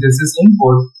physical synthesis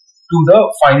input to the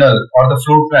final or the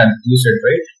floor plan, you said,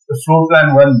 right? The floor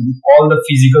plan one, all the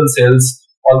physical cells,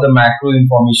 all the macro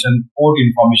information, port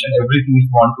information, everything we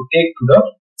want to take to the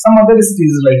some other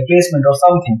stages like placement or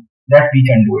something, that we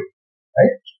can do it,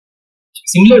 right?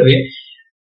 Similar way,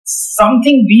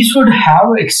 something we should have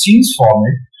exchange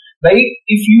format. Like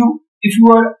if you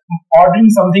are ordering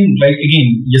something, like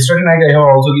again yesterday night I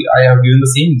have given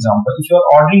the same example. If you are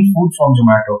ordering food from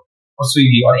Zomato or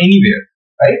Swiggy or anywhere,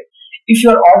 right? If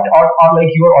you are or like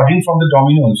you are ordering from the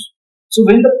Domino's, so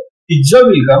when the pizza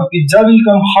will come,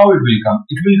 how it will come?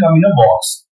 It will come in a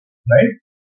box, right?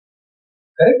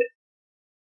 Correct?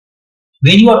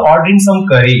 When you are ordering some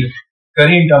curry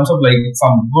in terms of like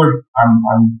some good, I'm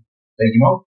like,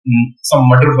 some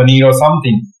matar paneer or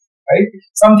something, right?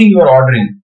 Something you are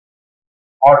ordering,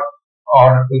 or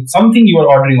something you are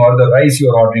ordering, or the rice you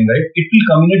are ordering, right? It will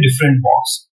come in a different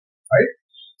box, right?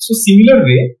 So similar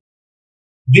way,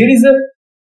 there is a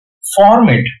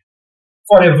format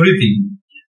for everything.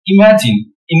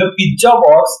 Imagine in a pizza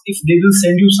box, if they will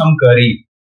send you some curry,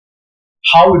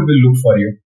 how it will look for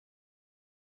you?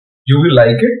 You will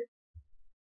like it?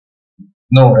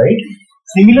 No, right?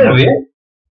 Similar way,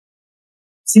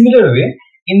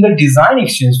 in the design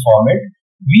exchange format,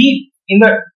 in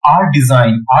the art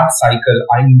design, art cycle,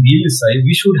 in VLSI,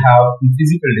 we should have, in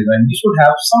physical design, we should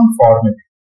have some format.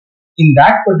 In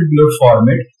that particular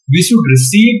format, we should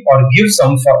receive or give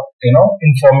some,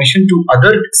 information to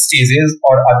other stages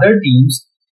or other teams.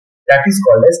 That is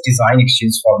called as design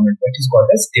exchange format. That is called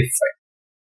as diff file,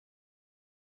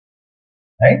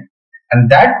 right? And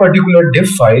that particular diff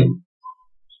file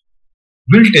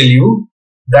will tell you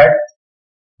that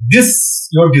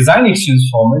your design exchange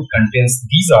format contains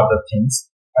these are the things,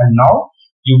 and now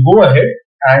you go ahead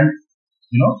and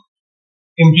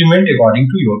implement according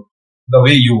to the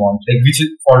way you want, like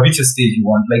for which stage you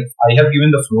want. Like I have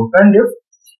given the floor plan diff,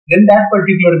 then that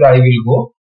particular guy will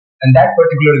go, and that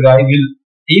particular guy will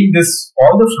take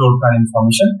all the floor plan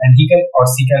information, and he can or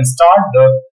she can start the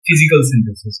physical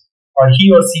synthesis, or he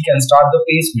or she can start the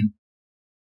placement.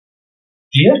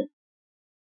 Clear?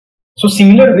 So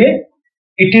similar way,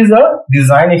 it is a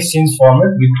design exchange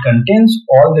format which contains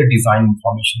all the design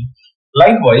information.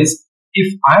 Likewise,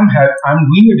 if I'm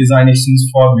doing a design exchange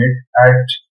format at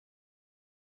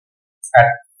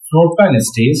floor plan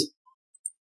stage,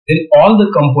 then all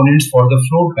the components for the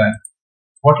floor plan.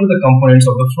 What are the components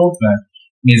of the floor plan?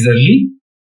 Majorly,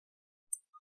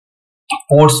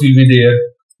 ports will be there,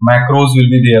 macros will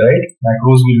be there, right?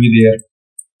 Macros will be there.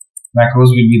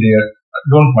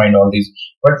 Don't mind all these,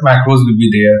 but macros will be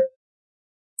there.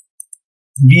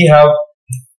 We have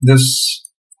this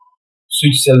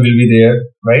switch cell will be there,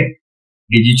 right?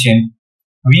 DG chain.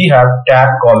 We have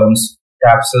tab columns.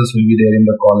 Tab cells will be there in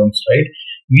the columns, right?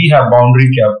 We have boundary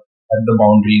cap at the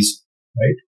boundaries,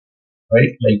 right?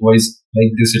 Likewise,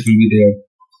 like this it will be there,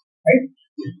 right?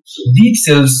 These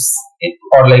cells,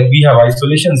 or like we have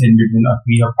isolations in between.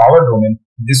 We have power domain.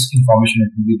 This information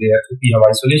it will be there. If we have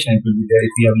isolation, it will be there.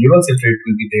 If we have level separate, it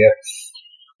will be there.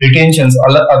 Retentions,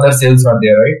 other cells are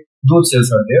there, right? Those cells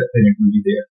are there, then it will be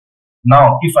there.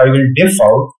 Now, if I will diff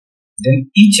out, then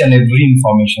each and every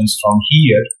information from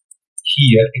here,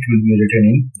 it will be written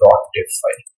in .diff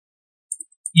file.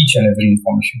 Each and every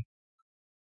information.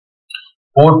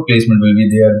 Port placement will be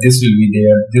there, this will be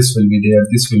there, this will be there,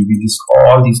 this will be this,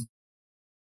 all these.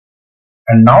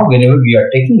 And now whenever we are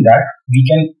taking that, we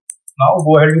can Now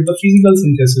go ahead with the physical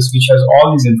synthesis, which has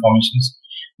all these informations.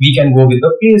 We can go with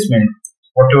the placement,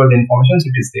 whatever the information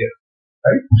it is there,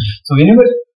 right? So whenever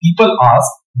people ask,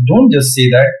 don't just say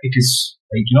that it is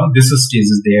like, this stage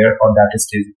is there or that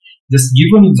stage. Just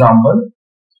give an example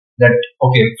that,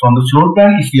 okay, from the floor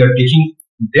plan, if we are taking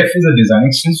def is a design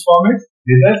exchange format,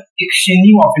 where the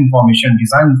exchanging of information,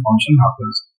 design information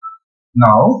happens.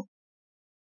 Now,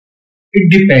 it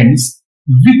depends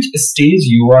which stage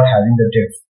you are having the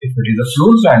def. If it is a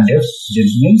floor plan def, that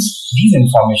means these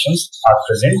informations are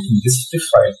present in this def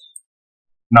file.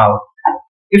 Now,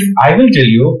 if I will tell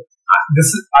you, this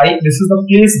is the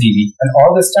place DB, and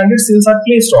all the standard cells are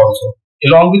placed also,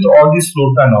 along with all these floor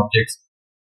plan objects.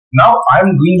 Now I am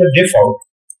doing the def out.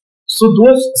 So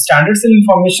those standard cell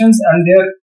informations and their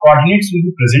coordinates will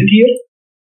be present here.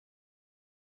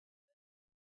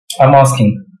 I'm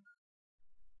asking.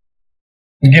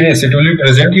 Girish, it will be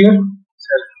present here?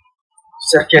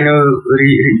 Sir, can you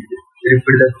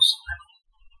repeat the question?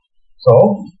 So,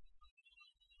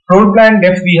 floor plan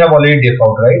def we have already def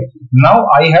out, right? Now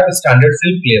I have a standard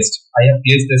cell placed. I have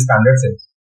placed the standard cells.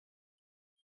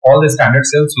 All the standard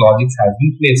cells logics have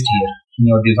been placed here in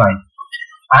your design.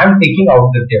 I am taking out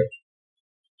the def.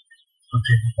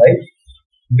 Okay, right?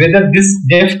 Whether this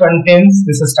def contains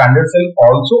this standard cell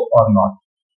also or not.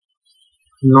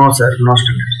 No, sir, no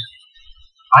standard.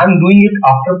 I am doing it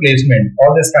after placement.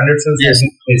 All the standard cells have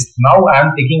been placed. Now I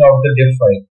am taking out the def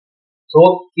file. So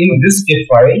in this def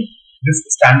file, this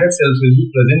standard cells will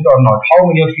be present or not. How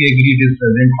many of you agree it is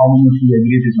present? How many of you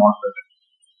agree it is not present?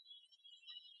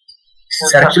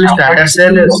 So actually, standard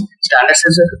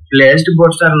cells are placed,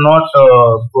 but are not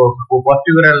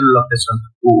particular location.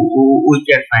 We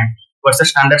can find. But the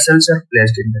standard cells are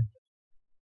placed in that.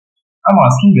 I'm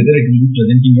asking whether it will be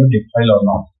present in your def file or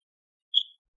not.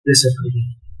 Yes, sir.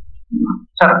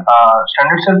 Sir,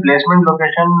 standard cell placement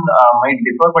location might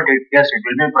differ, but yes, it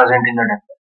will be present in the def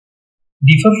file.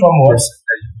 Differ from what?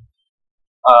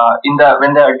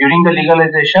 During the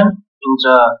legalization,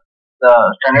 the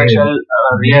standard cell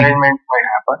rearrangement might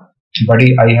happen.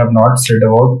 Buddy, I have not said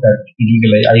about that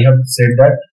illegally. I have said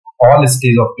that all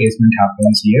stage of placement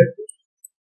happens here.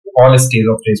 All stage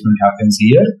of placement happens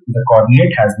here. The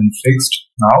coordinate has been fixed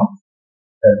now.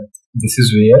 This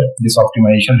is where this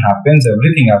optimization happens.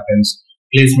 Everything happens.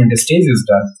 Placement stage is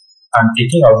done. I'm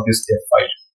taking out this def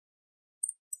file.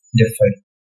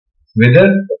 Whether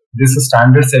this is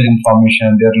standard cell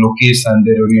information, their location,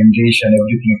 their orientation,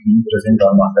 everything will be present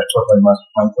or not. That's what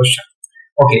my question.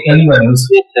 Okay, anyone else?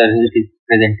 Yes, sir, it is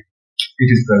present. It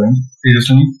is present. It is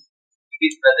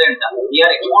present. We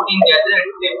are exporting the other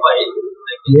def file.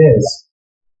 Yes.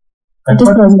 It is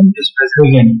present. It is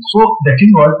present. So that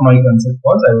is what my concept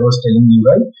was. I was telling you,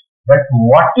 right, that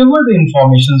whatever the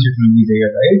information it will be there,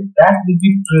 right, that will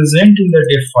be present in the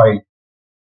def file.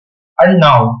 And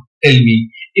now tell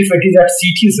me, if it is at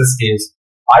CTS stage,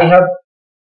 I have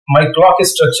my clock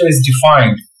structure is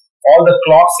defined. All the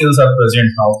clock cells are present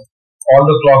now. All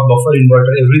the clock buffer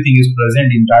inverter, everything is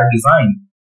present in that design.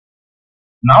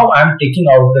 Now I am taking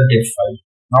out the def file.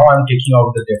 Now I am taking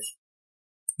out the def.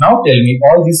 Now tell me,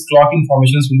 all these clock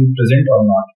informations will be present or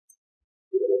not?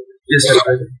 Yes, sir.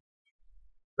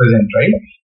 Present, right?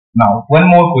 Now, one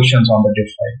more questions on the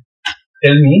def file.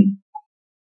 Tell me,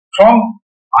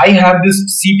 I have this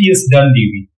CTS done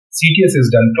DB. CTS is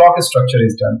done, clock structure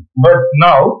is done. But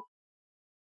now,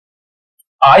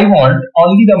 I want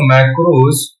only the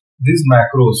macros, these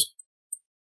macros.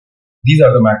 These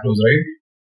are the macros, right?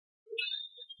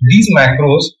 These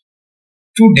macros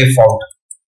to def out.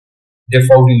 Def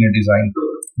out in a design.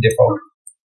 Def out.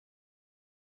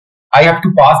 I have to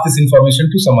pass this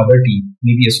information to some other team,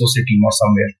 maybe associate team or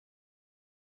somewhere.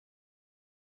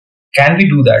 Can we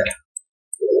do that?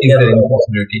 Is there any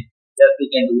possibility? Yes, we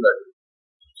can do that.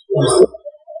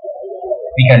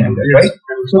 We can do that, right?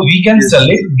 So we can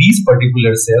select these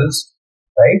particular cells,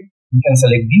 right? We can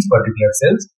select these particular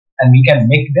cells and we can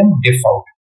make them def out.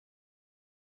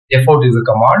 Def out is a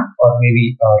command, or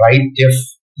maybe write def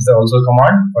is also a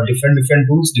command, or different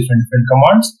tools, different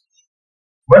commands.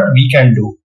 But we can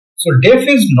do. So def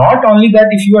is not only that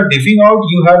if you are defing out,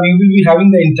 you will be having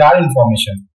the entire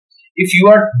information. If you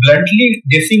are bluntly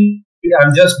defing,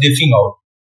 I'm just diffing out.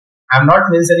 I'm not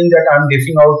mentioning that I'm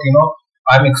diffing out,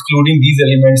 I'm excluding these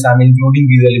elements, I'm including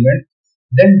these elements.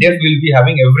 Then def will be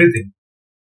having everything.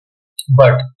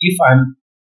 But if I'm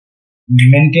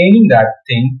maintaining that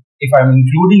thing, if I'm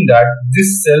including that,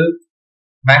 this cell,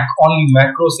 only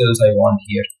macro cells I want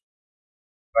here,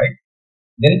 right?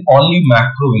 Then only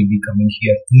macro will be coming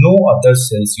here. No other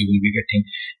cells you will be getting.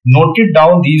 Note it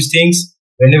down these things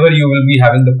whenever you will be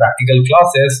having the practical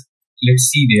classes. Let's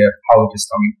see there how it is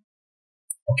coming.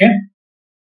 Okay.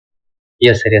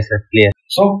 Yes, sir. Yes, sir. Clear.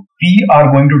 So we are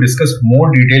going to discuss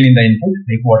more detail in the input,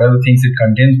 like what are the things it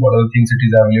contains, what are the things it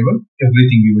is available,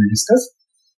 everything we will discuss.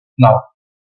 Now,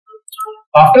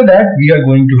 after that, we are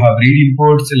going to have read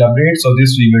inputs, elaborate. So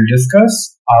this we will discuss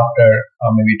after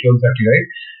maybe 12:30, right?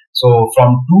 So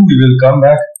from 2 we will come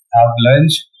back, have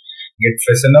lunch, get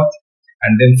freshen up,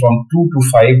 and then from 2 to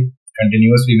 5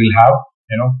 continuous we will have,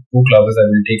 2 classes I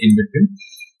will take in between.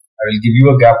 I will give you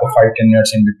a gap of 5-10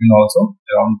 minutes in between also,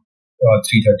 around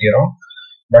 3:30 around.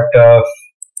 But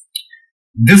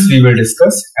this we will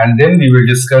discuss, and then we will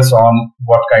discuss on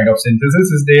what kind of synthesis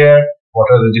is there, what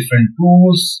are the different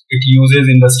tools it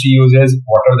uses, industry uses,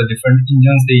 what are the different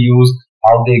engines they use,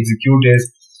 how they execute it,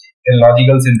 then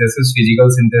logical synthesis, physical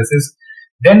synthesis,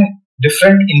 then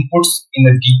different inputs in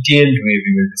a detailed way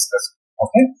we will discuss.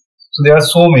 Okay, so there are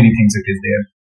so many things it is there.